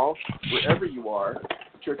small, wherever you are,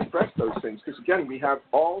 to express those things. Because, again, we have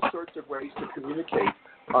all sorts of ways to communicate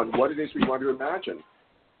on what it is we want to imagine.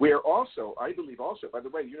 We are also, I believe also, by the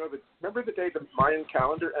way, remember the day the Mayan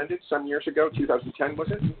calendar ended some years ago, 2010, was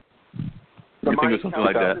it? The Mayan calendar,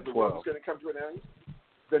 like that. The world was going to come to an end.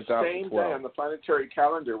 The same day on the planetary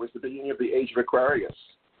calendar was the beginning of the age of Aquarius.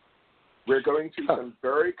 We're going through some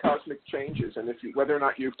very cosmic changes, and whether or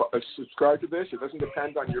not you subscribe to this, it doesn't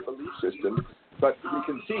depend on your belief system, but we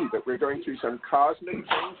can see that we're going through some cosmic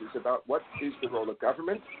changes about what is the role of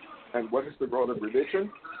government, and what is the role of religion,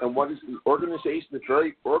 and what is the organization, the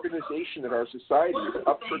very organization of our society is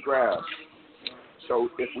up for grabs. So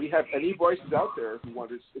if we have any voices out there who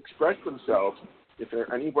want to express themselves, if there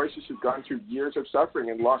are any voices who've gone through years of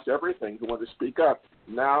suffering and lost everything who want to speak up,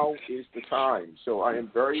 now is the time. So I am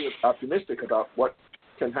very optimistic about what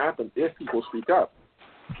can happen if people speak up.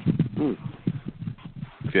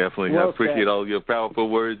 Definitely. I appreciate all your powerful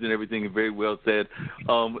words and everything. Very well said.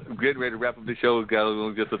 Getting ready to wrap up the show. We've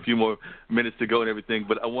got just a few more minutes to go and everything.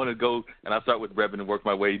 But I want to go, and I'll start with Brevan and work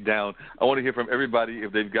my way down. I want to hear from everybody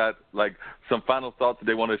if they've got, some final thoughts that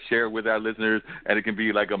they want to share with our listeners, and it can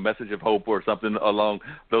be like a message of hope or something along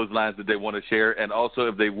those lines that they want to share. And also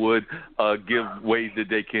if they would give ways that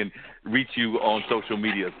they can reach you on social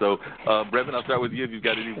media. So, Brevan, I'll start with you if you've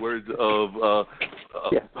got any words of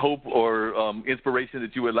hope or inspiration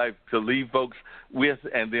that you would like to leave folks with,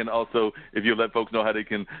 and then also if you let folks know how they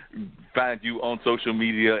can find you on social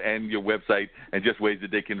media and your website, and just ways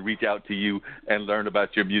that they can reach out to you and learn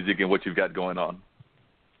about your music and what you've got going on.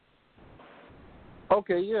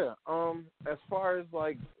 Okay, yeah. As far as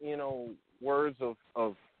words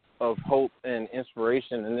of hope and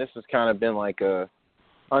inspiration, and this has kind of been like a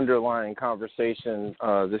underlying conversation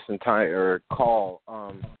this entire call.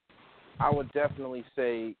 I would definitely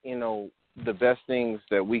say, the best things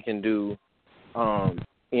that we can do,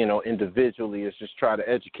 individually is just try to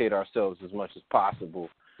educate ourselves as much as possible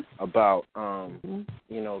about,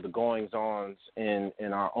 the goings-ons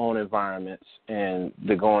in our own environments and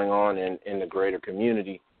the going on in the greater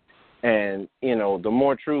community. And, the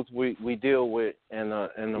more truth we deal with and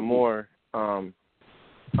the more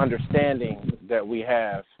understanding that we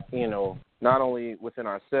have, not only within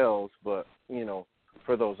ourselves, but,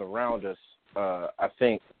 for those around us, I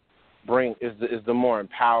think is the more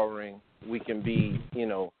empowering we can be,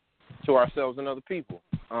 to ourselves and other people.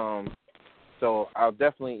 So I'll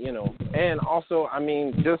definitely, and also,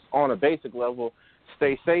 just on a basic level,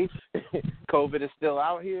 stay safe. COVID is still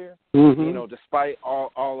out here, despite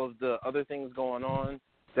all of the other things going on.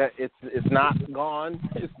 That it's not gone.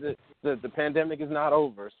 The pandemic is not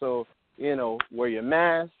over. So, wear your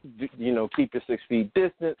mask, keep your 6 feet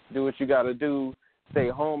distance, do what you got to do, stay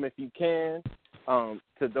home if you can.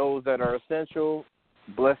 To those that are essential,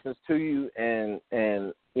 blessings to you, and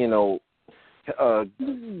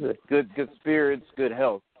good spirits, good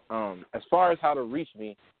health. As far as how to reach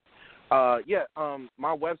me, my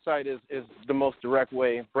website is the most direct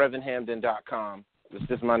way, brevanhamden.com. It's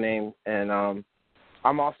just my name, and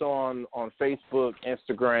I'm also on Facebook,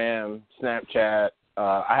 Instagram, Snapchat.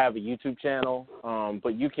 I have a YouTube channel,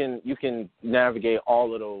 but you can navigate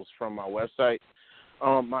all of those from my website.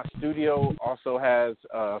 My studio also has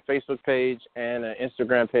a Facebook page and an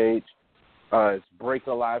Instagram page. It's Break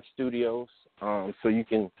Alive Studios, so you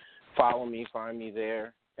can follow me, find me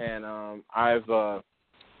there. And I've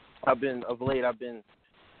been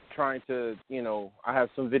trying to, I have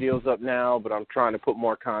some videos up now, but I'm trying to put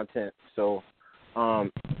more content. So,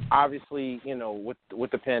 obviously,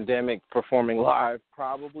 with the pandemic, performing live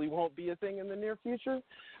probably won't be a thing in the near future.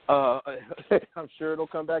 I'm sure it'll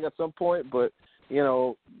come back at some point, but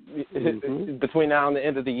between now and the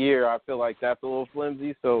end of the year, I feel like that's a little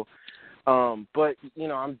flimsy. So, but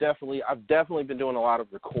I've definitely been doing a lot of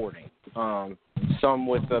recording. Some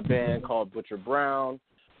with a band called Butcher Brown,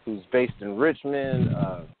 who's based in Richmond.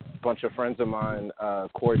 A bunch of friends of mine,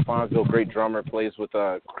 Corey Fonville, great drummer, plays with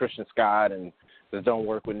Christian Scott and has done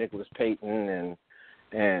work with Nicholas Payton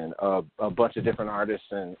and a bunch of different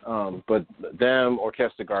artists. And but them,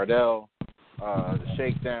 Orchestra Gardel, the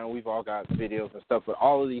Shakedown, we've all got videos and stuff. But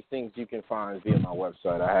all of these things you can find via my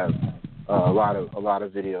website. I have a lot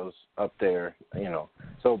of videos up there.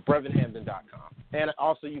 So brevanhampton.com. And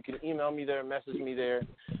also you can email me there, message me there.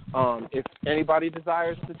 If anybody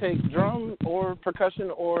desires to take drum or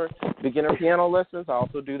percussion or beginner piano lessons, I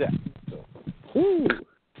also do that. So,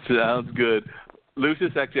 sounds good.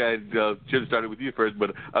 Lucius, actually, I should have started with you first,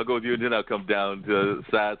 but I'll go with you and then I'll come down to the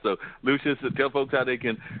side. So, Lucius, tell folks how they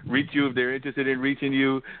can reach you if they're interested in reaching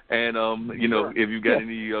you, and Sure. if you've got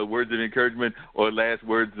any words of encouragement or last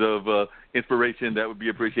words of inspiration, that would be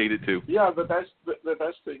appreciated too. Yeah, the best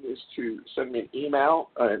thing is to send me an email.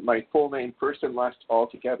 My full name, first and last, all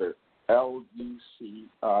together.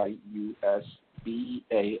 LuciusBarre.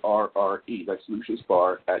 That's Lucius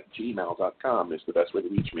Barre @gmail.com is the best way to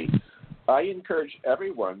reach me. I encourage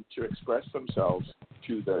everyone to express themselves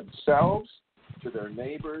to themselves, to their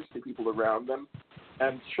neighbors, to people around them,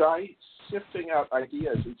 and try sifting out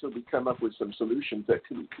ideas until we come up with some solutions that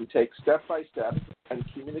we can take step by step and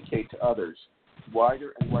communicate to others.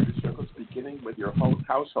 Wider and wider circles, beginning with your home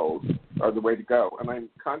household, are the way to go. And I'm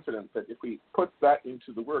confident that if we put that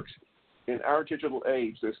into the works, in our digital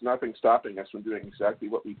age, there's nothing stopping us from doing exactly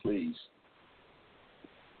what we please.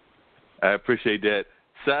 I appreciate that.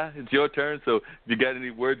 Sai, it's your turn. So if you got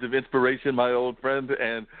any words of inspiration, my old friend,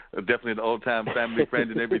 and definitely an old-time family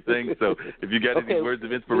friend and everything. So if you got any words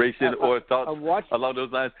of inspiration or thoughts along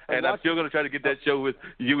those lines. And I'm still going to try to get that show with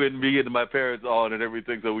you and me and my parents on and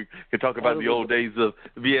everything so we can talk about the old days of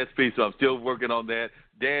VSP. So I'm still working on that.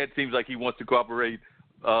 Dad seems like he wants to cooperate.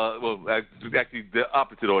 Actually, the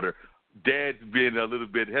opposite order. Dad's being a little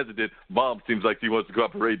bit hesitant. Mom seems like she wants to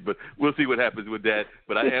cooperate, but we'll see what happens with that.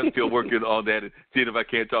 But I am still working on that and seeing if I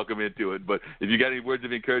can't talk them into it. But if you got any words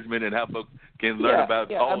of encouragement and how folks can learn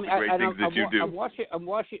about all the great things that you do. I'm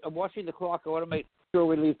watching the clock. I want to make sure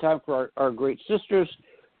we leave time for our great sisters.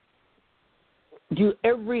 Do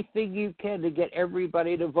everything you can to get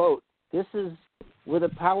everybody to vote. This is where the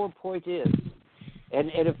PowerPoint is.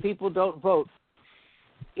 And if people don't vote,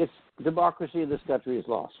 it's democracy in this country is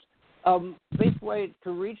lost. Best way to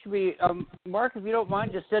reach me, Mark, if you don't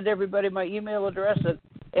mind, just send everybody my email address.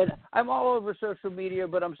 And I'm all over social media,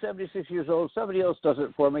 but I'm 76 years old. Somebody else does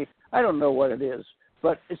it for me. I don't know what it is,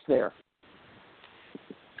 but it's there.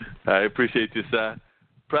 I appreciate you, Si.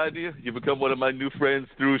 Proud of you. You've become one of my new friends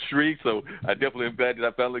through Shri, so I definitely am glad that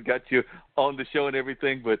I finally got you on the show and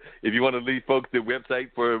everything. But if you want to leave folks the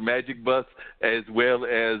website for Magic Bus as well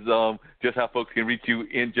as just how folks can reach you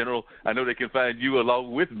in general, I know they can find you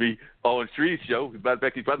along with me on Shri's show. As a matter of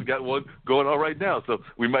fact, he's probably got one going on right now, so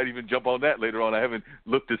we might even jump on that later on. I haven't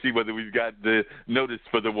looked to see whether we've got the notice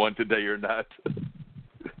for the one today or not.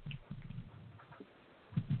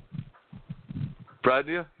 Proud of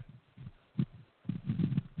you?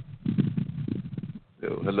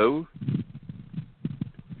 Hello?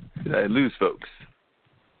 Did I lose folks?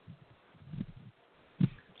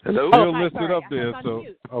 Hello? Still listed up there, so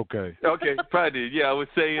okay. Okay, Friday. Yeah, I was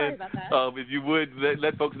saying if you would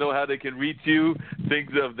let folks know how they can reach you, things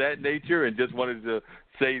of that nature, and just wanted to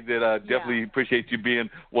say that I definitely appreciate you being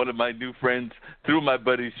one of my new friends through my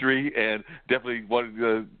buddy Shri, and definitely wanted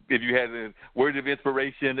to, if you had a word of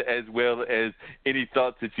inspiration as well as any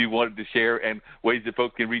thoughts that you wanted to share and ways that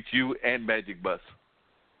folks can reach you and Magic Bus.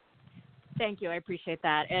 Thank you. I appreciate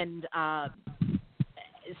that. And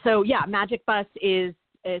Magic Bus is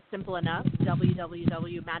simple enough,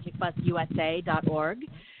 www.magicbususa.org.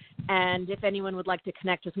 And if anyone would like to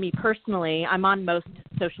connect with me personally, I'm on most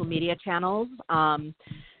social media channels. I'm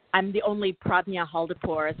the only Pradnya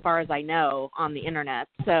Haldipur, as far as I know, on the internet.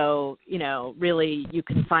 So, really you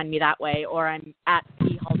can find me that way, or I'm at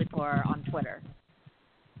P. Haldipur on Twitter.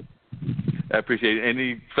 I appreciate it.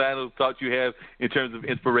 Any final thoughts you have in terms of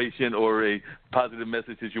inspiration or a positive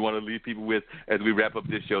message that you want to leave people with as we wrap up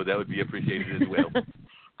this show? That would be appreciated as well.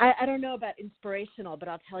 I don't know about inspirational, but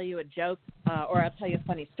I'll tell you a joke or I'll tell you a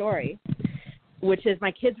funny story, which is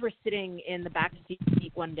my kids were sitting in the back seat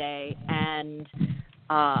one day, and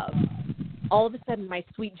all of a sudden my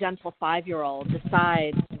sweet, gentle 5-year-old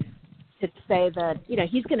decides to say that,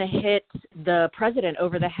 he's going to hit the president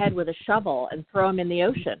over the head with a shovel and throw him in the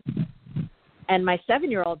ocean. And my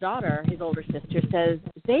 7-year-old daughter, his older sister, says,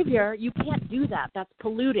 Xavier, you can't do that. That's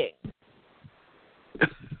polluting.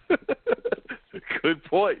 Good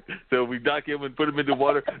point. So if we knock him and put him into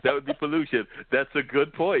water, that would be pollution. That's a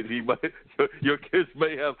good point. Your kids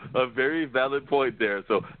may have a very valid point there.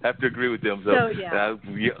 So I have to agree with them. So yeah.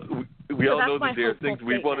 We all know that there are things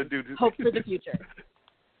we want to do. Hope for the future.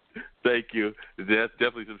 Thank you. That's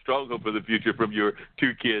definitely some strong hope for the future from your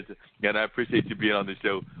 2 kids, and I appreciate you being on the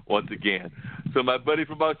show once again. So my buddy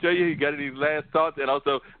from Australia, you got any last thoughts? And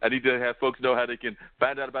also, I need to have folks know how they can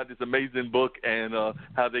find out about this amazing book and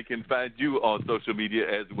how they can find you on social media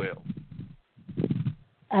as well.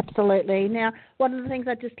 Absolutely. Now, one of the things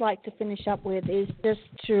I'd just like to finish up with is just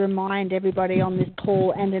to remind everybody on this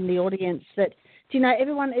call and in the audience that,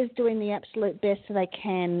 everyone is doing the absolute best they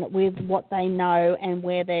can with what they know and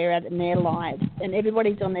where they're at in their lives, and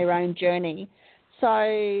everybody's on their own journey.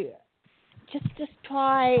 So just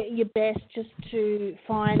try your best just to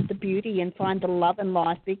find the beauty and find the love in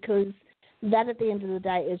life, because that at the end of the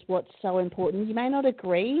day is what's so important. You may not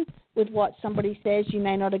agree with what somebody says, you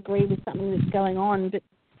may not agree with something that's going on, but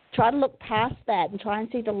try to look past that and try and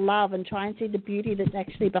see the love and try and see the beauty that's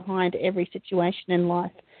actually behind every situation in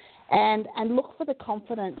life. And look for the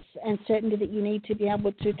confidence and certainty that you need to be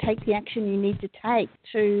able to take the action you need to take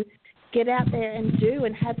to get out there and do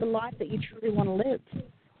and have the life that you truly want to live.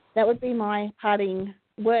 That would be my parting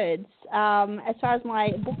words. As far as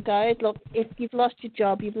my book goes, look, if you've lost your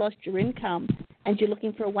job, you've lost your income, and you're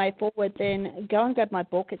looking for a way forward, then go and grab my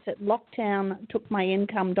book. It's at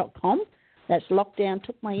lockdowntookmyincome.com. That's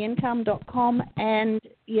lockdowntookmyincome.com. And,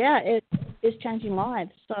 it is changing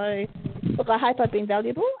lives. So, look, I hope I've been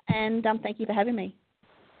valuable, and thank you for having me.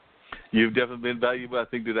 You've definitely been valuable. I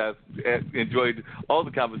think that I've enjoyed all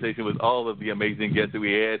the conversation with all of the amazing guests that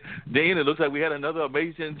we had. Dan, it looks like we had another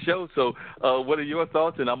amazing show. So what are your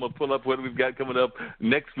thoughts? And I'm going to pull up what we've got coming up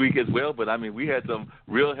next week as well. But, we had some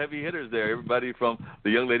real heavy hitters there. Everybody from the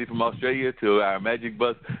young lady from Australia to our Magic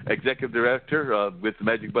Bus executive director with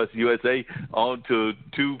Magic Bus USA, on to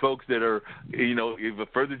 2 folks that are, even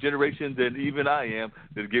further generation than even I am,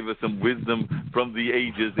 that give us some wisdom from the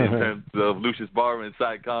ages in terms of Lucius Barre and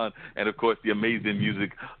Sai Khan, and, of course, the amazing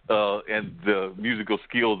music and the musical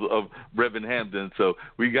skills of Brevan Hamden. So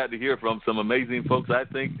we got to hear from some amazing folks, I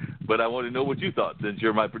think, but I want to know what you thought, since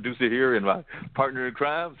you're my producer here and my partner in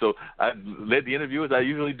crime. So I led the interview as I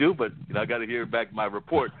usually do, but I got to hear back my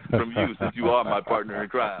report from you, since you are my partner in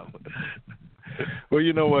crime. Well,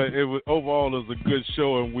 you know what? Overall, it was a good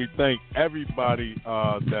show, and we thank everybody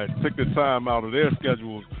that took the time out of their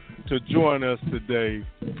schedules to join us today.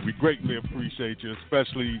 We greatly appreciate you,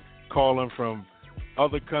 especially calling from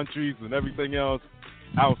other countries and everything else.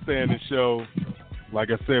 Outstanding show. Like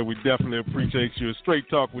I said, we definitely appreciate you. Straight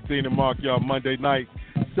Talk with Dean and Mark, y'all, Monday night,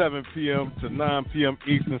 7 p.m. to 9 p.m.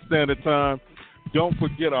 Eastern Standard Time. Don't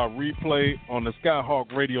forget our replay on the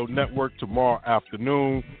Skyhawk Radio Network tomorrow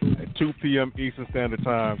afternoon at 2 p.m. Eastern Standard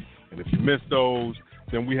Time. And if you missed those,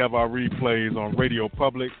 then we have our replays on Radio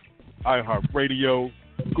Public, iHeartRadio,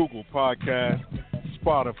 Google Podcasts,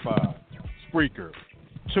 Spotify, Spreaker,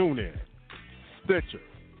 TuneIn, Stitcher,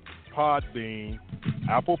 Podbean,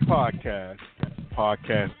 Apple Podcasts,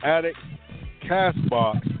 Podcast Addict,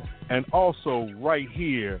 Castbox, and also right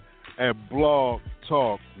here at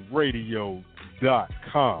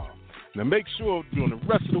blogtalkradio.com. Now make sure during the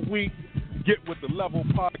rest of the week, get with the Level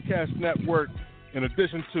Podcast Network. In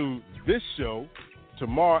addition to this show,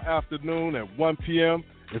 tomorrow afternoon at 1 p.m.,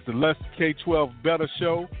 it's the Let's K-12 Better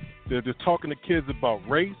Show. They're talking to kids about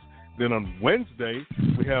race. Then on Wednesday,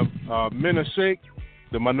 we have Men Are Shake,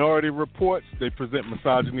 the Minority Reports. They present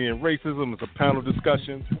misogyny and racism. It's a panel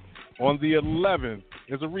discussion. On the 11th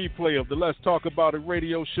is a replay of the Let's Talk About It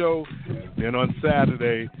radio show. Then on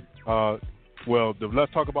Saturday, the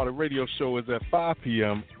Let's Talk About It radio show is at 5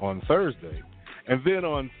 p.m. on Thursday. And then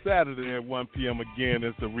on Saturday at 1 p.m. again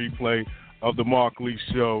is the replay of the Mark Lee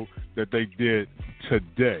show that they did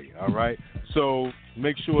today. All right? So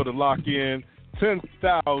make sure to lock in.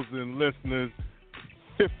 10,000 listeners,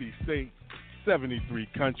 50 states, 73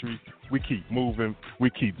 countries. We keep moving, we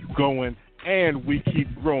keep going, and we keep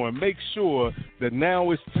growing. Make sure that now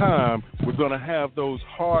it's time. We're going to have those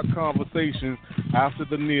hard conversations after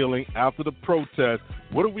the kneeling, after the protest.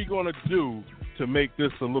 What are we going to do to make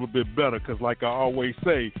this a little bit better? Because like I always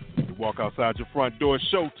say, you walk outside your front door, it's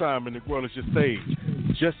showtime, and the world is your stage.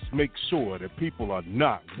 Just make sure that people are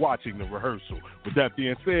not watching the rehearsal. With that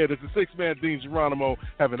being said, it's the 6-man Dean Geronimo.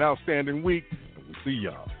 Have an outstanding week. And we'll see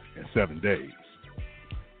y'all in 7 days.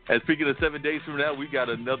 And speaking of 7 days from now, we got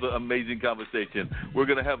another amazing conversation. We're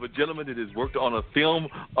going to have a gentleman that has worked on a film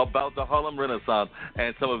about the Harlem Renaissance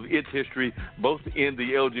and some of its history, both in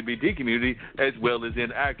the LGBT community as well as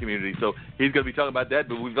in our community. So he's going to be talking about that.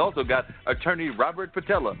 But we've also got attorney Robert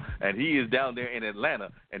Patella, and he is down there in Atlanta,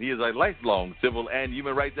 and he is a lifelong civil and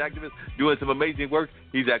human rights activist doing some amazing work.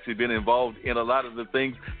 He's actually been involved in a lot of the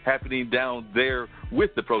things happening down there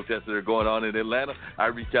with the protests that are going on in Atlanta. I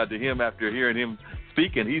reached out to him after hearing him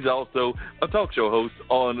speak, and he's also a talk show host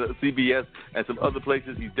on CBS and some other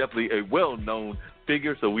places. He's definitely a well-known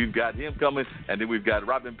figure, so we've got him coming, and then we've got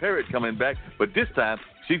Robin Parrott coming back, but this time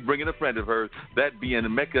she's bringing a friend of hers, that being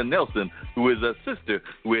Mecca Nelson, who is a sister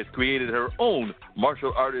who has created her own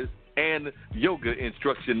martial artist and yoga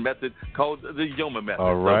instruction method called the Yoma method.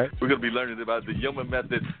 All right. So we're going to be learning about the Yoma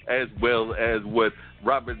method as well as what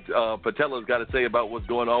Robert Patella's got to say about what's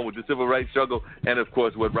going on with the civil rights struggle, and of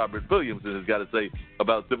course what Robert Williams has got to say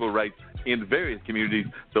about civil rights in various communities.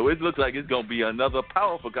 So it looks like it's going to be another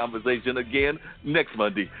powerful conversation again next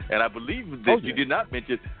Monday. And I believe that you did not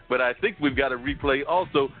mention, but I think we've got a replay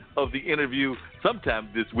also of the interview sometime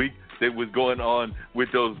this week that was going on with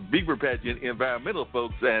those Beaver Pageant environmental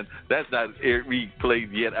folks, and that's not replayed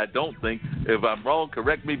yet, I don't think. If I'm wrong,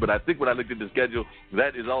 correct me, but I think when I looked at the schedule,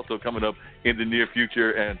 that is also coming up in the near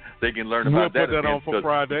future, and they can learn about that. We'll put that on for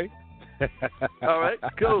Friday. All right,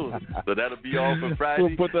 cool. So that'll be all for Friday.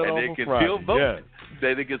 We'll put that and on they for can Friday. still vote. Yes.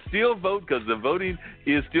 They can still vote because the voting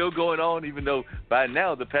is still going on, even though by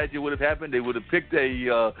now the pageant would have happened. They would have picked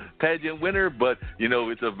a pageant winner, but, you know,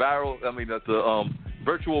 it's a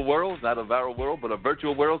virtual world, not a viral world, but a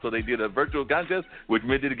virtual world. So they did a virtual contest, which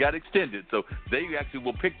meant that it got extended. So they actually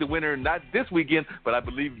will pick the winner not this weekend, but I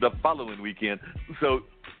believe the following weekend. So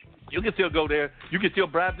you can still go there. You can still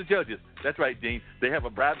bribe the judges. That's right, Dean. They have a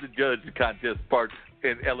bribe the judge contest part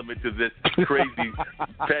and element to this crazy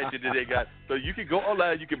pageant that they got. So you can go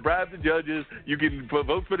online, you can bribe the judges, you can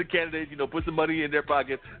vote for the candidates, you know, put some money in their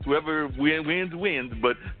pocket. Whoever wins.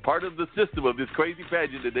 But part of the system of this crazy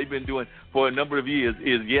pageant that they've been doing for a number of years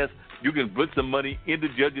is, yes, you can put some money in the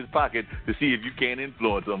judge's pocket to see if you can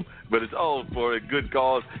influence them. But it's all for a good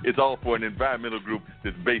cause. It's all for an environmental group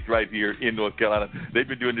that's based right here in North Carolina. They've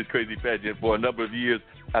been doing this crazy pageant for a number of years.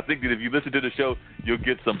 I think that if you listen to the show, you'll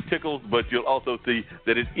get some tickles, but you'll also see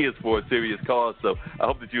that it is for a serious cause. So I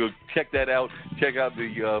hope that you'll check that out. Check out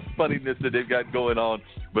the funniness that they've got going on.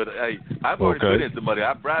 But, hey, I've already put in some money.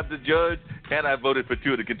 I bribed the judge, and I voted for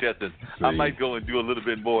 2 of the contestants. See. I might go and do a little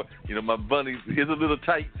bit more. You know, my money is a little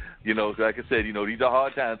tight. You know, like I said, you know, these are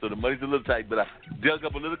hard times, so the money's a little tight. But I dug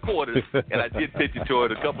up a little quarters, and I did pitch it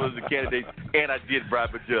toward a couple of the candidates, and I did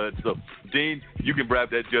bribe a judge. So, Dean, you can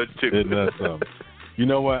bribe that judge, too. Isn't that something? You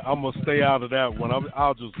know what? I'm going to stay out of that one.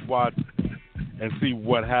 I'll just watch and see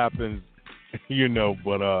what happens, you know,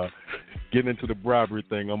 but getting into the bribery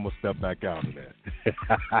thing, I'm going to step back out of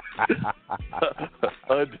that.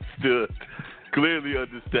 Understood. Clearly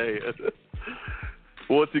understand.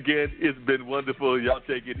 Once again, it's been wonderful. Y'all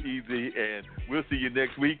take it easy, and we'll see you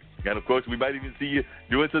next week. And, of course, we might even see you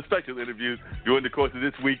doing some special interviews during the course of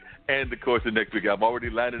this week and the course of next week. I'm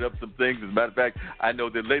already lining up some things. As a matter of fact, I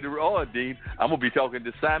know that later on, Dean, I'm going to be talking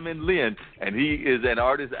to Simon Lynn, and he is an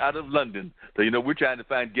artist out of London. So, you know, we're trying to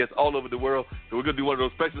find guests all over the world. So we're going to do one of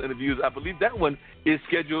those special interviews. I believe that one is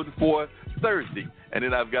scheduled for Thursday. And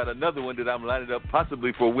then I've got another one that I'm lining up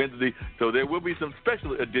possibly for Wednesday. So there will be some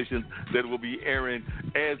special editions that will be airing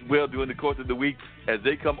as well during the course of the week. As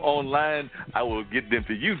they come online, I will get them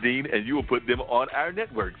to you, Dean, and you will put them on our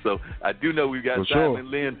network. So I do know we've got Simon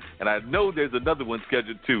Lynn, and I know there's another one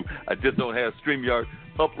scheduled too. I just don't have StreamYard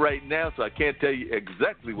up right now, so I can't tell you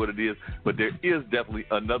exactly what it is, but there is definitely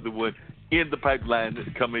another one in the pipeline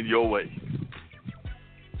coming your way.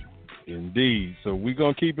 Indeed. So we're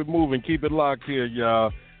going to keep it moving. Keep it locked here,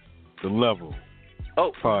 y'all. The Level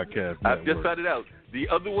Podcast Network. I've just found it out. The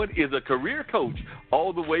other one is a career coach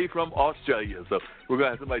all the way from Australia. So we're going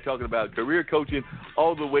to have somebody talking about career coaching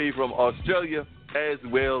all the way from Australia, as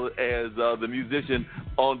well as the musician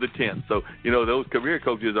on the 10th. So, you know, those career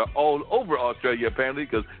coaches are all over Australia, apparently,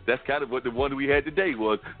 because that's kind of what the one we had today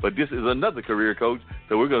was. But this is another career coach,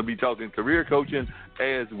 so we're going to be talking career coaching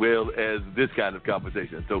as well as this kind of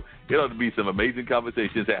conversation. So it ought to be some amazing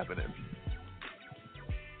conversations happening.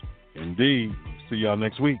 Indeed. See y'all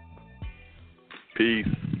next week. Peace.